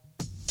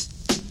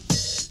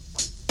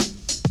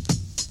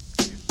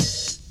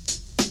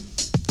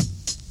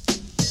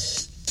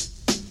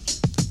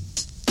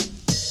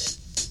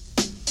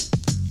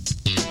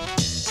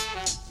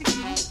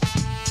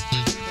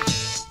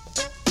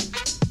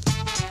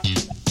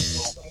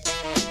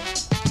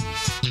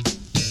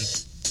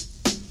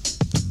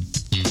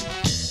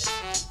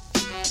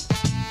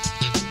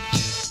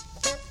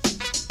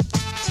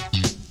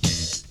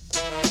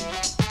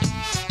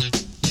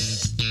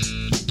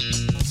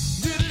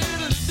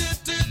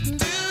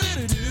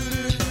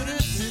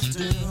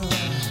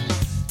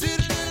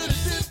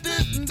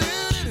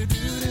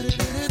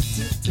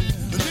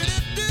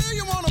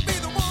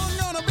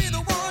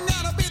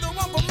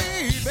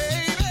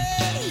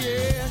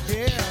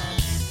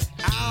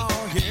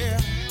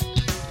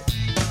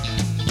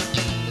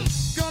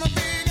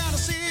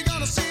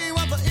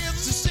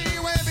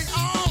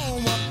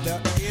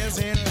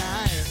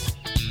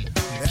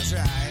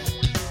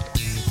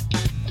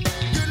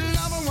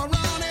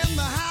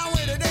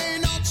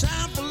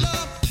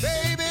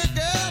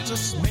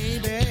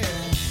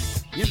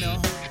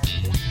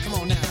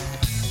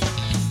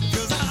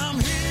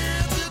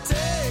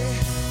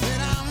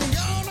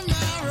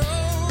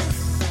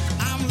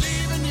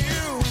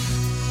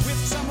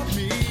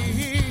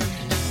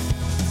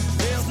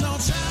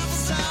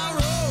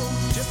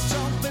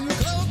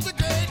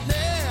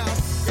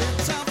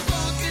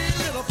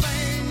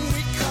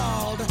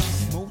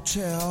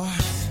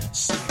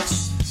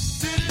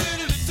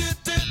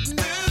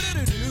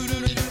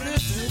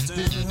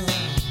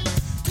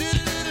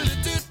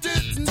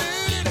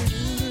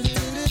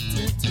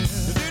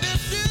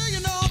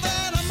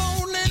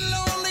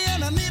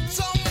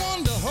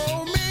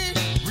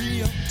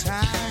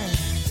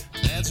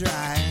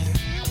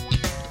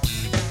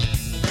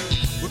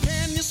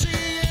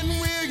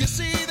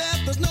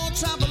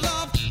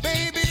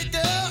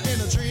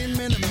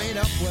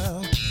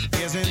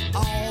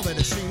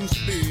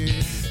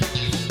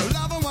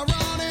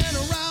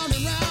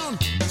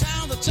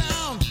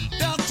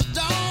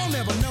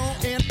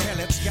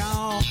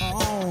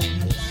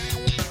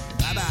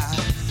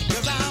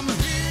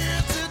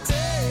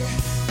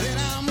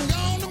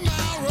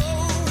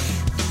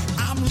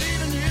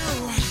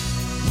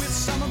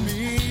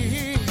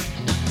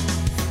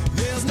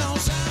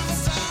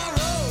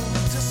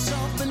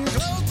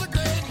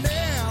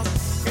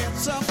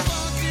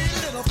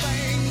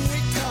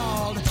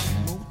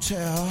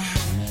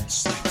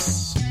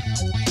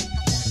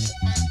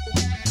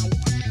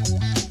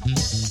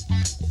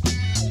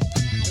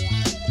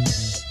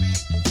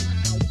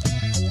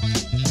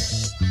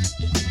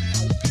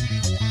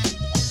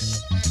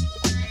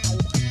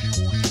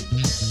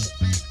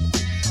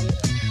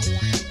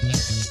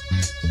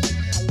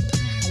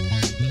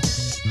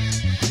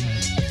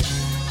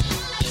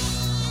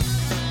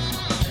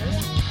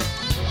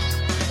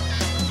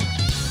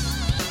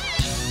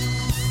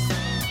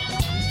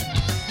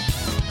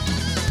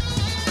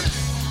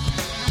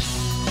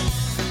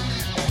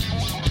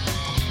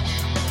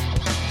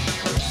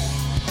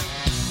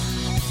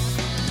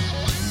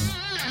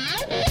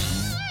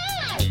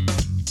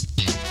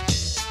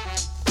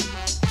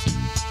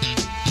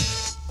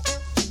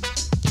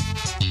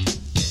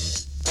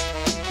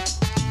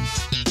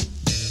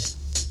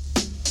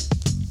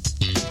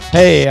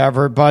 Hey,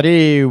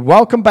 everybody.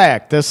 Welcome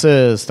back. This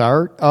is the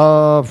Art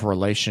of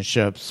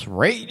Relationships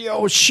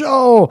radio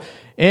show,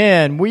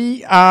 and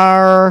we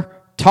are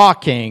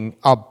talking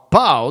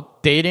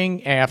about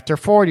dating after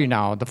 40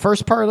 now. The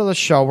first part of the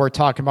show, we're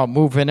talking about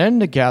moving in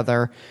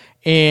together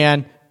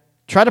and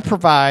try to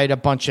provide a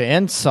bunch of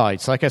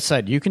insights. Like I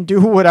said, you can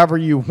do whatever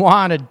you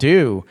want to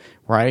do,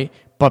 right?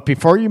 But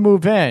before you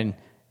move in,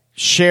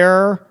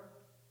 share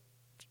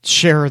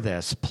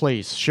this,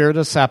 please. Share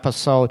this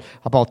episode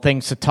about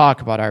things to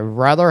talk about. I'd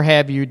rather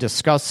have you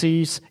discuss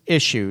these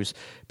issues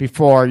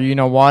before, you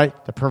know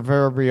what, the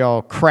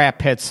proverbial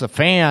crap hits the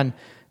fan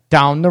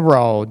down the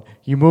road.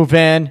 You move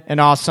in, and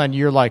all of a sudden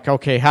you're like,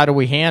 okay, how do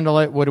we handle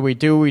it? What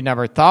do? We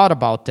never thought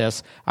about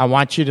this. I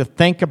want you to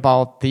think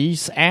about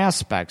these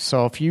aspects.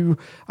 So if you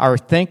are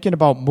thinking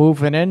about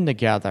moving in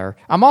together,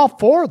 I'm all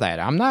for that.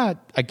 I'm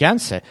not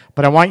against it.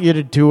 But I want you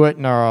to do it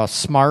in a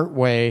smart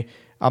way,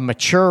 a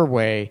mature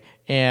way,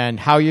 and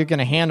how you're going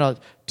to handle it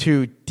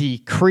to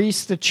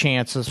decrease the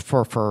chances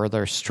for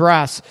further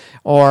stress.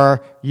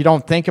 Or you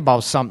don't think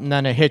about something,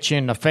 then it hits you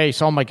in the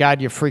face. Oh, my God,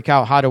 you freak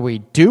out. How do we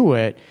do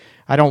it?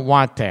 I don't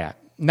want that.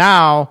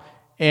 Now,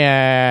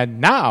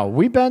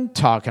 we've been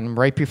talking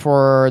right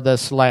before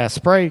this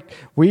last break,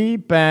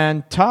 we've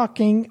been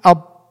talking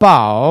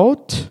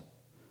about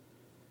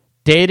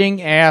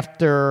dating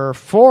after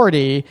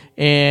 40,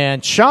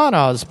 and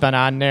Shauna's been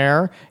on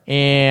there.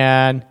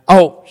 And,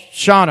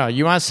 Shauna,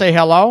 you want to say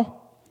hello?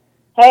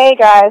 Hey,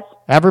 guys.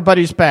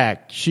 Everybody's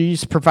back.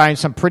 She's providing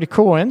some pretty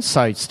cool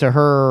insights to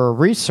her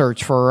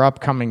research for her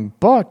upcoming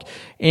book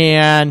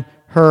and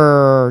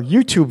her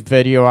YouTube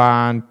video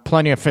on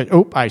Plenty of Fish.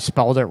 Oop, I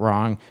spelled it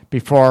wrong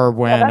before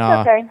when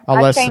that's okay.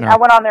 a listener. I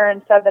went on there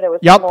and said that it was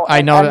Yep,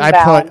 I know. Unbound.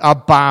 I put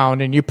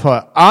abound and you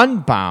put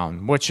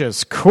unbound, which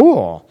is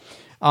cool.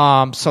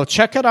 So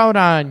check it out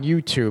on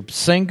YouTube,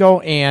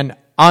 Single and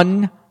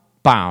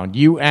Unbound,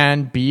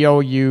 UNBOUND.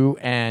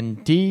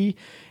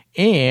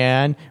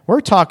 And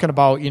we're talking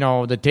about,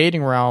 the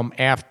dating realm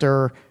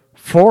after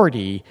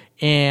 40.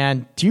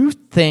 And do you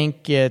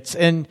think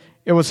and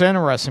it was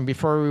interesting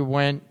before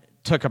we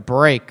took a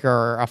break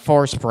or a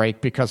forced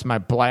break because my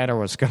bladder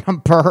was going to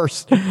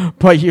burst.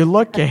 But you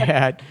look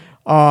at,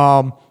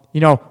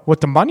 with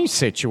the money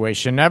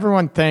situation,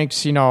 everyone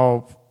thinks,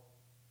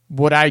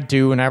 what I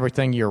do and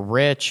everything, you're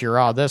rich, you're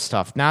all this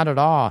stuff. Not at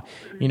all.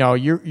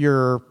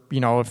 You're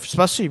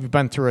especially if you've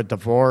been through a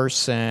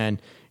divorce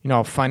and,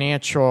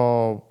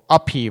 financial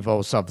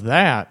upheavals of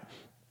that.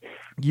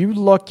 You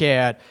look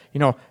at,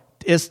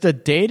 is the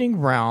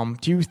dating realm,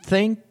 do you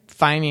think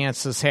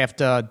finances have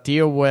to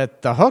deal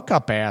with the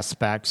hookup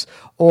aspects,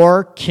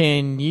 or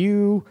can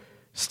you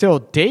still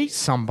date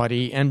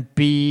somebody and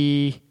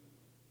be,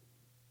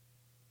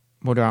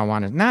 what do I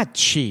want to, not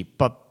cheap,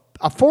 but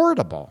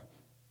affordable?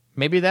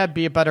 Maybe that'd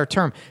be a better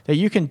term, that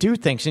you can do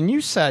things. And you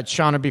said,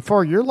 Shauna,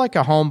 before, you're like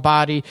a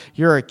homebody,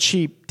 you're a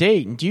cheap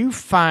date. And do you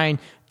find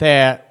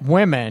that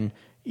women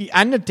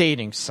on the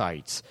dating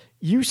sites,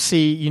 you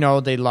see,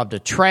 they love to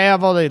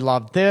travel, they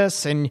love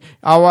this, and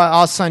all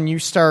of a sudden you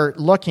start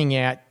looking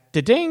at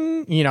the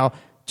ding,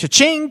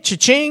 cha-ching,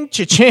 cha-ching,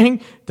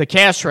 cha-ching, the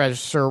cash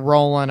register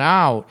rolling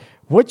out.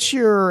 What's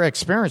your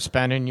experience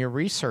been in your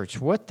research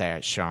with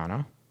that,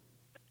 Shauna?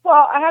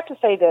 Well, I have to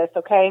say this,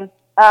 okay?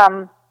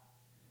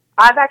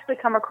 I've actually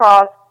come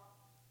across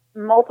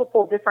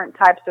multiple different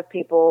types of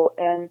people,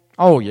 and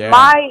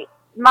my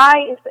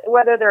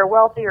whether they're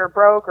wealthy or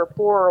broke or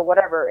poor or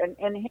whatever,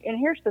 and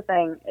here's the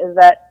thing, is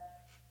that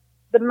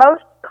the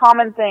most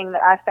common thing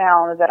that I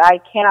found that I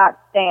cannot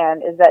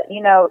stand is that,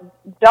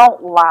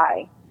 don't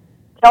lie.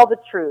 Tell the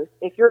truth.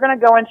 If you're going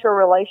to go into a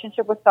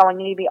relationship with someone,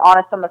 you need to be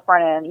honest on the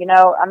front end.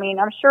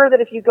 I'm sure that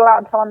if you go out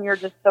and tell them you're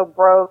just so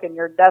broke and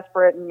you're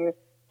desperate and you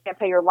can't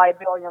pay your light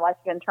bill and your lights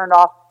getting turned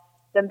off,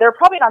 then they're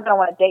probably not going to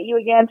want to date you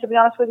again, to be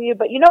honest with you.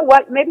 But you know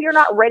what? Maybe you're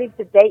not ready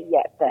to date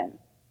yet then.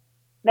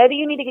 Maybe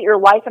you need to get your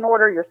life in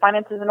order, your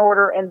finances in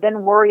order, and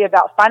then worry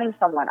about finding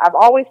someone. I've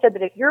always said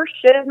that if your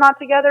shit is not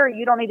together,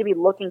 you don't need to be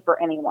looking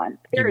for anyone,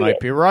 period. You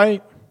might be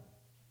right.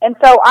 And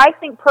so I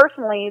think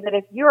personally that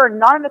if you are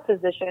not in a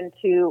position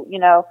to,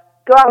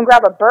 go out and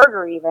grab a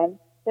burger even,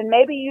 then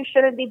maybe you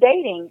shouldn't be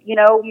dating. You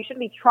shouldn't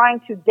be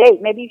trying to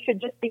date. Maybe you should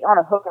just be on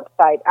a hookup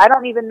site. I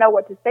don't even know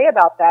what to say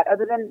about that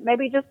other than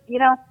maybe just,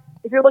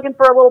 if you're looking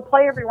for a little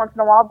play every once in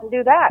a while, to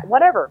do that,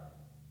 whatever.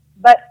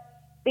 But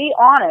be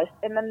honest.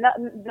 And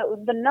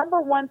the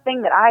number one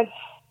thing that I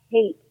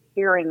hate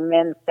hearing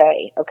men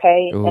say,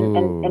 okay,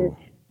 and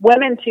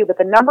women too, but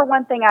the number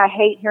one thing I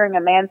hate hearing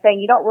a man saying,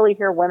 you don't really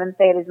hear women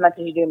say it as much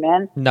as you do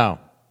men. No.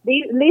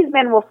 These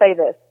men will say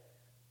this,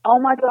 oh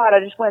my God, I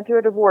just went through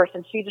a divorce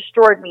and she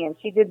destroyed me and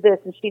she did this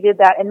and she did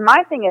that. And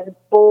my thing is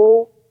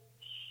bullshit,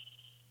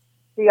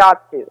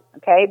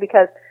 okay,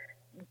 because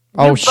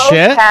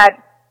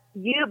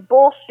you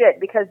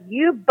bullshit because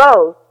you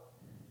both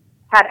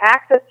had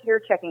access to your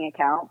checking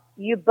account.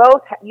 You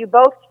both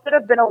should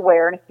have been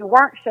aware, and if you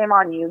weren't, shame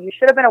on you. You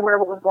should have been aware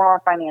of what was going on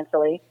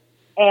financially.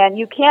 And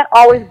you can't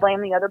always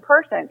blame the other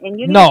person. And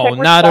you need no, to take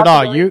not at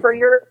all. for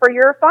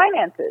your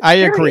finances. I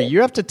agree.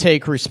 You have to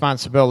take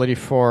responsibility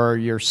for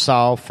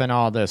yourself and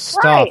all this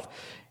stuff. Right.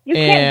 You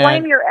can't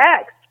blame your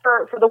ex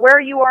for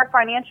where you are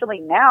financially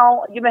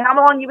now. How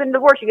long you been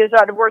divorced? You guys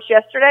got divorced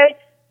yesterday?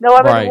 No,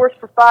 I've been divorced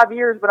for 5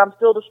 years, but I'm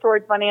still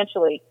destroyed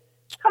financially.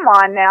 Come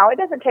on now. It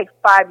doesn't take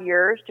 5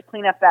 years to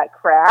clean up that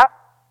crap.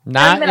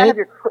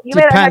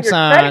 Depends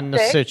on the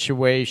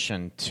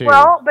situation, too.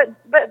 Well, but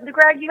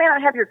Greg, you may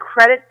not have your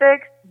credit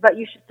fixed, but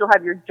you should still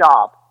have your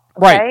job.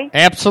 Okay? Right.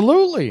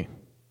 Absolutely.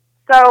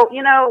 So,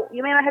 you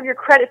may not have your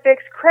credit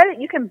fixed. Credit,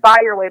 you can buy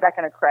your way back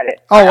into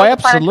credit. Oh, I was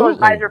absolutely. a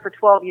financial advisor for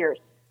 12 years.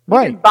 You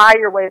can buy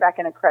your way back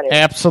into credit.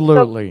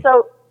 Absolutely.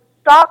 So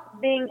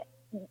stop being...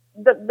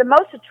 The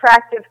most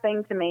attractive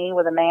thing to me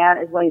with a man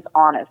is when he's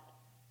honest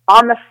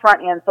on the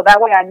front end. So that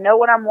way I know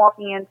what I'm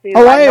walking into.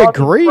 Oh, I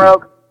agree.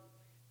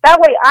 That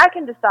way I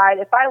can decide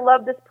if I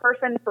love this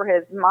person for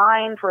his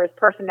mind, for his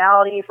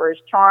personality, for his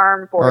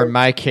charm, or in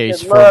my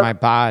case, for my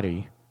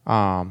body.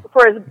 For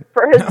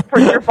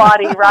your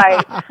body,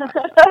 right.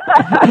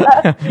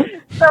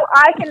 So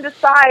I can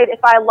decide if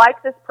I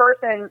like this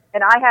person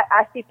and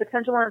I see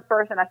potential in this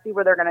person, I see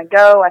where they're going to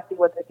go, I see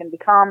what they can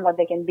become, what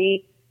they can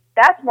be.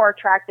 That's more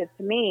attractive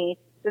to me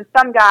than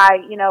some guy,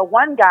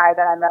 one guy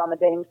that I met on the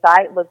dating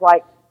site was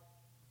like,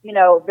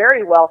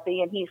 very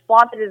wealthy and he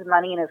flaunted his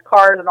money and his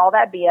cars and all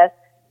that BS.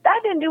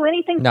 That didn't do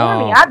anything for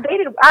me. I've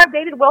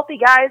dated wealthy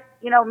guys,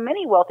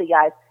 many wealthy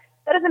guys.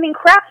 That doesn't mean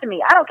crap to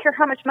me. I don't care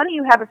how much money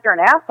you have if you're an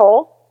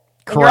asshole.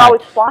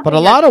 Correct. But a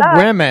lot of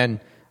women,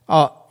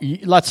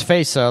 let's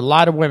face it, a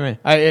lot of women,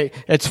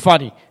 it's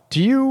funny.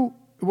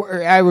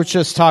 I was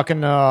just talking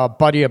to a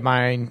buddy of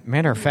mine,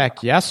 matter of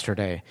fact,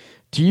 yesterday.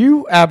 Do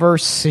you ever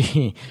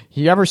see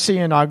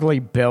an ugly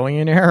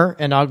billionaire,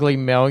 an ugly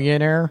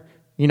millionaire?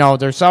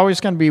 There's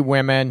always going to be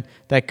women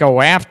that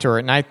go after it.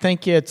 And I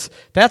think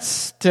that's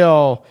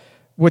still,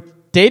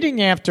 with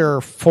dating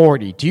after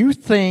 40, do you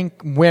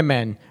think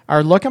women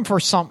are looking for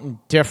something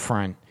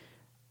different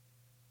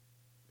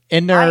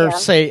in their,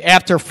 say,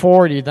 after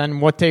 40 than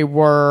what they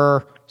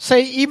were,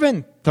 say,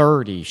 even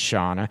 30,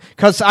 Shauna?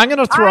 Because I'm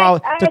going to throw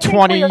out the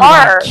 20, you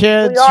want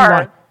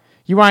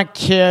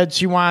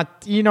kids, you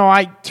want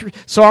kids,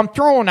 so I'm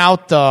throwing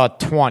out the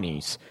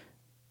 20s.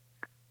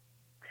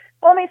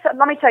 Well,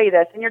 let me tell you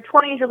this. In your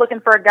 20s, you're looking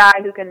for a guy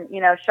who can,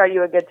 show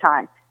you a good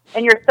time.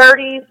 In your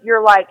 30s,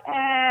 you're like,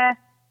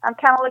 I'm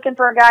kind of looking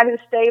for a guy who's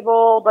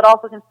stable, but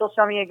also can still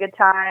show me a good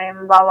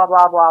time, blah, blah,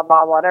 blah, blah,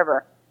 blah,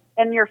 whatever.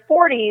 In your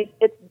 40s,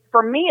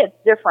 for me, it's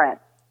different.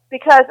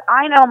 Because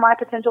I know my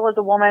potential as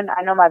a woman.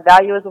 I know my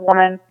value as a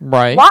woman.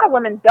 Right. A lot of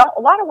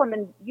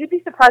women, you'd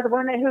be surprised at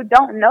women who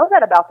don't know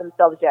that about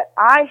themselves yet.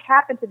 I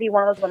happen to be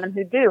one of those women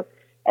who do.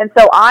 And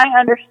so I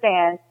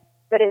understand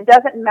that it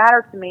doesn't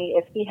matter to me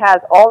if he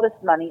has all this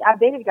money. I've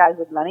dated guys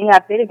with money.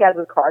 I've dated guys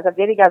with cars. I've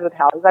dated guys with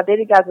houses. I've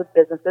dated guys with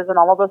businesses and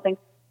all of those things.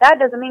 That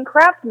doesn't mean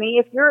crap to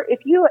me. If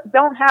you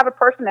don't have a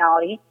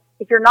personality,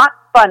 if you're not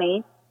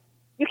funny,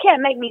 you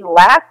can't make me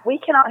laugh. We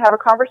cannot have a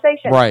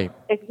conversation. Right.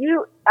 I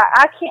can't,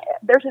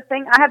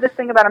 I have this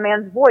thing about a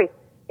man's voice.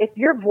 If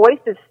your voice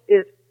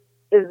is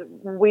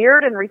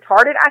weird and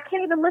retarded, I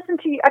can't even listen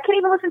to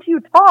you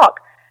talk.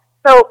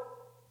 So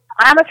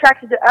I'm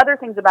attracted to other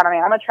things about a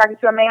man. I'm attracted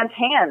to a man's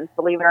hands,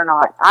 believe it or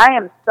not. I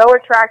am so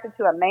attracted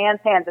to a man's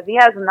hands. If he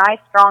has nice,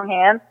 strong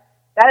hands,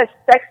 that is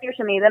sexier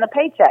to me than a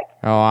paycheck.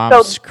 Oh,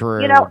 I'm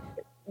screwed.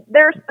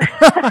 There's...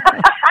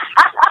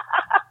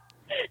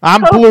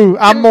 I'm blue.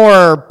 I'm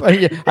more.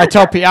 I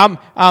tell people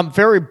I'm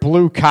very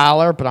blue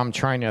collar, but I'm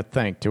trying to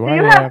think. Do you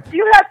have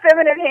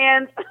feminine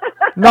hands?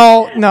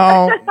 No.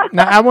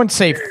 I wouldn't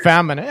say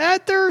feminine.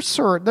 There's.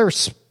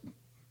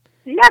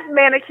 You have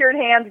manicured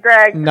hands,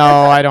 Greg. No,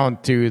 I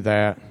don't do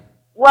that.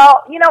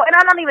 Well, and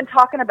I'm not even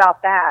talking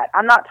about that.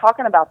 I'm not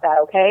talking about that.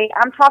 Okay,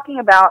 I'm talking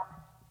about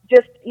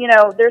just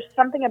there's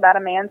something about a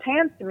man's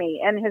hands to me,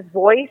 and his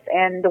voice,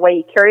 and the way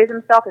he carries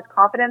himself, his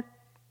confidence.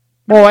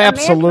 Well,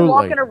 absolutely. A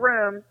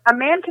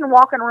man can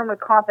walk in a room with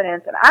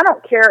confidence, and I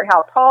don't care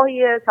how tall he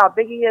is, how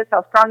big he is,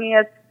 how strong he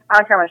is. I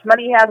don't care how much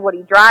money he has, what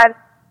he drives.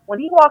 When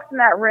he walks in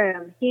that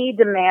room, he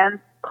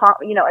demands,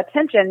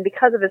 attention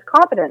because of his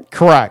confidence.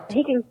 Correct.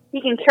 He can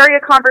carry a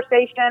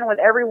conversation with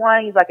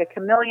everyone. He's like a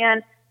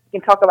chameleon. He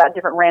can talk about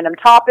different random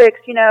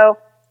topics. To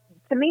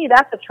me,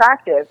 that's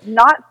attractive.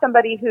 Not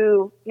somebody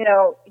who,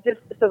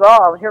 just says,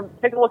 "Oh, here,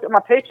 take a look at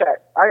my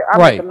paycheck. I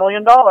right. make $1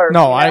 million."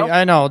 No,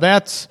 I know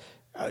that's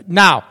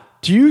now.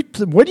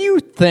 What do you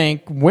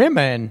think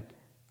women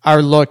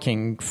are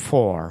looking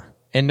for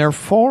in their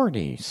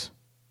 40s?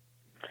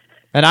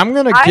 And I'm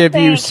going to give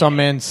you some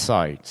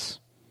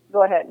insights.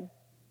 Go ahead.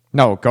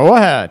 No, go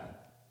ahead.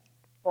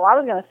 Well, I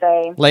was going to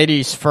say...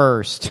 Ladies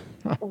first.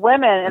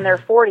 Women in their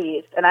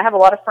 40s, and I have a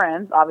lot of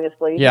friends,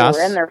 obviously, yes.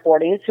 who are in their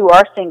 40s, who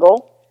are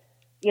single.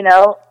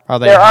 Are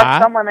they there hot?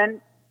 Are some women...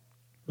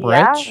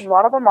 Rich? Yeah, a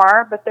lot of them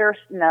are, but there's...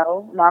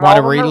 No, not Want all of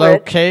them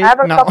relocate? are rich. I have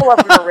a couple of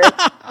them are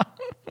rich.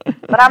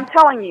 But I'm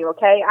telling you,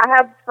 okay, I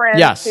have friends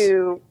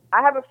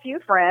I have a few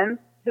friends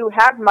who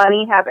have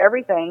money, have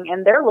everything,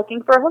 and they're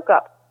looking for a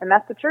hookup. and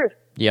that's the truth.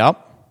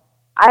 Yep.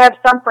 I have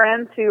some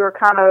friends who are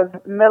kind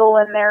of middle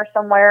in there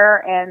somewhere,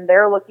 and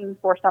they're looking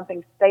for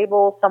something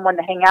stable, someone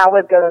to hang out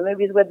with, go to the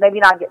movies with, maybe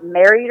not get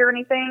married or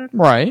anything.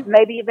 Right.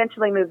 Maybe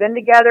eventually move in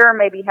together,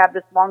 maybe have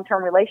this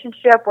long-term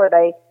relationship where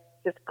they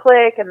just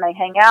click and they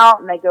hang out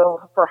and they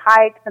go for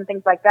hikes and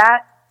things like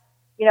that.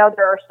 You know,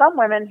 there are some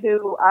women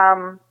who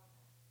are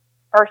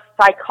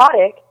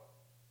psychotic,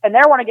 and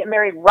they want to get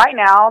married right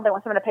now. They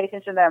want someone to pay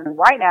attention to them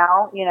right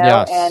now, you know.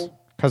 Yes. And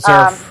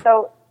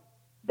so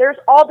there's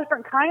all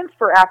different kinds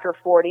for after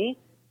 40,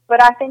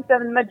 but I think the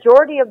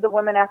majority of the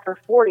women after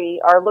 40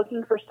 are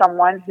looking for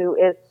someone who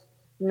is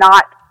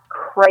not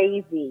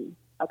crazy,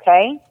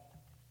 okay?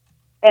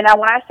 And now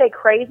when I say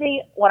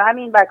crazy, what I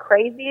mean by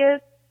crazy is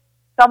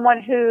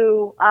someone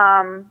who,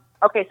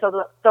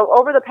 so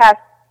over the past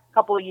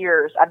couple of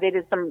years, I've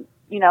dated some,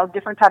 you know,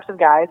 different types of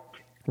guys.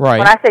 Right.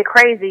 When I say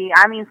crazy,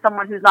 I mean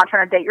someone who's not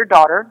trying to date your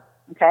daughter,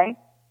 okay?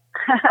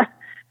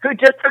 Who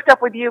just hooked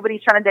up with you, but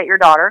he's trying to date your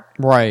daughter.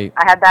 Right.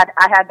 I had that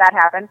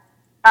happen.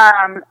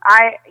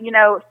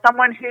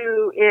 Someone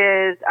who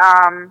is,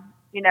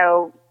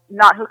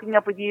 not hooking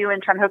up with you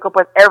and trying to hook up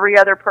with every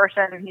other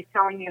person, and he's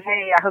telling you,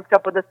 hey, I hooked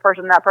up with this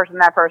person, that person,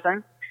 that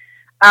person.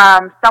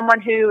 Someone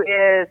who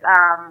is,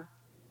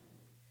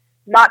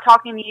 not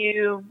talking to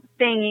you,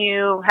 seeing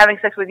you, having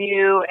sex with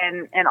you,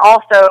 and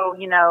also,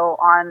 you know,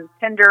 on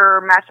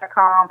Tinder,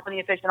 Match.com, Plenty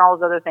of Fish, and all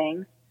those other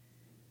things.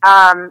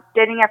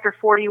 Dating after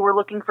 40, we're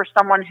looking for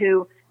someone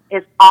who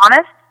is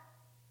honest,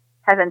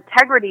 has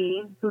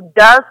integrity, who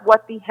does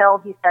what the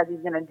hell he says he's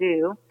going to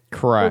do.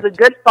 Correct. Who's a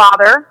good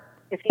father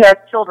if he has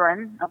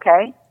children,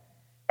 okay?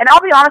 And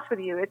I'll be honest with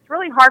you, it's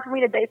really hard for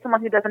me to date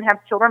someone who doesn't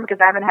have children because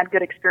I haven't had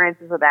good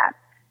experiences with that.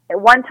 At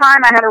one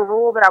time, I had a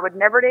rule that I would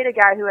never date a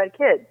guy who had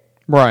kids.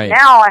 Right.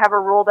 Now I have a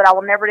rule that I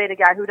will never date a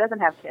guy who doesn't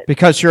have kids.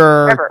 Because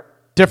you're Never.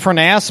 different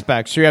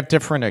aspects. You have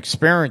different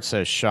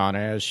experiences,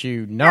 Shauna, as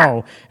you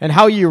know, and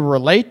how you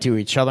relate to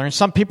each other. And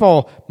some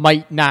people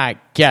might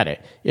not get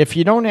it. If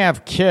you don't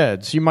have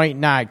kids, you might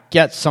not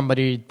get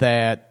somebody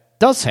that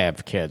does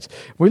have kids.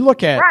 We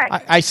look at,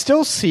 Right. I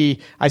see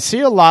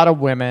a lot of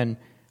women,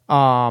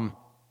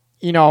 40s,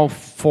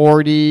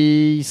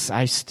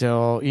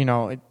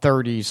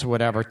 30s,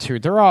 whatever, too.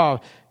 They're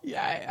all,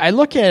 I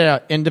look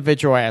at an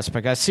individual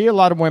aspect. I see a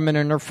lot of women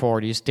in their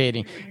 40s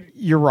dating.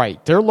 You're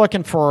right. They're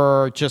looking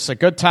for just a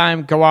good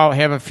time, go out,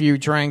 have a few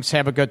drinks,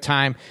 have a good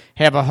time,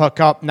 have a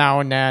hookup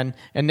now and then,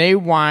 and they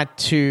want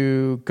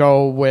to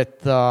go with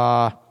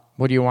the,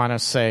 what do you want to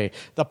say,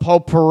 the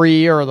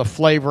potpourri or the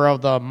flavor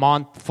of the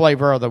month,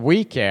 flavor of the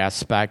week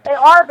aspect. They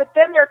are, but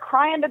then they're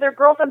crying to their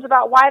girlfriends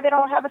about why they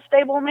don't have a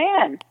stable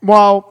man.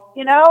 Well,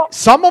 you know,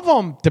 some of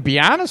them, to be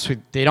honest with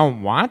you, they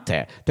don't want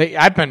that.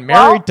 I've been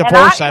married,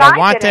 divorced, I don't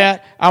want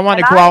that. I want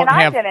to go out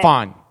and have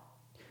fun.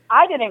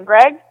 I didn't,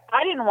 Greg.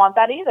 I didn't want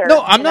that either.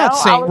 No, I'm not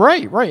saying,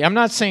 right. I'm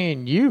not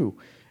saying you.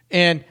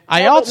 And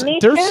I also, me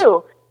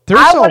too. There's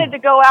I wanted to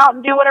go out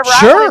and do whatever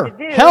I wanted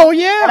to do. Hell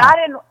yeah. And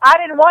I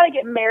didn't want to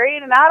get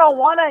married, and I don't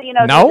want to, do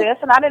this,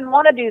 and I didn't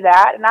want to do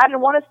that, and I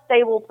didn't want a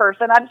stable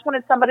person. I just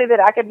wanted somebody that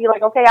I could be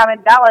like, okay, I'm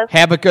in Dallas.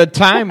 Have a good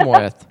time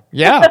with.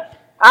 Yeah.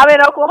 I'm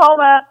in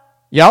Oklahoma.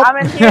 Yep. I'm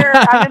in here.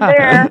 I'm in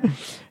there.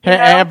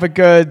 Have a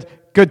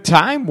good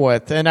time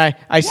with. And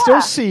I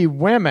still see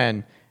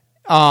women,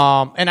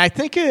 and I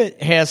think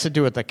it has to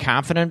do with the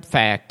confident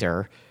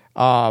factor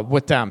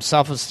with them,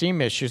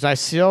 self-esteem issues. I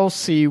still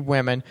see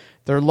women,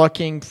 they're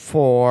looking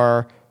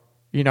for,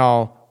 they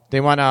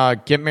want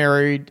to get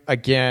married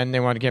again. They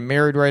want to get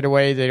married right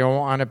away. They don't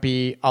want to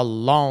be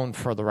alone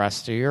for the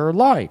rest of your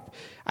life.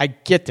 I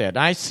get that.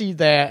 I see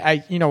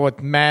that.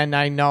 With men,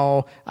 I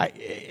know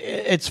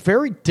it's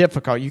very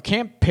difficult. You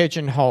can't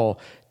pigeonhole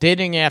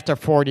dating after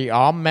 40.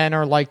 All men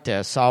are like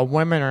this. All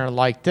women are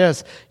like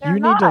this. You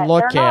need to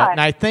look at,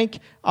 and I think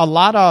a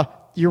lot of,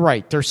 you're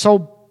right, they're so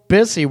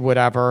busy,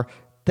 whatever,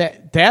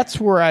 that's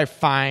where I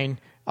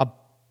find a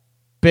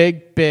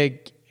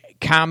big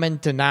common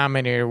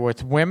denominator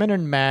with women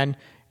and men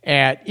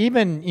at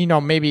even,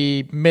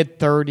 maybe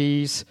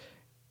mid-30s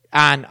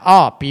on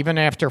up, even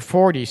after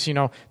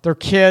 40s. Their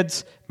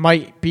kids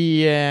might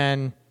be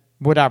in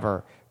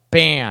whatever,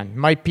 band,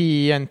 might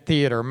be in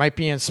theater, might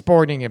be in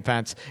sporting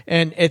events.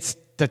 And it's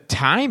the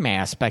time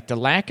aspect, the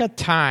lack of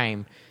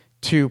time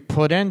to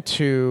put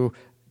into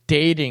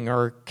dating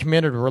or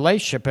committed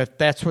relationship. If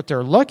that's what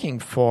they're looking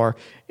for,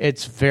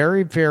 it's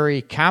very,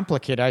 very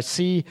complicated. I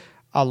see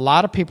a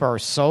lot of people are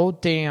so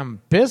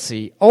damn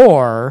busy,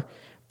 or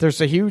there's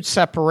a huge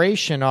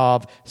separation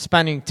of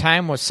spending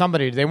time with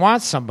somebody. They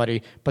want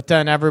somebody, but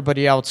then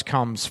everybody else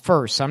comes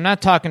first. I'm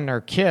not talking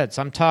their kids.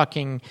 I'm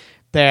talking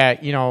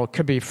that, it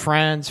could be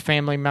friends,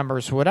 family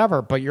members,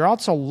 whatever, but you're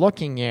also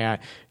looking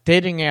at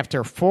dating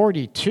after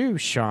 42,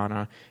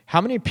 Shauna.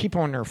 How many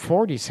people in their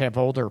 40s have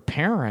older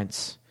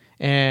parents?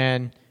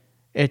 And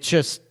it's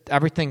just,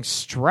 everything's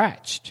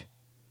stretched.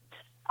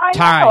 I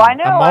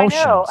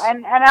know.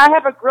 And I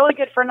have a really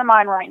good friend of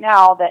mine right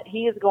now that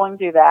he is going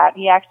through that.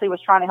 He actually was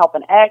trying to help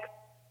an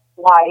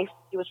ex-wife.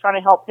 He was trying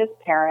to help his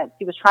parents.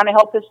 He was trying to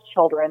help his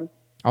children.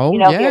 Oh, you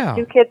know, yeah.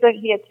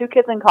 He had two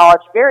kids in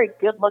college. Very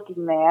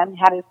good-looking man.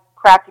 Had his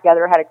crap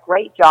together. Had a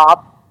great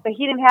job, but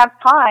he didn't have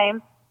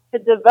time to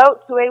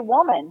devote to a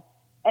woman.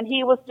 And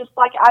he was just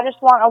like, I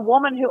just want a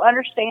woman who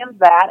understands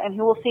that and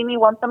who will see me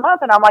once a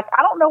month. And I'm like,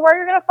 I don't know where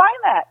you're going to find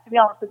that, to be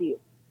honest with you.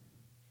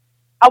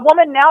 A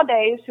woman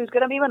nowadays who's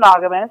going to be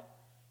monogamous,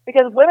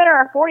 because women in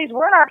our 40s,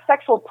 we're in our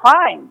sexual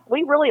prime.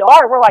 We really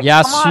are. We're like,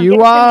 yes, come on, you give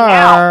it to me are.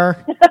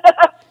 now.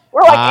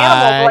 We're like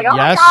animals. We're like, oh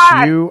yes, my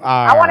God, you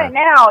are. I want it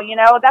now. You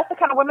know, that's the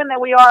kind of women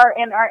that we are.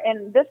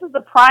 And this is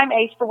the prime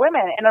age for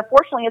women. And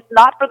unfortunately, it's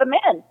not for the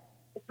men.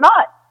 It's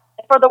not.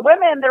 For the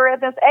women, they're at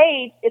this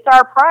age, it's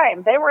our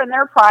prime. They were in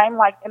their prime,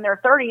 like in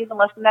their 30s,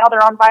 unless now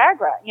they're on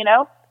Viagra, you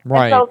know?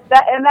 Right. And so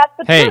that's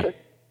the truth.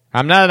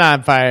 I'm not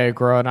on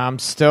Viagra, and I'm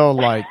still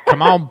like,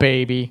 come on,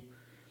 baby.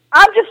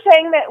 I'm just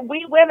saying that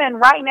we women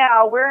right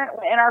now, we're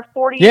in our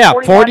 40s. Yeah,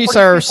 41, 40s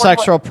are 42,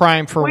 sexual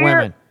prime for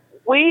women.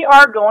 We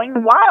are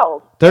going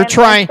wild. They're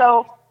trying,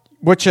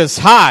 which is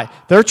hot.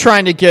 They're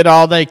trying to get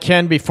all they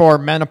can before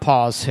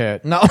menopause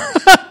hit. No.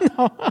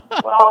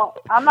 Well,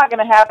 I'm not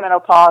going to have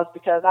menopause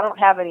because I don't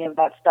have any of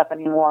that stuff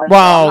anymore.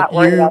 Well,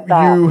 so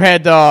you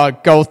had to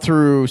go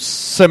through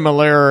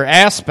similar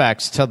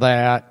aspects to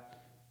that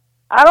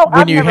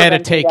when you had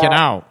it taken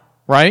out,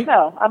 right?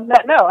 No,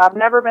 I've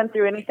never been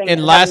through anything.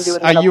 Unless,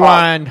 are you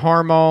on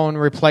hormone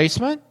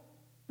replacement?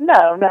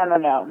 No.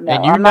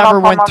 And you never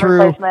went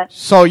through,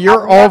 so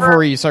your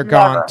ovaries are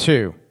gone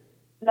too.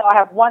 No, I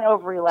have one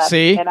ovary left.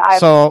 See, and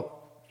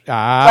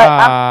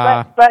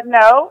But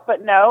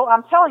no,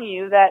 I'm telling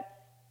you that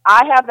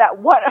I have that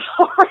one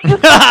ovary.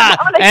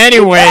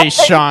 Anyway,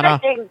 Shauna,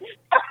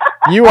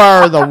 you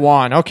are the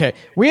one. Okay,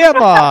 we have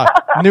a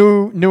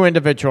new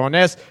individual,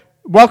 and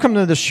welcome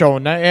to the show.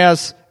 And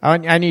as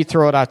I need to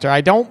throw it out there,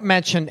 I don't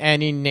mention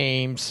any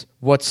names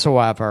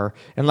whatsoever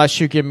unless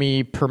you give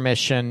me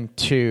permission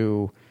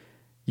to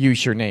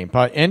use your name.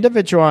 But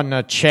individual in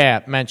the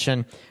chat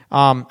mentioned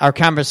our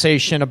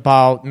conversation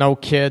about no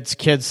kids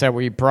that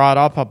we brought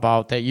up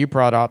about, that you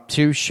brought up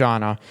too,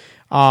 Shauna,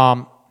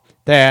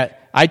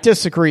 that I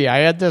disagree. I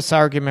had this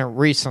argument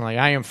recently.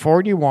 I am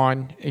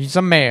 41. He's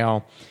a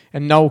male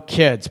and no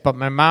kids, but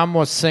my mom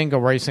was single,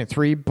 raising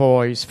 3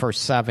 boys for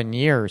 7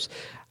 years.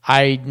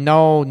 I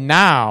know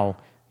now,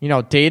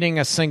 dating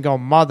a single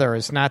mother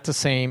is not the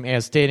same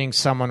as dating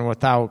someone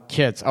without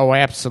kids. Oh,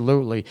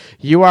 absolutely.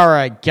 You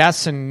are a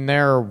guest in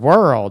their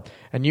world,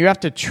 and you have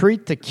to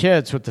treat the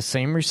kids with the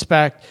same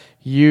respect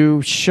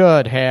you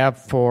should have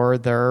for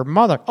their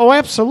mother. Oh,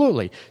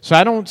 absolutely. So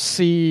I don't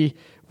see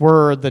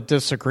where the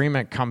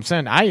disagreement comes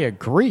in. I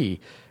agree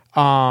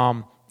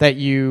that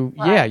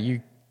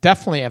you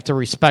definitely have to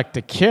respect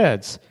the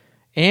kids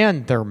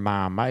and their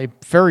mom. I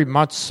very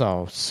much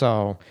so.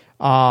 So,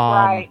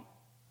 right.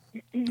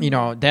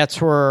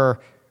 That's where.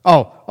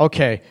 Oh,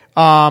 okay.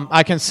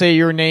 I can say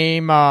your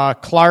name,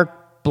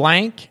 Clark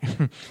Blank.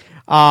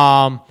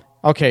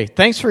 Okay,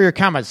 thanks for your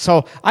comments.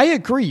 So I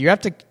agree. You have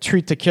to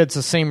treat the kids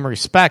the same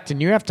respect,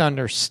 and you have to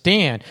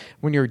understand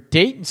when you're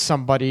dating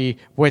somebody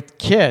with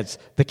kids,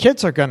 the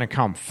kids are going to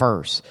come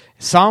first.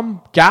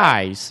 Some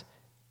guys,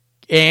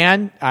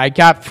 and I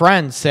got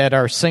friends that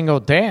are single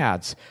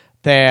dads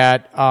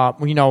that,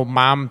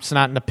 mom's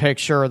not in the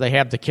picture, or they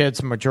have the kids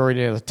the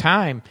majority of the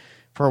time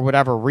for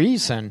whatever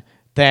reason,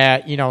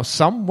 that,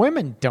 some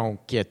women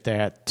don't get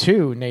that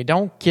too, and they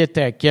don't get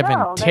that give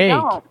and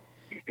take.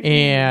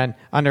 And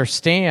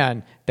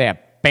understand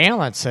that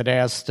balance that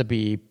has to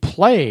be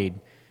played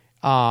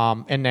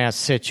in that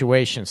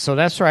situation. So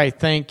that's where I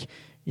think,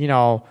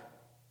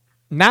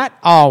 not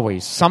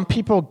always. Some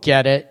people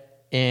get it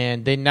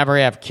and they never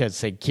have kids.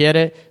 They get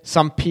it.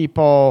 Some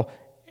people,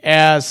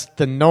 as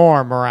the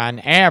norm or on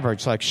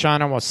average, like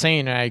Shauna was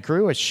saying, and I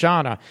agree with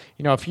Shauna,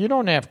 if you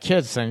don't have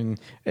kids, then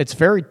it's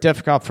very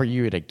difficult for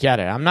you to get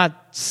it. I'm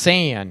not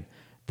saying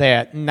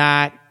that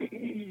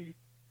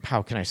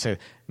how can I say it?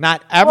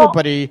 Not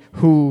everybody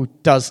who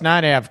does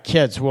not have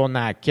kids will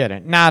not get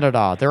it. Not at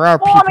all. There are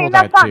people that do.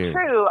 That's not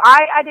true.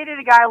 I dated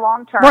a guy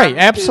long term. Right,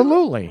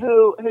 absolutely.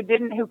 Who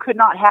could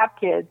not have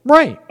kids.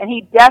 Right. And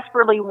he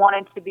desperately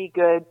wanted to be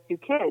good to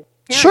kids.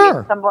 Period.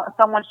 Sure.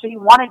 He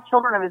wanted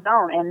children of his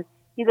own, and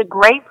he's a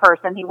great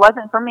person. He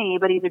wasn't for me,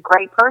 but he's a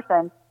great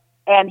person.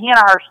 And he and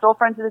I are still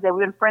friends to this day.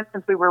 We've been friends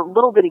since we were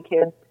little bitty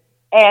kids.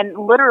 And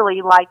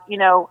literally,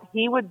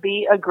 he would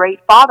be a great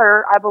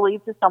father, I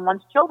believe, to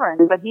someone's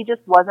children, but he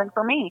just wasn't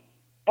for me.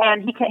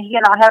 And he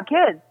cannot have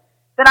kids.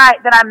 Then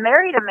I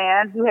married a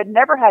man who had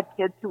never had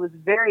kids, who was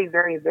very,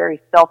 very,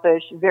 very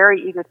selfish,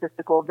 very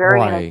egotistical,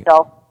 very in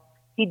himself.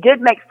 He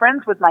did make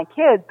friends with my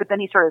kids, but then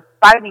he started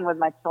fighting with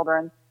my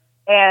children.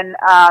 And,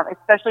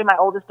 especially my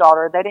oldest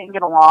daughter, they didn't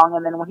get along.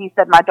 And then when he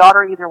said my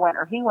daughter either went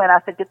or he went, I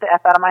said, get the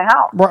F out of my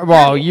house.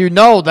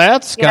 Well,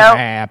 that's going to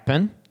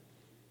happen.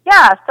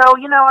 Yeah, so,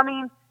 you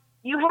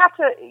have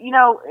to,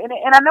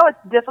 and I know it's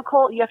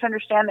difficult. You have to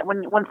understand that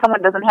when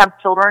someone doesn't have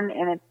children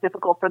and it's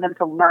difficult for them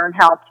to learn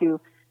how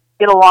to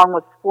get along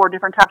with 4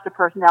 different types of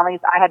personalities.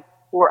 I had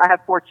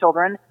four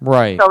children.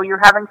 Right. So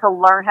you're having to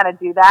learn how to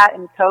do that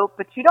and cope,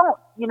 but you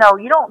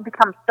don't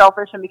become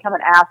selfish and become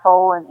an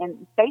asshole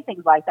and say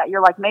things like that.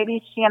 You're like,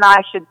 maybe she and I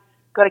should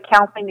go to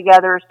counseling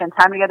together, spend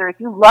time together. If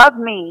you love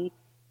me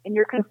and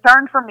you're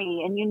concerned for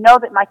me and you know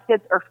that my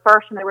kids are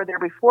first and they were there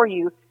before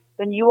you,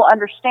 then you will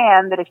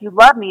understand that if you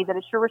love me, that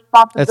it's your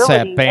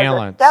responsibility as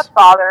a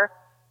stepfather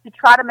to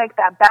try to make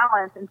that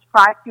balance and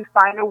try to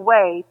find a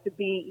way to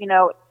be,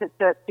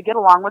 to get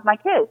along with my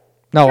kids.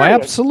 No,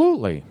 period.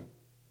 Absolutely.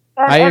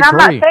 And I agree. I'm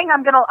not saying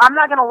I'm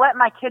not gonna let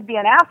my kid be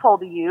an asshole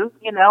to you.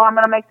 I'm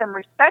gonna make them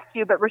respect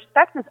you, but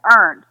respect is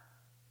earned.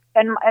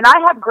 And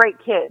I have great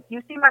kids.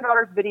 You see my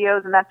daughter's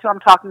videos, and that's who I'm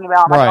talking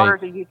about. My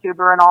daughter's a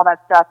YouTuber and all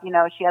that stuff.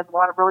 She has a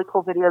lot of really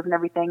cool videos and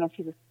everything, and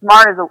she's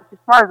smart as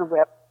a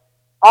whip.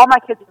 All my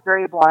kids are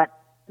very blunt.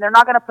 They're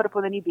not going to put up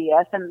with any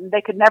BS, and they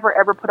could never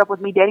ever put up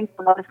with me dating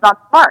someone that's not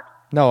smart.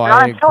 No,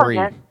 I agree.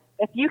 Intelligent.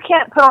 If you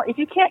can't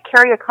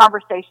carry a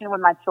conversation with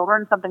my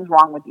children, something's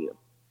wrong with you.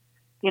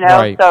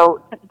 Right.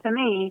 So to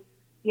me,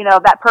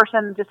 that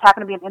person just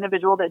happened to be an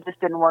individual that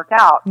just didn't work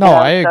out. No,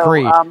 I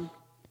agree.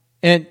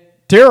 And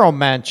Daryl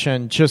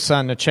mentioned just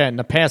on the chat in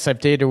the past, I've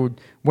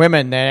dated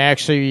women that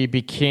actually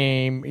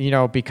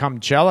become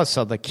jealous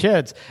of the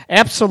kids.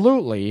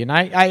 Absolutely. And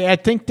I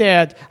think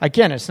that,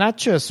 again, it's not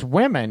just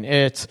women,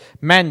 it's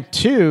men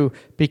too,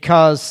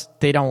 because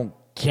they don't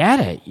get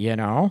it,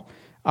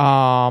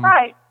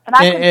 Right. And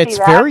I can it's see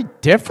that. very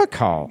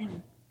difficult.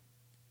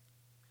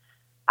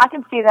 I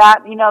can see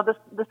that.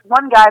 This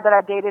one guy that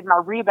I dated in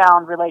our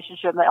rebound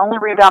relationship, the only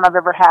rebound I've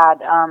ever had,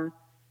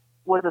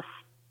 was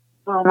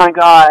oh my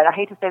God, I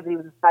hate to say that he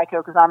was a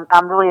psycho because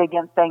I'm really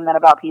against saying that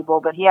about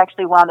people, but he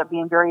actually wound up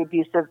being very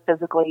abusive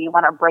physically. He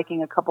wound up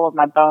breaking a couple of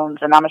my bones,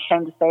 and I'm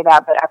ashamed to say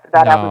that, but after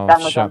that I was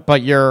done with him.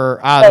 But you're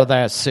out of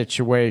that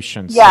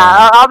situation.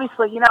 Yeah,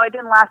 obviously, it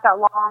didn't last that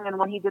long, and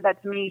when he did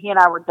that to me, he and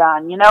I were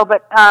done,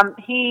 but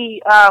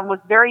he was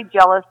very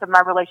jealous of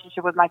my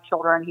relationship with my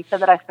children. He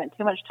said that I spent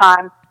too much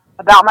time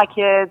about my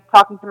kids,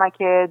 talking to my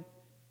kids.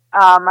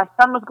 My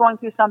son was going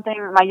through something.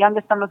 My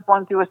youngest son was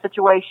going through a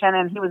situation,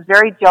 and he was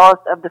very jealous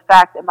of the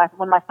fact that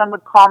when my son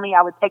would call me,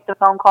 I would take the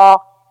phone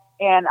call,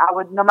 and I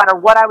would, no matter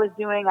what I was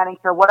doing, I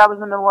didn't care what I was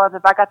in the middle of.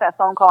 If I got that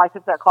phone call, I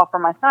took that call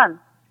from my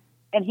son.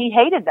 And he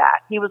hated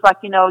that. He was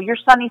like, your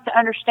son needs to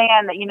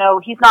understand that,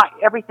 he's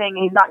not everything,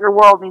 and he's not your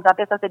world, and he's not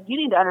this. I said, you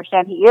need to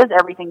understand he is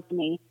everything to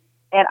me,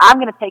 and I'm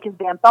going to take his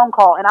damn phone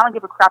call, and I don't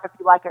give a crap if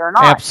you like it or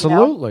not.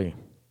 Absolutely.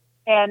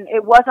 And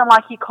it wasn't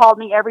like he called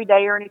me every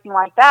day or anything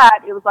like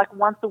that. It was like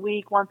once a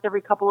week, once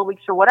every couple of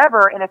weeks or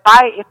whatever. And if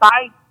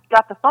I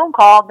got the phone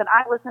call, then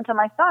I listened to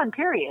my son,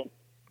 period.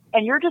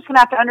 And you're just going to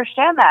have to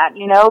understand that,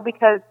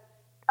 because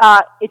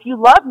if you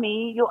love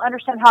me, you'll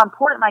understand how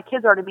important my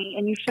kids are to me,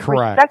 and you should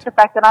respect the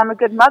fact that I'm a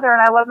good mother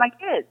and I love my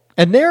kids.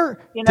 And there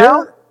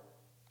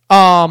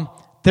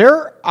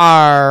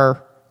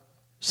are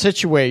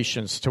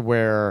situations to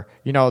where,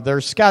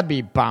 there's got to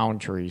be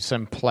boundaries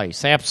in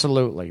place.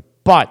 Absolutely.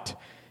 But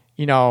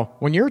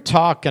when you're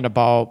talking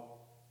about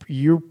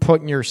you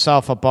putting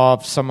yourself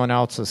above someone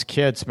else's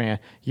kids, man,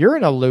 you're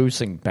in a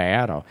losing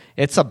battle.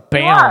 It's a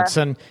balance.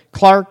 And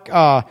Clark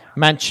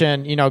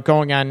mentioned,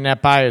 going on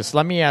net bias.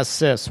 Let me ask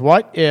this.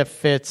 What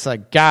if it's a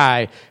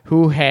guy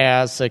who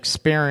has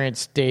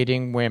experience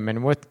dating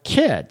women with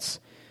kids?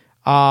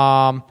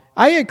 I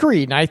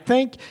agree. And I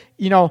think,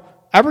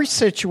 every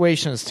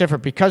situation is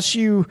different. Because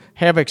you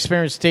have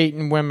experience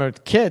dating women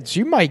with kids,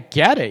 you might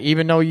get it,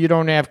 even though you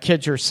don't have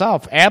kids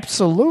yourself.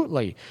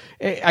 Absolutely.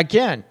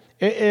 Again,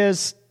 it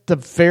is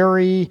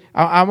the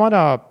I want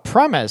to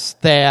premise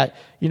that,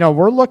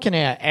 we're looking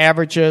at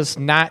averages,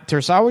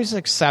 there's always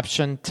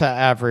exception to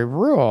every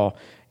rule.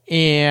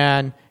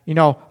 And,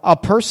 a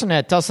person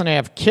that doesn't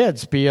have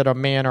kids, be it a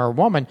man or a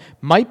woman,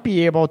 might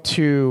be able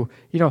to,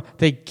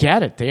 they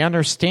get it. They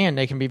understand.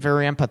 They can be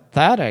very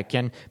empathetic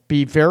and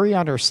be very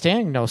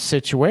understanding in those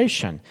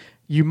situations.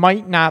 You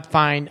might not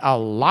find a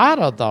lot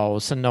of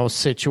those in those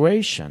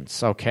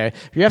situations, okay?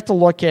 You have to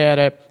look at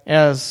it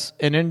as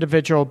an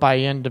individual by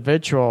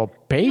individual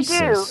basis.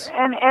 You do.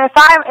 And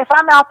if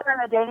I'm out there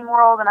in the dating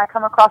world and I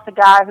come across a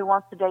guy who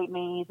wants to date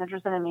me, he's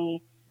interested in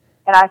me,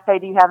 and I say,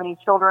 do you have any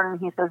children? And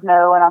he says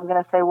no. And I'm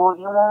going to say, well,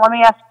 let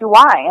me ask you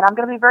why. And I'm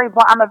going to be very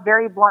blunt. I'm a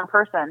very blunt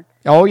person.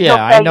 Oh, yeah,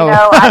 say, I know.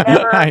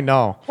 I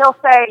know. He'll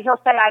say,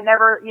 I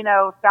never,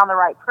 found the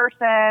right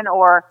person,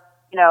 or,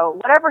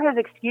 whatever his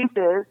excuse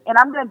is. And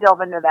I'm going to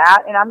delve into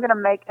that. And I'm going to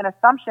make an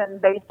assumption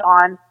based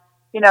on,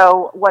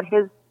 what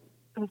his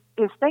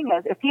thing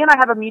is. If he and I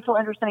have a mutual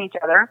interest in each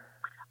other,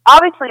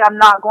 obviously I'm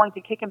not going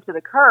to kick him to the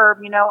curb.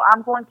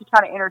 I'm going to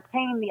try to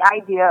entertain the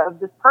idea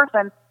of this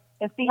person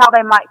and see how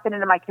they might fit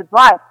into my kid's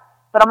life.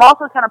 But I'm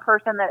also the kind of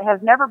person that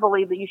has never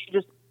believed that you should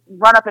just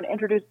run up and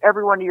introduce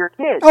everyone to your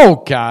kids. Oh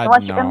God,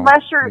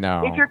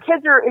 if your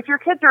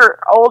kids are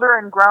older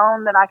and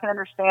grown, then I can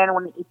understand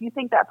if you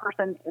think that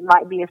person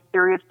might be a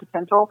serious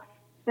potential,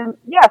 then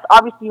yes,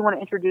 obviously you want to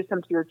introduce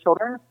them to your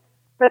children.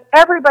 But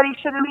everybody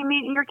shouldn't be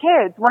meeting your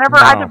kids. Whenever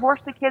I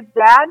divorced the kid's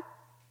dad,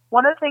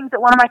 one of the things that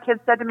one of my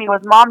kids said to me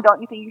was, "Mom,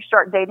 don't you think you should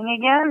start dating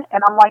again?"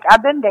 And I'm like,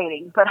 "I've been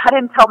dating," but I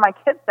didn't tell my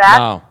kids that.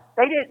 No.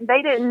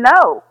 They didn't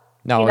know.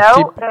 No, you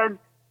know, and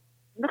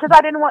because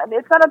I didn't want.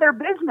 It's none of their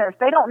business.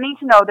 They don't need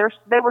to know.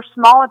 They were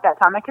small at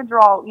that time. My kids are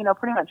all, you know,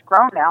 pretty much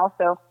grown now.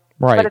 So,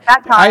 right. But at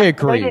that time, I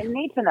agree. They didn't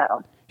need to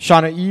know.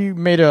 Shauna, you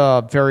made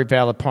a very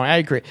valid point. I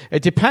agree.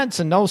 It depends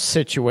in those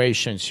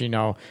situations, you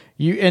know.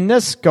 And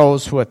this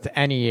goes with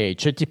any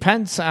age. It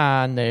depends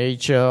on the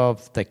age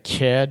of the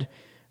kid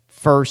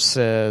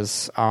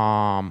versus,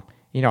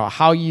 you know,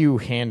 how you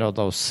handle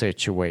those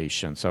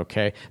situations,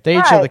 okay? The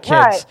age of the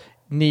kids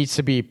needs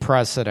to be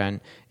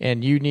precedent,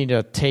 and you need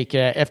to take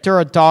it. If they're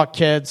adult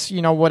kids,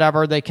 you know,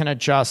 whatever, they can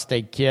adjust,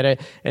 they get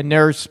it. And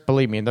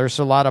believe me, there's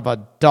a lot of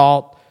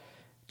adult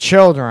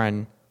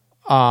children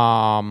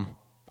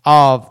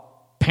of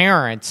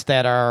parents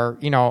that are,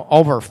 you know,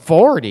 over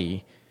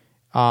 40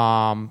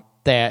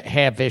 that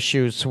have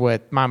issues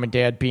with mom and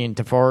dad being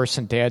divorced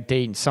and dad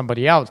dating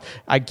somebody else.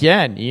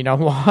 Again, you know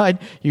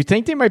what? You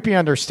think they might be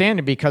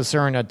understanding because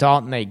they're an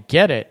adult and they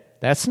get it.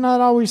 That's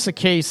not always the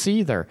case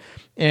either.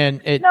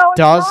 And it's not.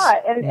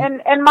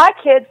 And my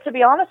kids, to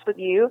be honest with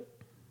you,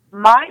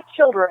 my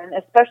children,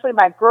 especially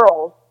my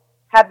girls,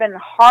 have been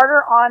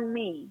harder on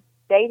me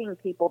dating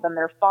people than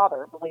their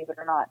father, believe it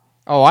or not.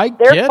 Oh,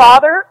 Their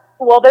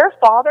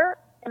father,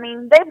 I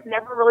mean, they've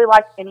never really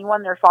liked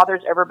anyone their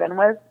father's ever been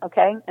with,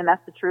 okay? And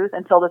that's the truth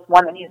until this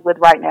one that he's with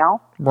right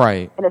now.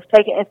 Right. And it's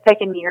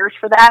taken years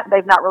for that.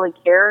 They've not really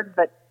cared.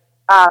 But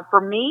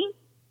for me,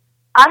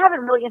 I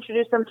haven't really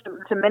introduced them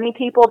to many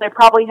people. They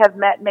probably have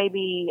met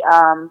maybe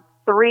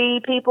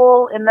 3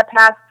 people in the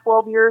past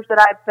 12 years that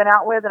I've been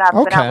out with, and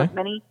I've been out with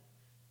many.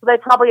 So they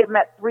probably have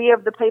met 3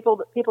 of the people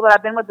that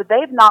I've been with, but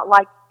they've not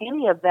liked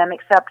any of them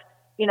except,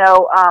 you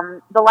know,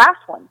 the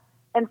last one.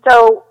 And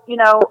so, you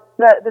know,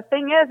 the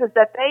thing is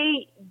that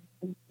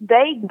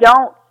they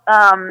don't,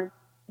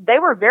 they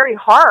were very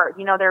hard.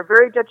 You know, they're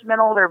very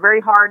judgmental. They're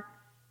very hard.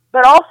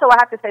 But also, I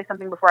have to say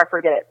something before I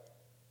forget it.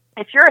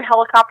 If you're a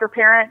helicopter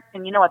parent,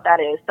 and you know what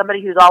that is,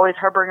 somebody who's always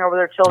hovering over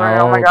their children,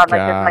 oh my God,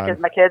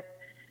 my kids,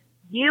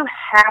 you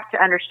have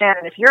to understand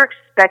that if you're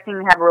expecting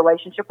to have a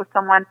relationship with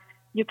someone,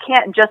 you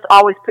can't just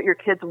always put your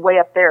kids way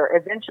up there.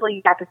 Eventually,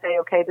 you have to say,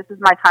 okay, this is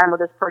my time with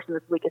this person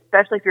this week,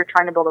 especially if you're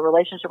trying to build a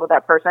relationship with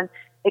that person.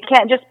 It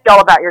can't just be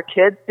all about your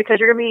kids because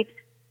you're going to be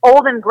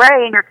old and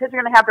gray and your kids are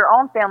going to have their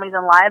own families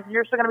and lives and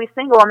you're still going to be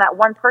single and that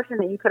one person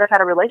that you could have had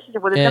a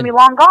relationship with is going to be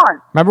long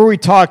gone. Remember we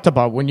talked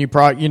about when you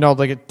brought, you know,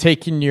 like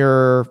taking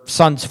your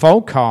son's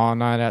phone call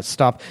and all that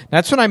stuff.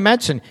 That's what I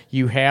mentioned.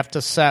 You have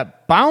to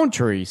set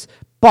boundaries,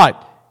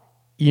 but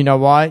you know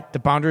what? The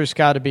boundaries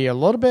got to be a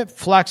little bit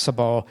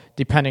flexible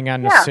depending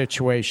on the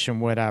situation,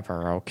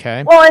 whatever,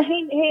 okay? Well, and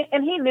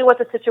he knew what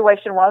the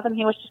situation was, and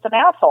he was just an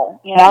asshole,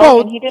 you know?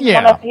 Well, and he didn't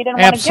want to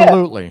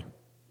absolutely.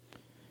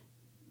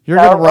 You're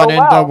going to run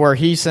into where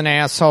he's an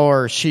asshole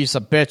or she's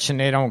a bitch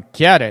and they don't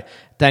get it,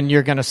 then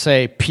you're going to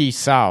say,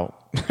 peace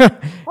out.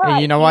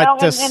 And you know what?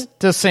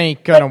 This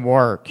ain't going to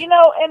work. You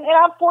know, and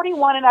I'm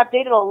 41 and I've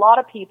dated a lot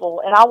of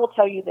people, and I will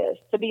tell you this,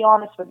 to be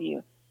honest with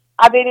you.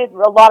 I've dated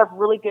a lot of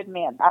really good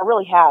men. I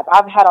really have.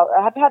 I've had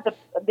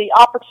the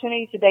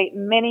opportunity to date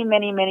many,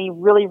 many, many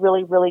really,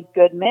 really, really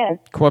good men.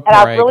 Quit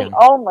and bragging.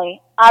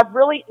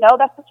 No,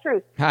 that's the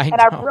truth.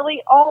 I've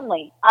really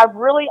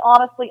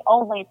honestly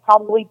only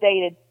probably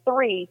dated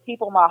 3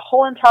 people my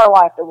whole entire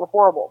life that were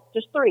horrible.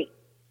 Just 3.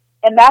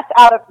 And that's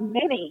out of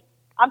many.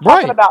 I'm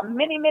talking about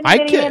many, many,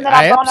 many men that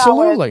I've gone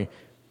out with.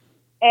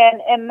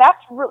 And that's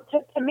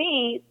to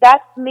me,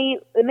 that's me,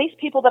 and these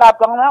people that I've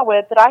gone out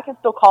with that I can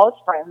still call as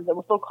friends, that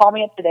will still call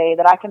me up today,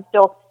 that I can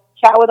still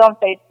chat with on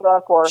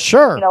Facebook or,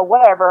 you know,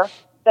 whatever,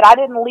 that I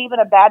didn't leave in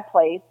a bad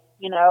place,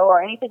 you know,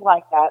 or anything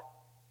like that.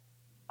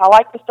 I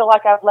like to feel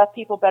like I've left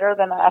people better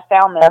than I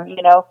found them,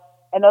 you know,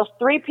 and those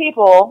 3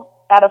 people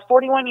out of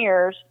 41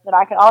 years that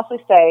I can honestly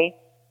say,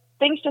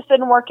 things just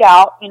didn't work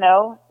out, you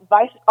know,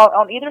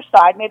 on either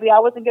side. Maybe I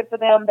wasn't good for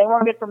them. They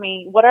weren't good for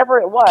me. Whatever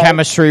it was.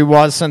 Chemistry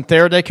wasn't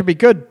there. They could be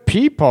good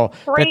people.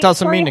 That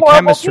doesn't mean the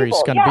chemistry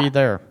is going to be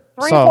there.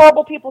 3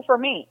 horrible people for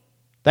me.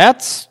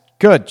 That's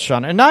good,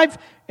 Sean. And I've,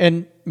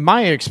 in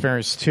my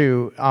experience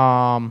too,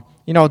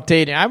 you know,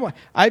 dating,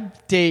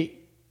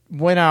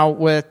 went out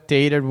with,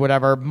 dated,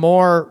 whatever,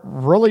 more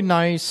really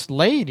nice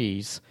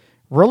ladies,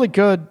 really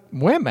good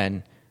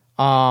women,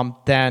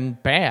 than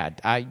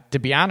bad. To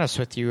be honest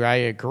with you, I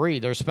agree.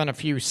 There's been a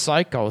few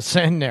psychos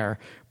in there,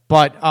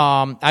 but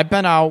I've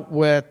been out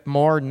with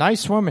more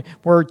nice women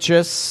where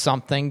just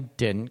something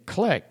didn't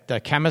click.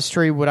 The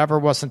chemistry, whatever,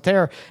 wasn't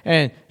there.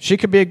 And she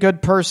could be a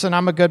good person.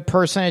 I'm a good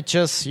person. It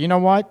just, you know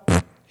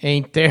what?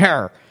 Ain't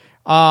there.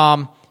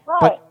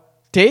 But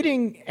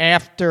dating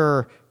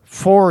after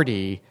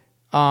 40,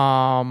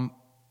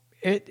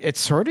 it's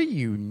sort of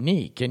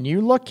unique. And you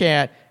look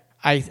at,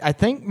 I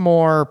think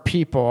more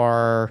people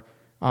are,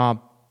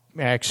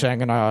 actually I'm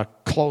going to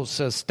close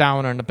this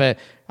down in a bit.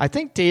 I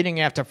think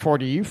dating after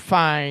 40, you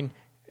find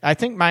I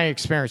think my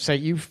experience that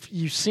you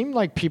seem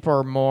like people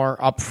are more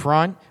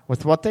upfront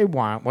with what they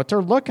want, what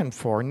they're looking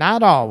for.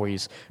 Not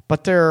always,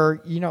 but they're,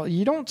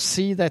 you don't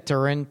see that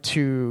they're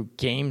into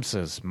games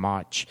as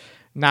much.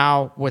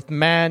 Now, with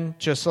men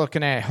just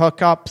looking at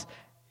hookups,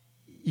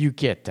 you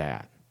get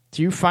that.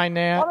 Do you find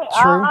that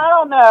true? I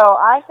don't know.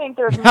 I think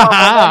there's more women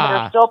that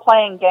are still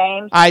playing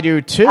games. I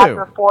do too.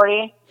 After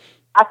 40.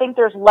 I think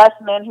there's less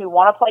men who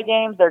want to play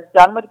games. They're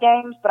done with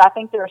games, but I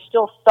think there are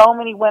still so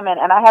many women,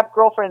 and I have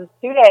girlfriends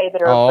today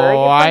that are very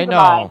good friends of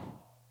mine,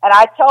 and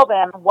I tell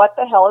them, what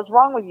the hell is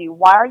wrong with you?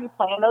 Why are you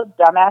playing those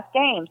dumbass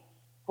games?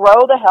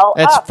 Grow the hell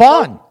up. It's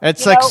fun.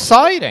 It's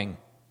exciting.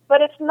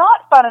 But it's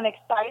not fun and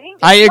exciting.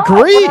 I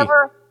agree.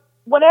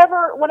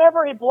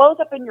 Whenever it blows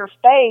up in your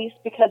face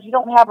because you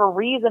don't have a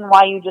reason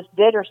why you just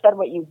did or said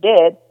what you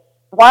did,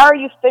 why are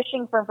you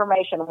fishing for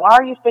information? Why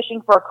are you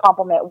fishing for a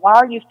compliment? Why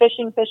are you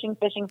fishing?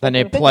 Then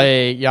you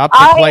have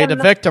to play the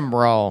victim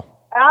role.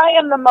 I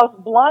am the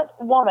most blunt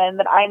woman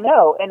that I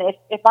know. And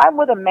if I'm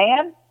with a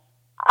man,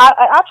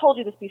 I've told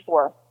you this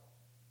before.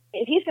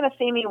 If he's going to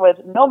see me with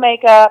no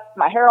makeup,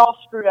 my hair all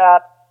screwed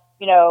up,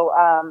 no,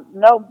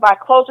 my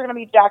clothes are going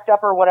to be jacked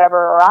up or whatever,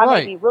 or I'm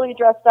going to be really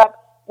dressed up.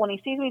 When he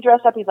sees me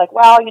dressed up, he's like,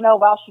 wow,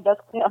 she does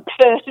clean up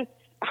good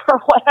or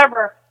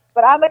whatever.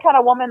 But I'm the kind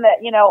of woman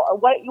that,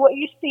 what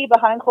you see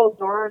behind closed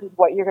doors is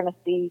what you're going to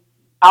see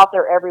out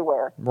there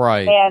everywhere.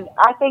 Right. And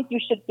I think you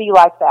should be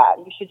like that.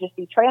 You should just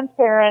be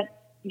transparent.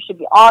 You should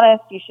be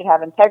honest. You should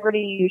have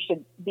integrity. You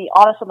should be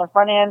honest on the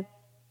front end.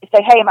 You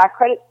say, hey, my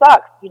credit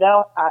sucks.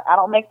 I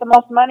don't make the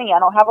most money. I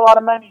don't have a lot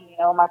of money.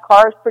 My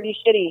car is pretty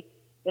shitty.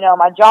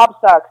 My job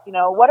sucks.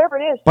 Whatever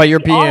it is. But you're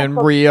being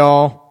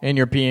real and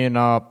you're being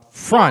up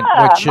front,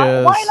 which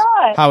is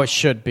how it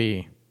should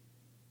be.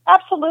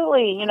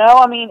 Absolutely.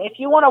 If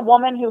you want a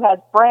woman who has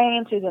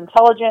brains, who's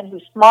intelligent,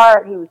 who's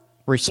smart, who's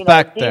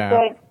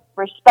decent,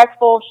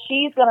 respectful,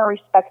 she's going to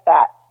respect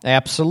that.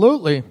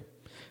 Absolutely.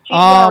 She's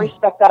going to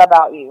respect that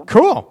about you.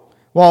 Cool.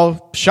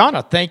 Well,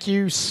 Shauna, thank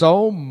you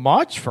so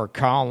much for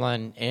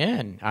calling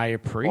in. I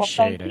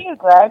appreciate it. Thank you,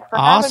 Greg, for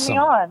having me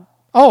on.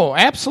 Oh,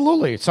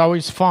 absolutely. It's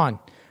always fun.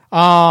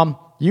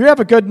 You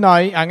have a good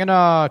night. I'm going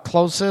to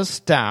close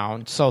this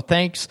down. So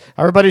thanks.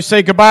 Everybody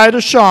say goodbye to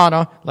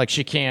Shauna, like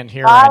she can't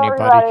hear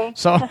anybody. Everybody.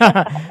 So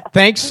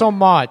thanks so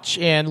much.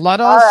 And let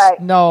us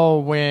know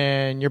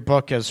when your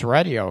book is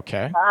ready,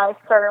 okay? I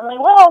certainly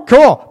will.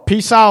 Cool.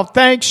 Peace out.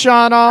 Thanks,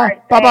 Shauna.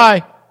 Right,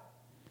 bye-bye.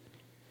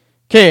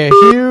 Okay,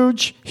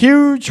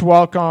 huge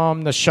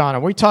welcome to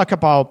Shauna. We talk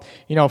about,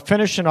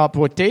 finishing up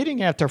with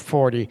dating after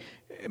 40.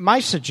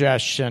 My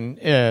suggestion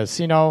is,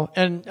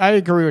 and I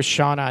agree with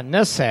Shauna on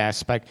this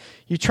aspect,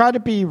 you try to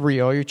be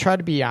real, you try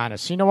to be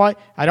honest. You know what?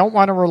 I don't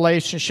want a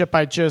relationship.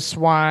 I just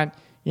want,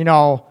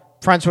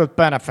 friends with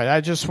benefit.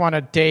 I just want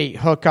to date,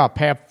 hook up,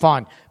 have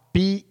fun.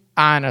 Be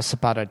honest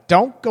about it.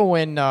 Don't go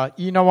in,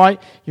 you know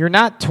what? You're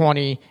not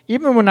 20.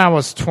 Even when I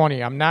was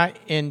 20, I'm not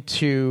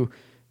into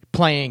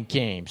playing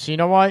games. You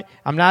know what?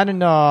 I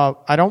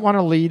don't want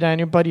to lead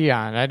anybody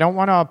on. I don't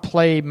want to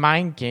play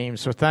mind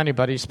games with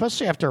anybody,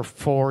 especially after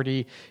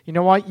 40. You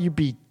know what? You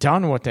be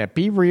done with that.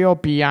 Be real,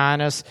 be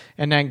honest,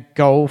 and then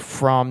go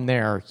from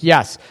there.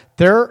 Yes,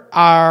 there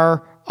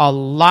are a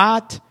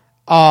lot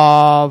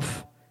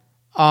of,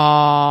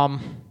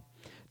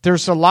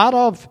 there's a lot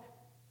of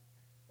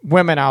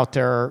women out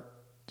there,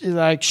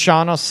 like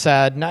Shauna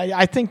said, and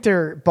I think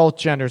they're both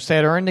genders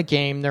that are in the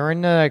game, they're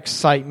in the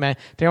excitement,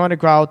 they want to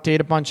go out,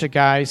 date a bunch of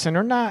guys, and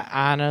they're not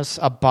honest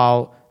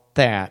about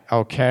that,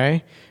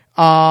 okay?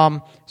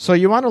 So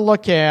you want to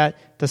look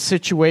at the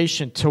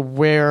situation to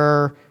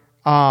where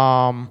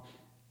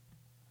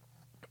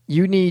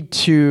you need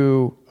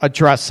to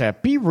address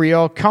that. Be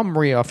real, come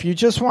real. If you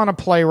just want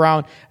to play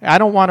around, I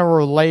don't want a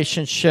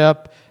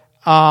relationship,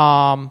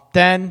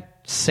 then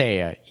say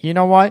it. You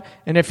know what?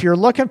 And if you're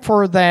looking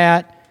for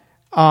that,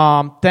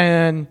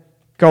 then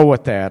go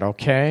with that,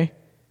 okay?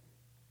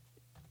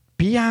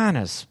 Be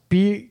honest.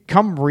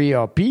 Become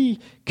real. Be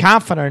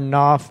confident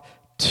enough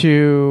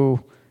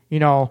to,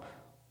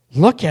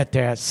 look at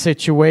that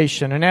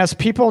situation. And as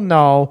people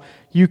know,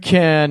 you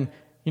can,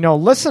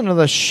 listen to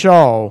the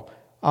show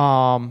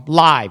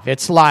live.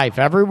 It's live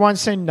every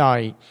Wednesday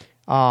night,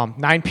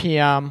 9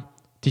 p.m.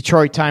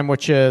 Detroit time,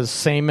 which is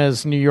same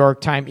as New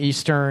York time,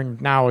 Eastern.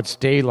 Now it's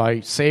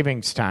daylight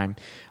savings time.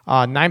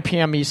 9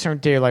 p.m. Eastern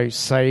Daylight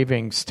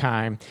Savings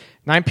Time.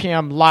 9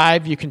 p.m.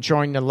 live. You can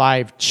join the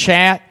live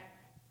chat,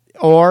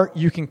 or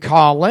you can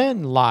call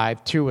in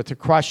live, too, with the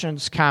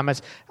questions,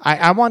 comments.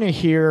 I want to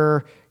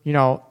hear,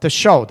 the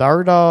show. The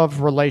Art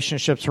of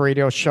Relationships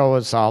radio show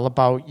is all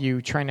about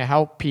you trying to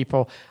help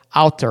people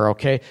out there,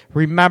 okay?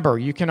 Remember,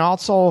 you can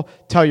also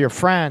tell your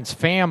friends,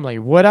 family,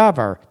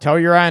 whatever. Tell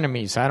your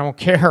enemies. I don't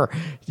care.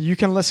 You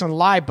can listen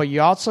live, but you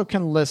also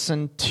can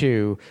listen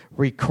to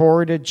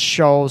recorded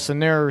shows,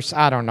 and there's,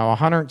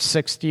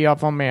 160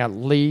 of them at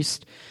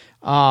least,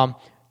 that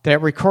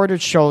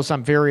recorded shows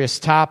on various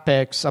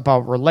topics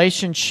about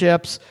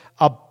relationships,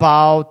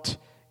 about,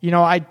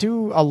 I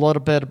do a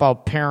little bit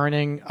about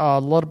parenting, a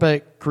little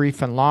bit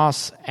grief and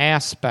loss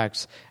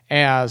aspects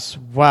as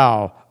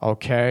well,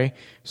 okay?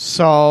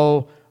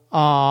 So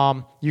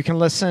you can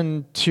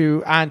listen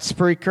to on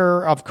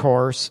Spreaker, of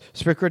course,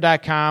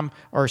 Spreaker.com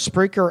or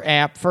Spreaker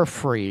app for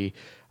free.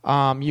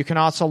 You can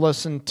also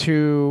listen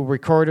to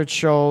recorded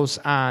shows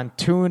on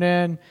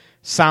TuneIn,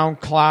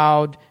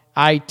 SoundCloud,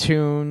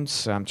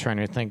 iTunes. I'm trying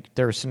to think.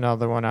 There's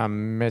another one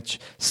on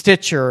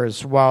Stitcher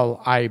as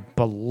well. I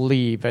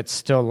believe it's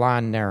still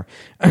on there.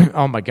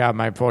 Oh my God,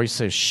 my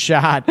voice is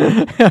shot.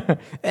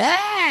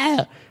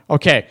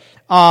 Okay.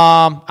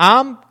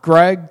 I'm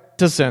Greg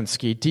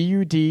Dudzinski,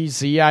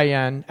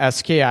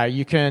 Dudzinski.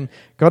 You can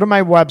go to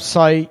my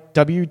website,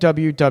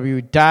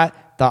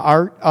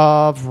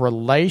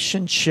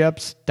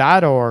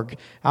 www.theartofrelationships.org.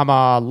 I'm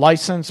a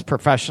licensed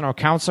professional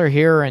counselor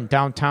here in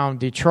downtown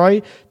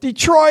Detroit.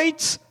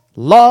 Detroit's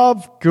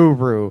Love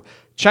Guru.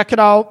 Check it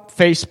out,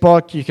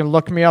 Facebook. You can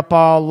look me up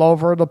all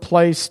over the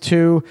place,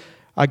 too.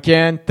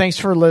 Again, thanks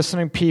for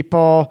listening,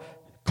 people.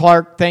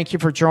 Clark, thank you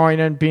for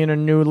joining, being a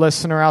new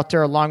listener out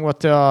there, along with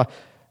the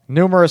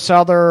numerous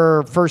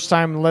other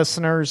first-time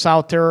listeners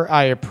out there.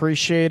 I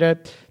appreciate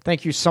it.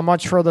 Thank you so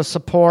much for the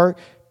support.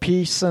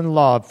 Peace and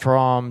love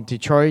from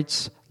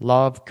Detroit's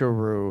Love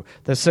Guru.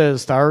 This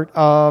is the Art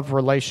of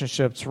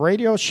Relationships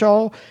radio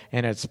show,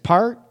 and it's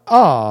part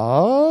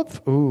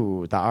of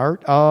the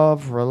Art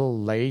of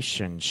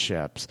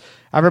Relationships.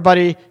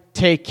 Everybody,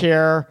 take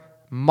care.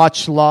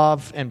 Much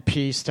love and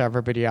peace to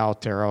everybody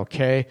out there,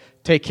 okay?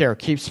 Take care.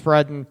 Keep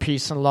spreading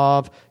peace and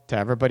love to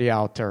everybody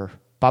out there.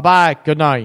 Bye-bye. Good night.